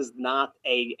 Like, this is not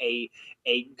a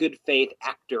good faith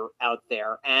actor out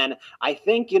there. And I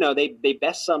think, you know, they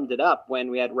best summed it up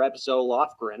when we had Rep. Zoe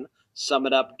Lofgren sum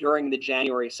it up during the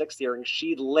January 6th hearing.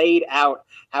 She laid out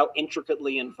how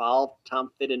intricately involved Tom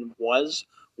Fitton was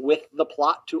with the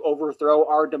plot to overthrow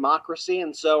our democracy.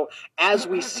 And so as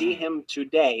we see him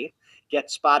today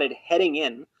get spotted heading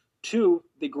in to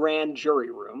the grand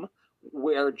jury room,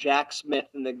 where Jack Smith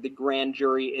and the grand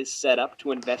jury is set up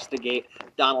to investigate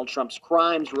Donald Trump's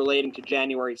crimes relating to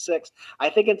January 6th, I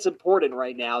think it's important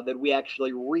right now that we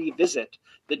actually revisit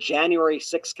the January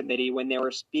 6th committee when they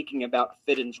were speaking about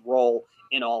Fitton's role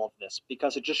in all of this,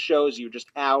 because it just shows you just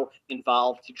how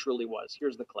involved he truly was.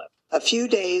 Here's the clip. A few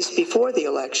days before the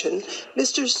election,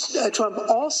 Mr. Trump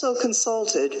also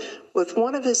consulted with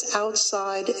one of his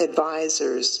outside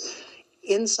advisors,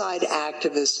 inside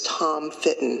activist Tom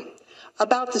Fitton,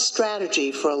 about the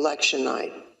strategy for election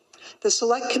night. The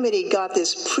Select Committee got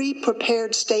this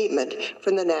pre-prepared statement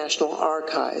from the National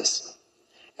Archives.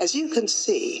 As you can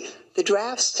see, the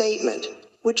draft statement,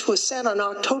 which was sent on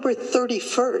October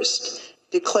 31st,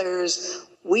 declares,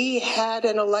 "We had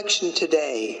an election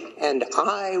today, and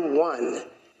I won."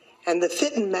 And the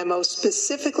Fitton memo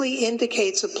specifically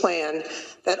indicates a plan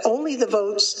that only the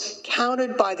votes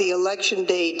counted by the election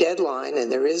day deadline,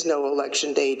 and there is no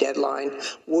election day deadline,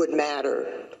 would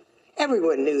matter.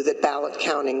 Everyone knew that ballot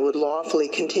counting would lawfully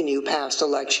continue past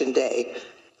election day.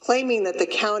 claiming that the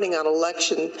counting on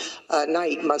election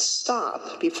night must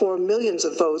stop before millions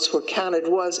of votes were counted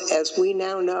was, as we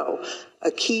now know,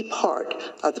 a key part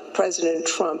of President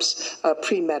Trump's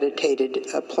premeditated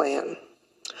plan.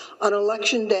 On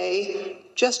Election Day,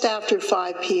 just after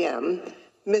 5 p.m.,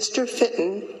 Mr.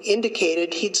 Fitton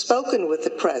indicated he'd spoken with the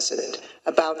president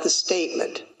about the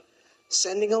statement.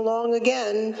 Sending along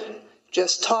again,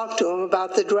 just talked to him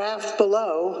about the draft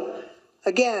below.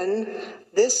 Again,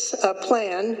 this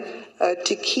plan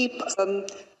to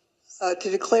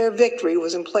declare victory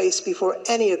was in place before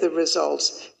any of the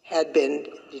results had been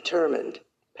determined.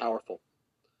 Powerful.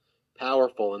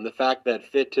 And the fact that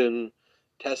Fitton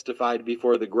testified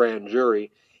before the grand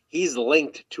jury, he's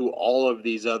linked to all of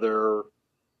these other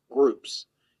groups.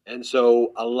 And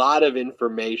so a lot of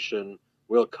information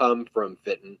will come from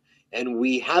Fitton. And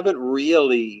we haven't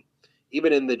really,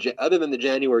 even in other than the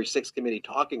January 6th committee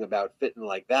talking about Fitton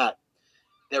like that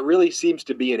really seems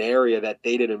to be an area that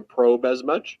they didn't probe as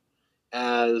much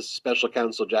as Special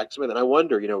Counsel Jack Smith. And I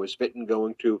wonder, is Fitton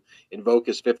going to invoke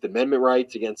his Fifth Amendment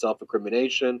rights against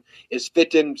self-incrimination? Is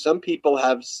Fitton, some people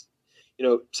have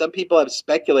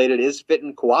speculated, is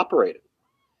Fitton cooperating?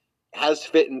 Has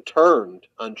Fitton turned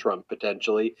on Trump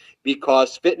potentially?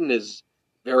 Because Fitton is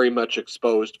very much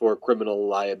exposed for criminal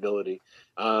liability.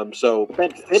 So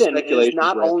Ben Fitton is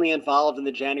not only involved in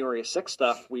the January 6th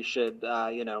stuff we should,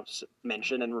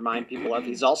 mention and remind people of.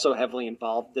 He's also heavily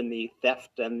involved in the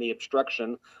theft and the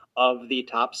obstruction of the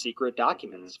top secret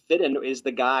documents. Fitton is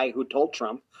the guy who told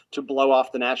Trump to blow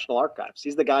off the National Archives.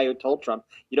 He's the guy who told Trump,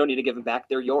 you don't need to give them back,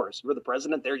 they're yours. We're the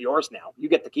president, they're yours now. You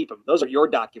get to keep them. Those are your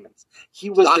documents. He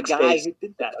was the guy who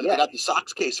did that. I got the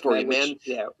Sox case for you, man.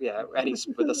 Yeah. And he's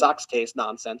with the Sox case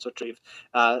nonsense, which we've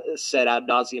said ad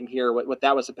nauseum here, what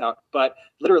that was about. But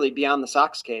literally beyond the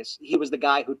Sox case, he was the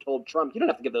guy who told Trump, you don't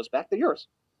have to give those back, they're yours.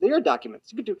 They're your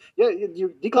documents. You could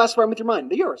you declassify them with your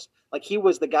mind. They're yours. Like, he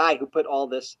was the guy who put all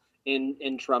this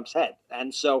in Trump's head.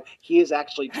 And so he is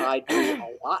actually tied to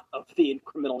a lot of the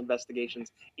criminal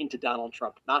investigations into Donald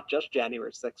Trump, not just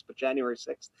January 6th, but January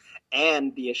 6th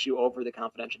and the issue over the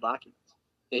confidential documents.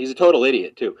 Yeah, he's a total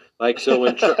idiot too. Like, so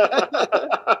when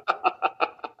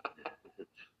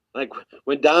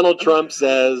when Donald Trump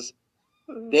says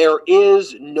there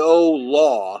is no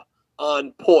law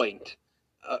on point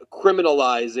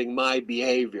criminalizing my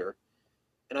behavior,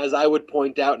 and as I would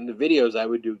point out in the videos I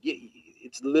would do,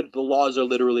 the laws are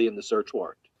literally in the search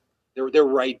warrant. They're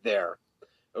right there.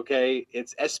 Okay,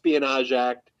 it's Espionage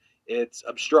Act, it's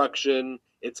obstruction,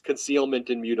 it's concealment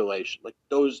and mutilation. Like,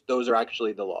 those are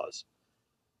actually the laws.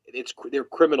 They're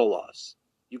criminal laws.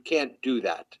 You can't do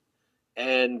that,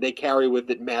 and they carry with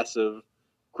it massive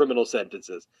criminal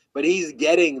sentences. But he's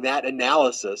getting that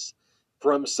analysis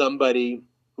from somebody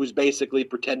who's basically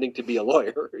pretending to be a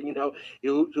lawyer,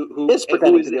 who is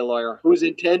pretending to be a lawyer, who's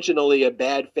intentionally a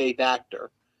bad faith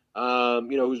actor,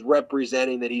 who's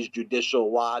representing that he's judicial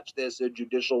watch this or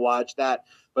judicial watch that,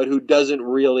 but who doesn't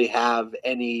really have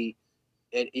any,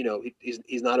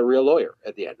 he's not a real lawyer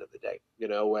at the end of the day,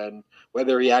 and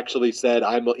whether he actually said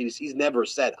he's never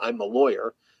said I'm a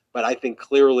lawyer, but I think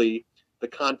clearly the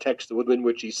context within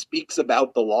which he speaks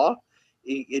about the law,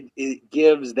 it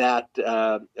gives that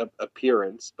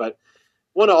appearance. But I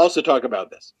want to also talk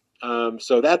about this.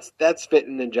 So that's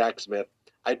Fitton and Jack Smith.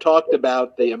 I talked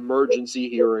about the emergency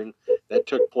hearing that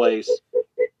took place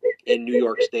in New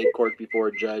York State Court before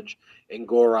Judge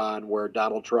Engoron, where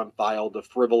Donald Trump filed a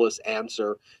frivolous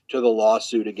answer to the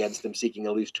lawsuit against him seeking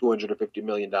at least $250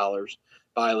 million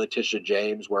by Letitia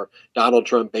James, where Donald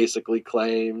Trump basically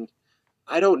claimed,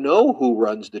 I don't know who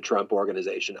runs the Trump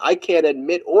organization. I can't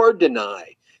admit or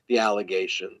deny the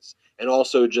allegations, and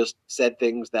also just said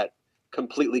things that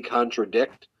completely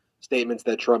contradict statements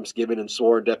that Trump's given in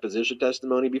sworn deposition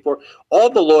testimony before. All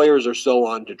the lawyers are so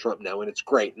on to Trump now, and it's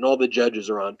great, and all the judges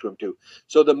are on to him too.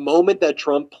 So the moment that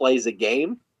Trump plays a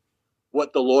game,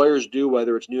 what the lawyers do,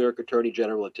 whether it's New York Attorney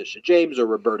General Letitia James or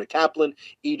Roberta Kaplan,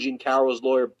 E. Jean Carroll's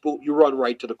lawyer, boom, you run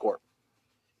right to the court.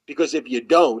 Because if you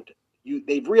don't,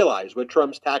 they've realized what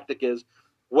Trump's tactic is.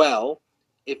 Well,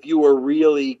 if you were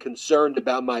really concerned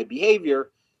about my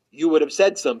behavior, you would have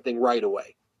said something right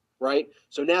away, right?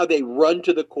 So now they run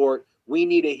to the court. We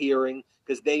need a hearing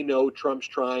because they know Trump's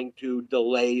trying to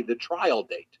delay the trial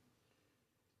date.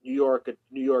 New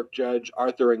York Judge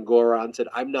Arthur Engoron said,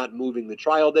 I'm not moving the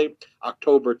trial date.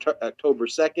 October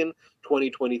 2nd,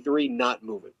 2023, not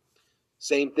moving.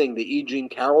 Same thing, the E. Jean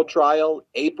Carroll trial,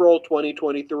 April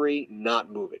 2023,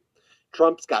 not moving.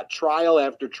 Trump's got trial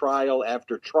after trial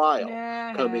after trial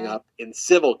coming up in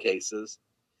civil cases.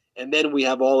 And then we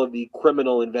have all of the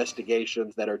criminal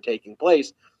investigations that are taking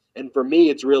place. And for me,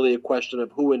 it's really a question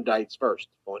of who indicts first,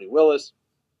 Bonnie Willis,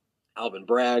 Alvin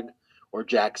Bragg, or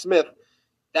Jack Smith.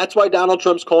 That's why Donald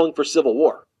Trump's calling for civil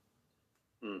war.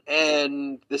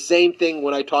 And the same thing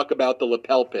when I talk about the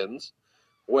lapel pins,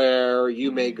 where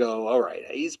you may go, all right,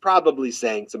 he's probably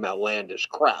saying some outlandish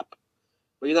crap,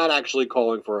 but you're not actually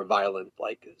calling for a violent,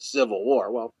 civil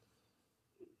war. Well,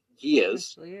 he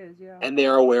is. Actually is, yeah. And they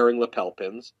are wearing lapel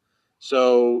pins.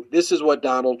 So this is what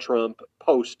Donald Trump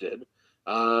posted.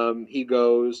 He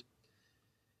goes,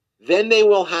 then they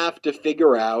will have to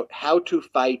figure out how to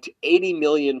fight 80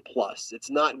 million plus. It's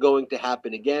not going to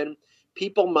happen again.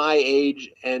 People my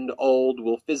age and old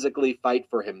will physically fight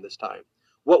for him this time.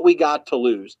 What we got to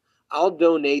lose. I'll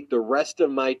donate the rest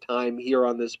of my time here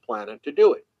on this planet to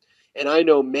do it. And I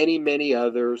know many, many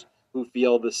others who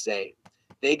feel the same.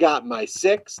 They got my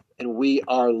sixth, and we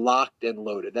are locked and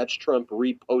loaded. That's Trump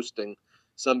reposting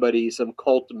some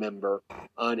cult member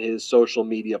on his social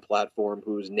media platform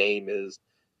whose name is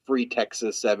Free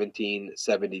Texas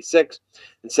 1776.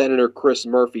 And Senator Chris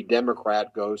Murphy,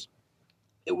 Democrat, goes,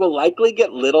 it will likely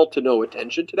get little to no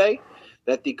attention today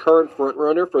that the current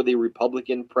frontrunner for the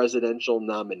Republican presidential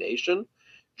nomination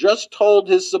just told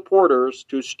his supporters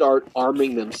to start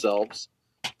arming themselves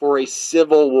for a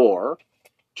civil war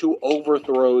to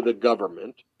overthrow the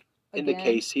government in the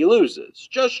case he loses.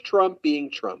 Just Trump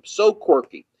being Trump. So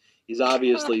quirky. He's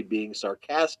obviously being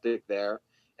sarcastic there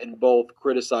and both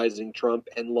criticizing Trump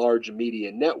and large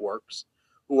media networks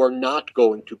who are not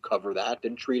going to cover that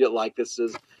and treat it like this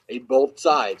is a both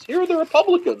sides. Here are the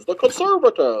Republicans, the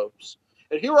conservatives,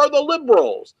 and here are the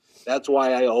liberals. That's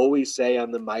why I always say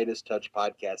on the Midas Touch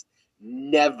podcast,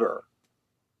 never,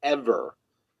 ever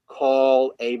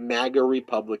call a MAGA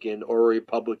Republican or a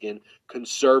Republican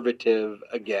conservative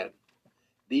again.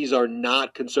 These are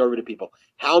not conservative people.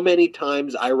 How many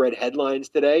times I read headlines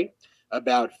today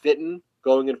about Fitton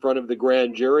going in front of the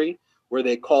grand jury where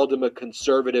they called him a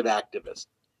conservative activist.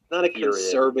 Not a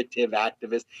conservative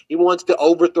activist. He wants to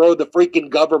overthrow the freaking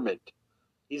government.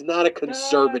 He's not a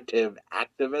conservative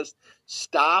activist.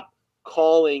 Stop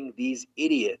calling these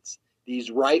idiots,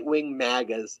 these right-wing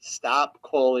MAGAs, stop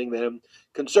calling them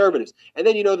conservatives. And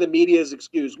then, the media's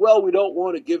excuse, well, we don't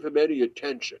want to give him any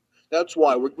attention. That's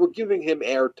why we're giving him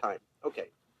airtime. Okay,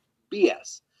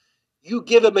 BS. You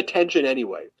give him attention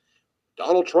anyway.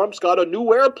 Donald Trump's got a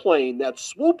new airplane that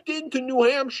swooped into New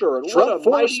Hampshire. And Trump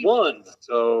Force One.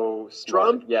 So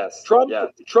smart.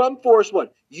 Trump Force One.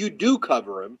 You do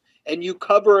cover him, and you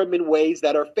cover him in ways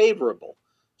that are favorable.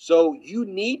 So you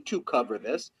need to cover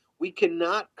this. We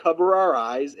cannot cover our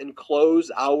eyes and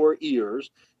close our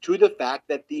ears to the fact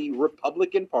that the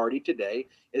Republican Party today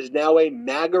is now a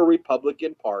MAGA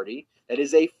Republican Party that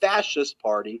is a fascist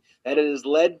party that is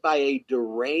led by a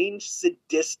deranged,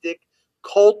 sadistic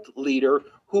cult leader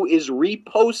who is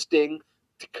reposting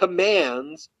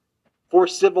commands for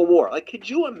civil war. Could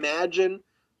you imagine?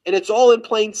 And it's all in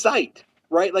plain sight,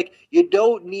 right? You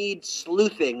don't need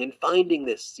sleuthing and finding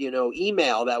this,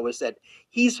 email that was sent.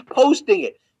 He's posting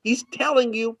it. He's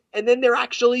telling you, and then they're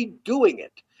actually doing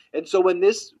it. And so when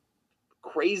this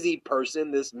crazy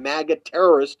person, this MAGA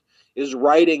terrorist, is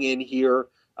writing in here,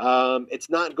 it's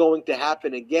not going to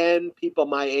happen again. People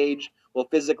my age will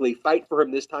physically fight for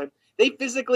him this time. They physically